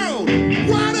world?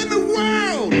 What in the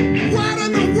world? What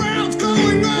in the world's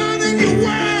going on in your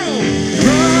world?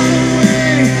 Run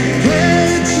away, play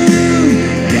the tune,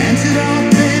 dance it off,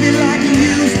 baby, like you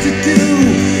used to do.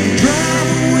 Drive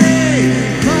away,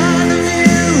 fond of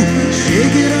you,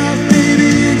 shake it off, baby,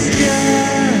 it's just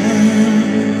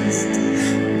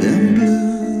them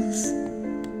blues.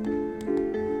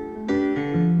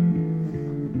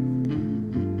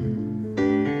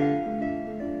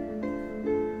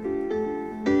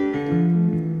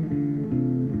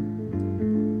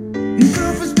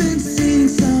 Girlfriend's been seeing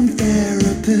some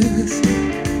therapist.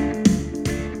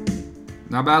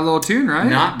 Not bad little tune, right?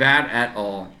 Not bad at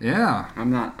all. Yeah.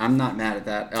 I'm not mad at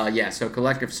that. Yeah, so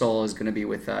Collective Soul is going to be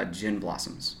with Gin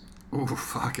Blossoms. Ooh,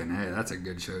 fucking hey, that's a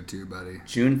good show too, buddy.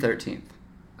 June 13th.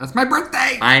 That's my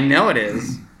birthday! I know it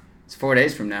is. It's 4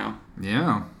 days from now.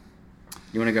 Yeah.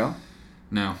 You want to go?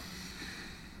 No.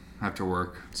 I have to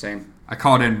work. Same. I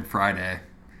called in Friday.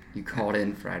 You called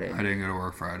in Friday. I didn't go to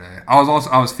work Friday. I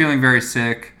was feeling very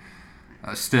sick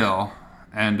still.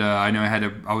 And I know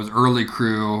I was early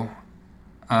crew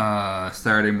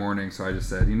Saturday morning, so I just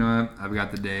said, you know what? I've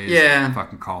got the days. Yeah.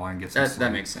 Fucking call in, get some sleep.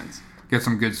 That makes sense. Get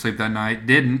some good sleep that night.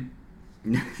 Didn't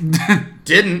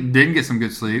Didn't get some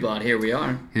good sleep. But here we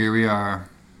are. Here we are.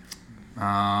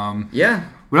 Yeah.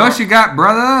 What else you got,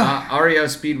 brother? REO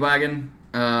Speedwagon.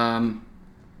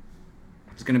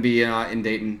 It's gonna be in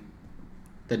Dayton,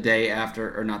 the day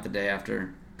after, or not the day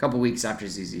after, a couple weeks after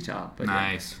ZZ Top. But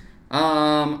nice.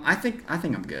 Yeah. I think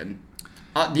I'm good.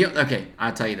 Okay,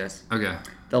 I'll tell you this. Okay.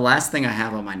 The last thing I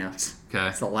have on my notes. Okay.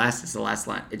 It's the last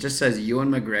line. It just says Ewan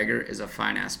McGregor is a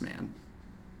fine ass man.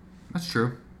 That's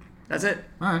true. That's it.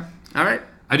 All right. All right.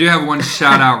 I do have one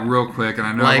shout out real quick, and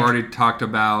I know Like- I've already talked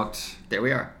about. There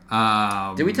we are.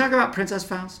 Did we talk about Princess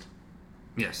Faust?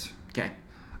 Yes. Okay.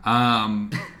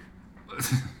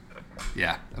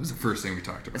 Yeah, that was the first thing we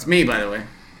talked about. That's me, by the way.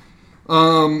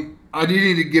 I do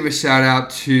need to give a shout out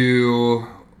to,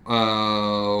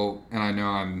 and I know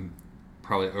I'm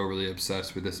probably overly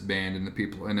obsessed with this band and the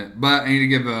people in it, but I need to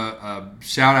give a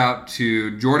shout out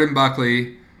to Jordan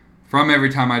Buckley from Every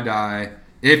Time I Die.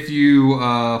 If you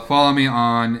follow me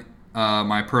on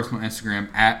my personal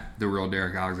Instagram at The Real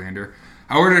Derek Alexander,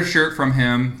 I ordered a shirt from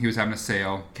him. He was having a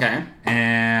sale. Okay.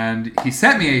 And he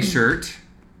sent me a shirt,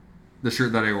 the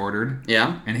shirt that I ordered.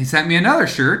 Yeah. And he sent me another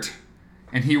shirt,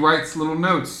 and he writes little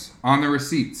notes on the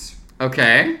receipts.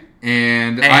 Okay.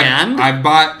 And I've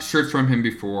bought shirts from him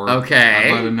before. Okay.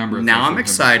 I've bought a number of now things I'm from him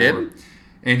excited. before.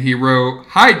 And he wrote,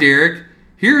 "Hi Derek,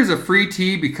 here's a free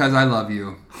tee because I love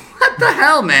you." What the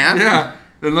hell, man? Yeah.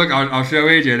 And look, I'll show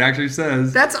AJ. It actually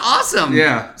says. That's awesome.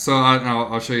 Yeah. So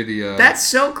I'll show you the. That's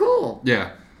so cool.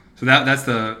 Yeah. So that's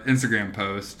the Instagram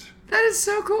post. That is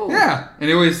so cool. Yeah. And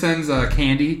he always sends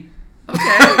candy.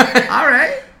 Okay. All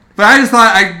right. But I just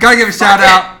thought I gotta give a shout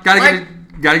out.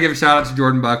 Gotta give a shout out to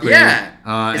Jordan Buckley.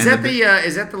 Yeah. Is that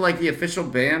the official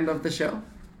band of the show?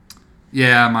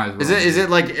 Yeah, might as well. Is it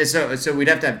like so? We'd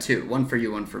have to have two, one for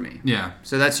you, one for me. Yeah.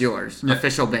 So that's yours, Yeah.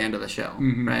 official band of the show,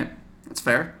 right? That's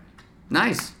fair.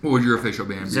 Nice. What would your official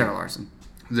band be? Zara Larson.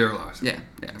 Zara Larson. Yeah,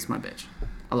 that's my bitch.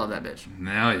 I love that bitch.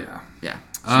 Hell yeah. Yeah.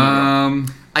 I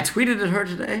I tweeted at her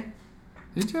today.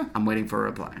 Did you? I'm waiting for a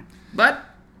reply, but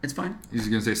it's fine. You just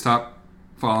gonna say stop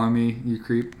following me, you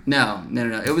creep? No.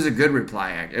 It was a good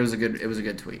reply. It was a good tweet. It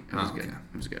was good. Okay.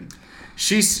 It was good.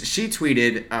 She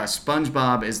tweeted,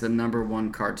 SpongeBob is the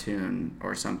 #1 cartoon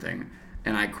or something,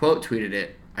 and I quote tweeted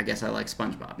it. I guess I like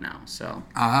SpongeBob now. So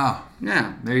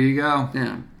yeah, there you go.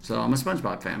 yeah. So I'm a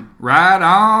SpongeBob fan. Right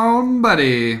on,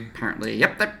 buddy. Apparently,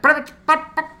 yep.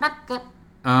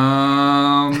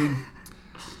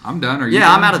 I'm done. Are you? Yeah,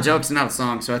 done? I'm out of jokes and out of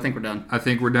songs, so I think we're done. I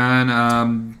think we're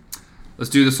done. Let's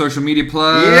do the social media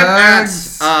plugs. Yep,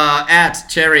 at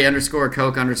cherry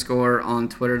 _coke_ on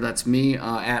Twitter. That's me.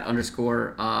 At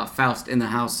 _ Faust in the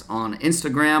house on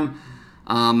Instagram.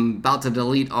 About to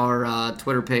delete our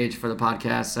Twitter page for the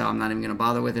podcast, so I'm not even going to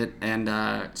bother with it. And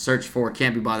search for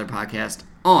Can't Be Bothered Podcast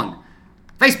on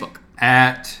Facebook.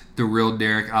 At The Real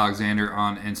Derek Alexander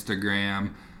on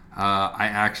Instagram. I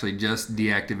actually just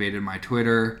deactivated my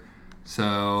Twitter,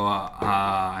 so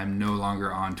I'm no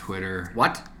longer on Twitter.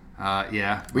 What?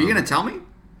 Yeah. Were you going to tell me?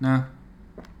 No.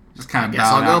 Just kind of Guess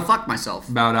I'll go fuck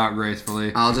myself. Bowed out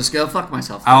gracefully. I'll just go fuck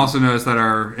myself. I also noticed that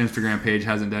our Instagram page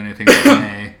hasn't done anything with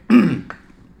May.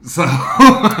 So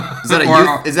is that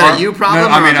a you problem? No,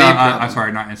 I mean, or a me problem? I'm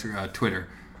sorry, not Instagram. Twitter.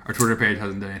 Our Twitter page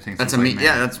hasn't done anything. That's since a me. May.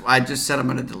 Yeah, that's. I just said I'm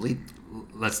gonna delete.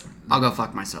 I'll go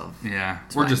fuck myself. Yeah,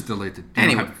 It's or fine. just delete it. You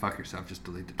Anyway. don't have to fuck yourself. Just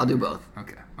delete it. I'll do both.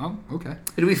 Okay. Oh, okay.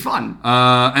 It'll be fun.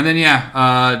 And then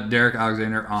Derek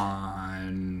Alexander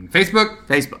on Facebook.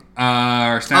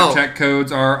 Our Snapchat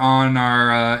codes are on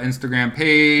our Instagram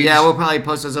page. Yeah, we'll probably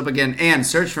post those up again. And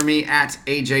search for me at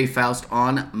AJ Faust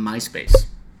on MySpace.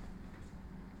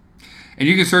 And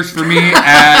you can search for me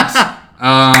at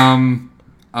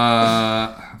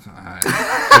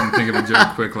I couldn't think of a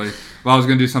joke quickly. Well, I was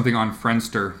gonna do something on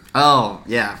Friendster. Oh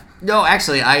yeah. No,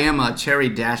 actually, I am a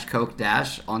cherry-coke-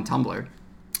 on Tumblr.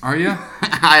 Are you?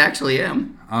 I actually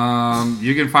am.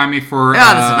 You can find me for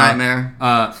That's a nightmare.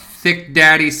 Thick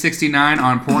Daddy 69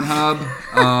 on Pornhub.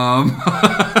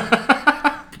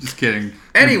 Just kidding.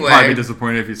 Anyway, You'd probably be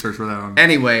disappointed if you search for that one.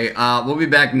 Anyway, we'll be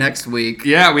back next week.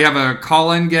 Yeah, we have a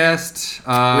call-in guest.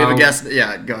 We have a guest.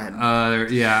 Yeah, go ahead.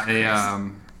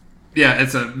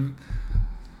 It's a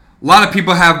lot of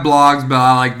people have blogs, but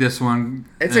I like this one.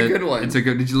 It's a good one. It's a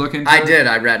good. Did you look into it? I did.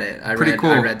 I read it. Pretty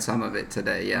cool. I read some of it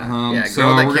today. Yeah. Yeah. So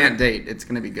Girl That we're Can't Date. It's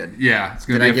gonna be good. Yeah, it's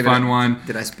gonna be a fun one.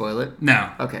 Did I spoil it? No.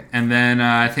 Okay. And then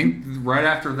I think right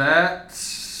after that,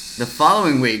 the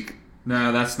following week.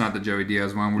 No, that's not the Joey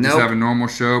Diaz one. We'll just have a normal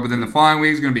show, but then the following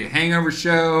week is going to be a hangover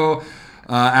show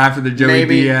after the Joey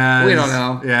Diaz. We don't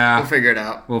know. Yeah. We'll figure it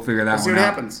out. We'll figure that We'll one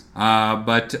out. see what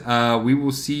happens. But we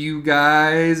will see you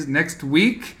guys next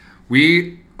week.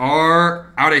 We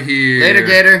are out of here. Later,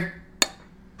 Gator.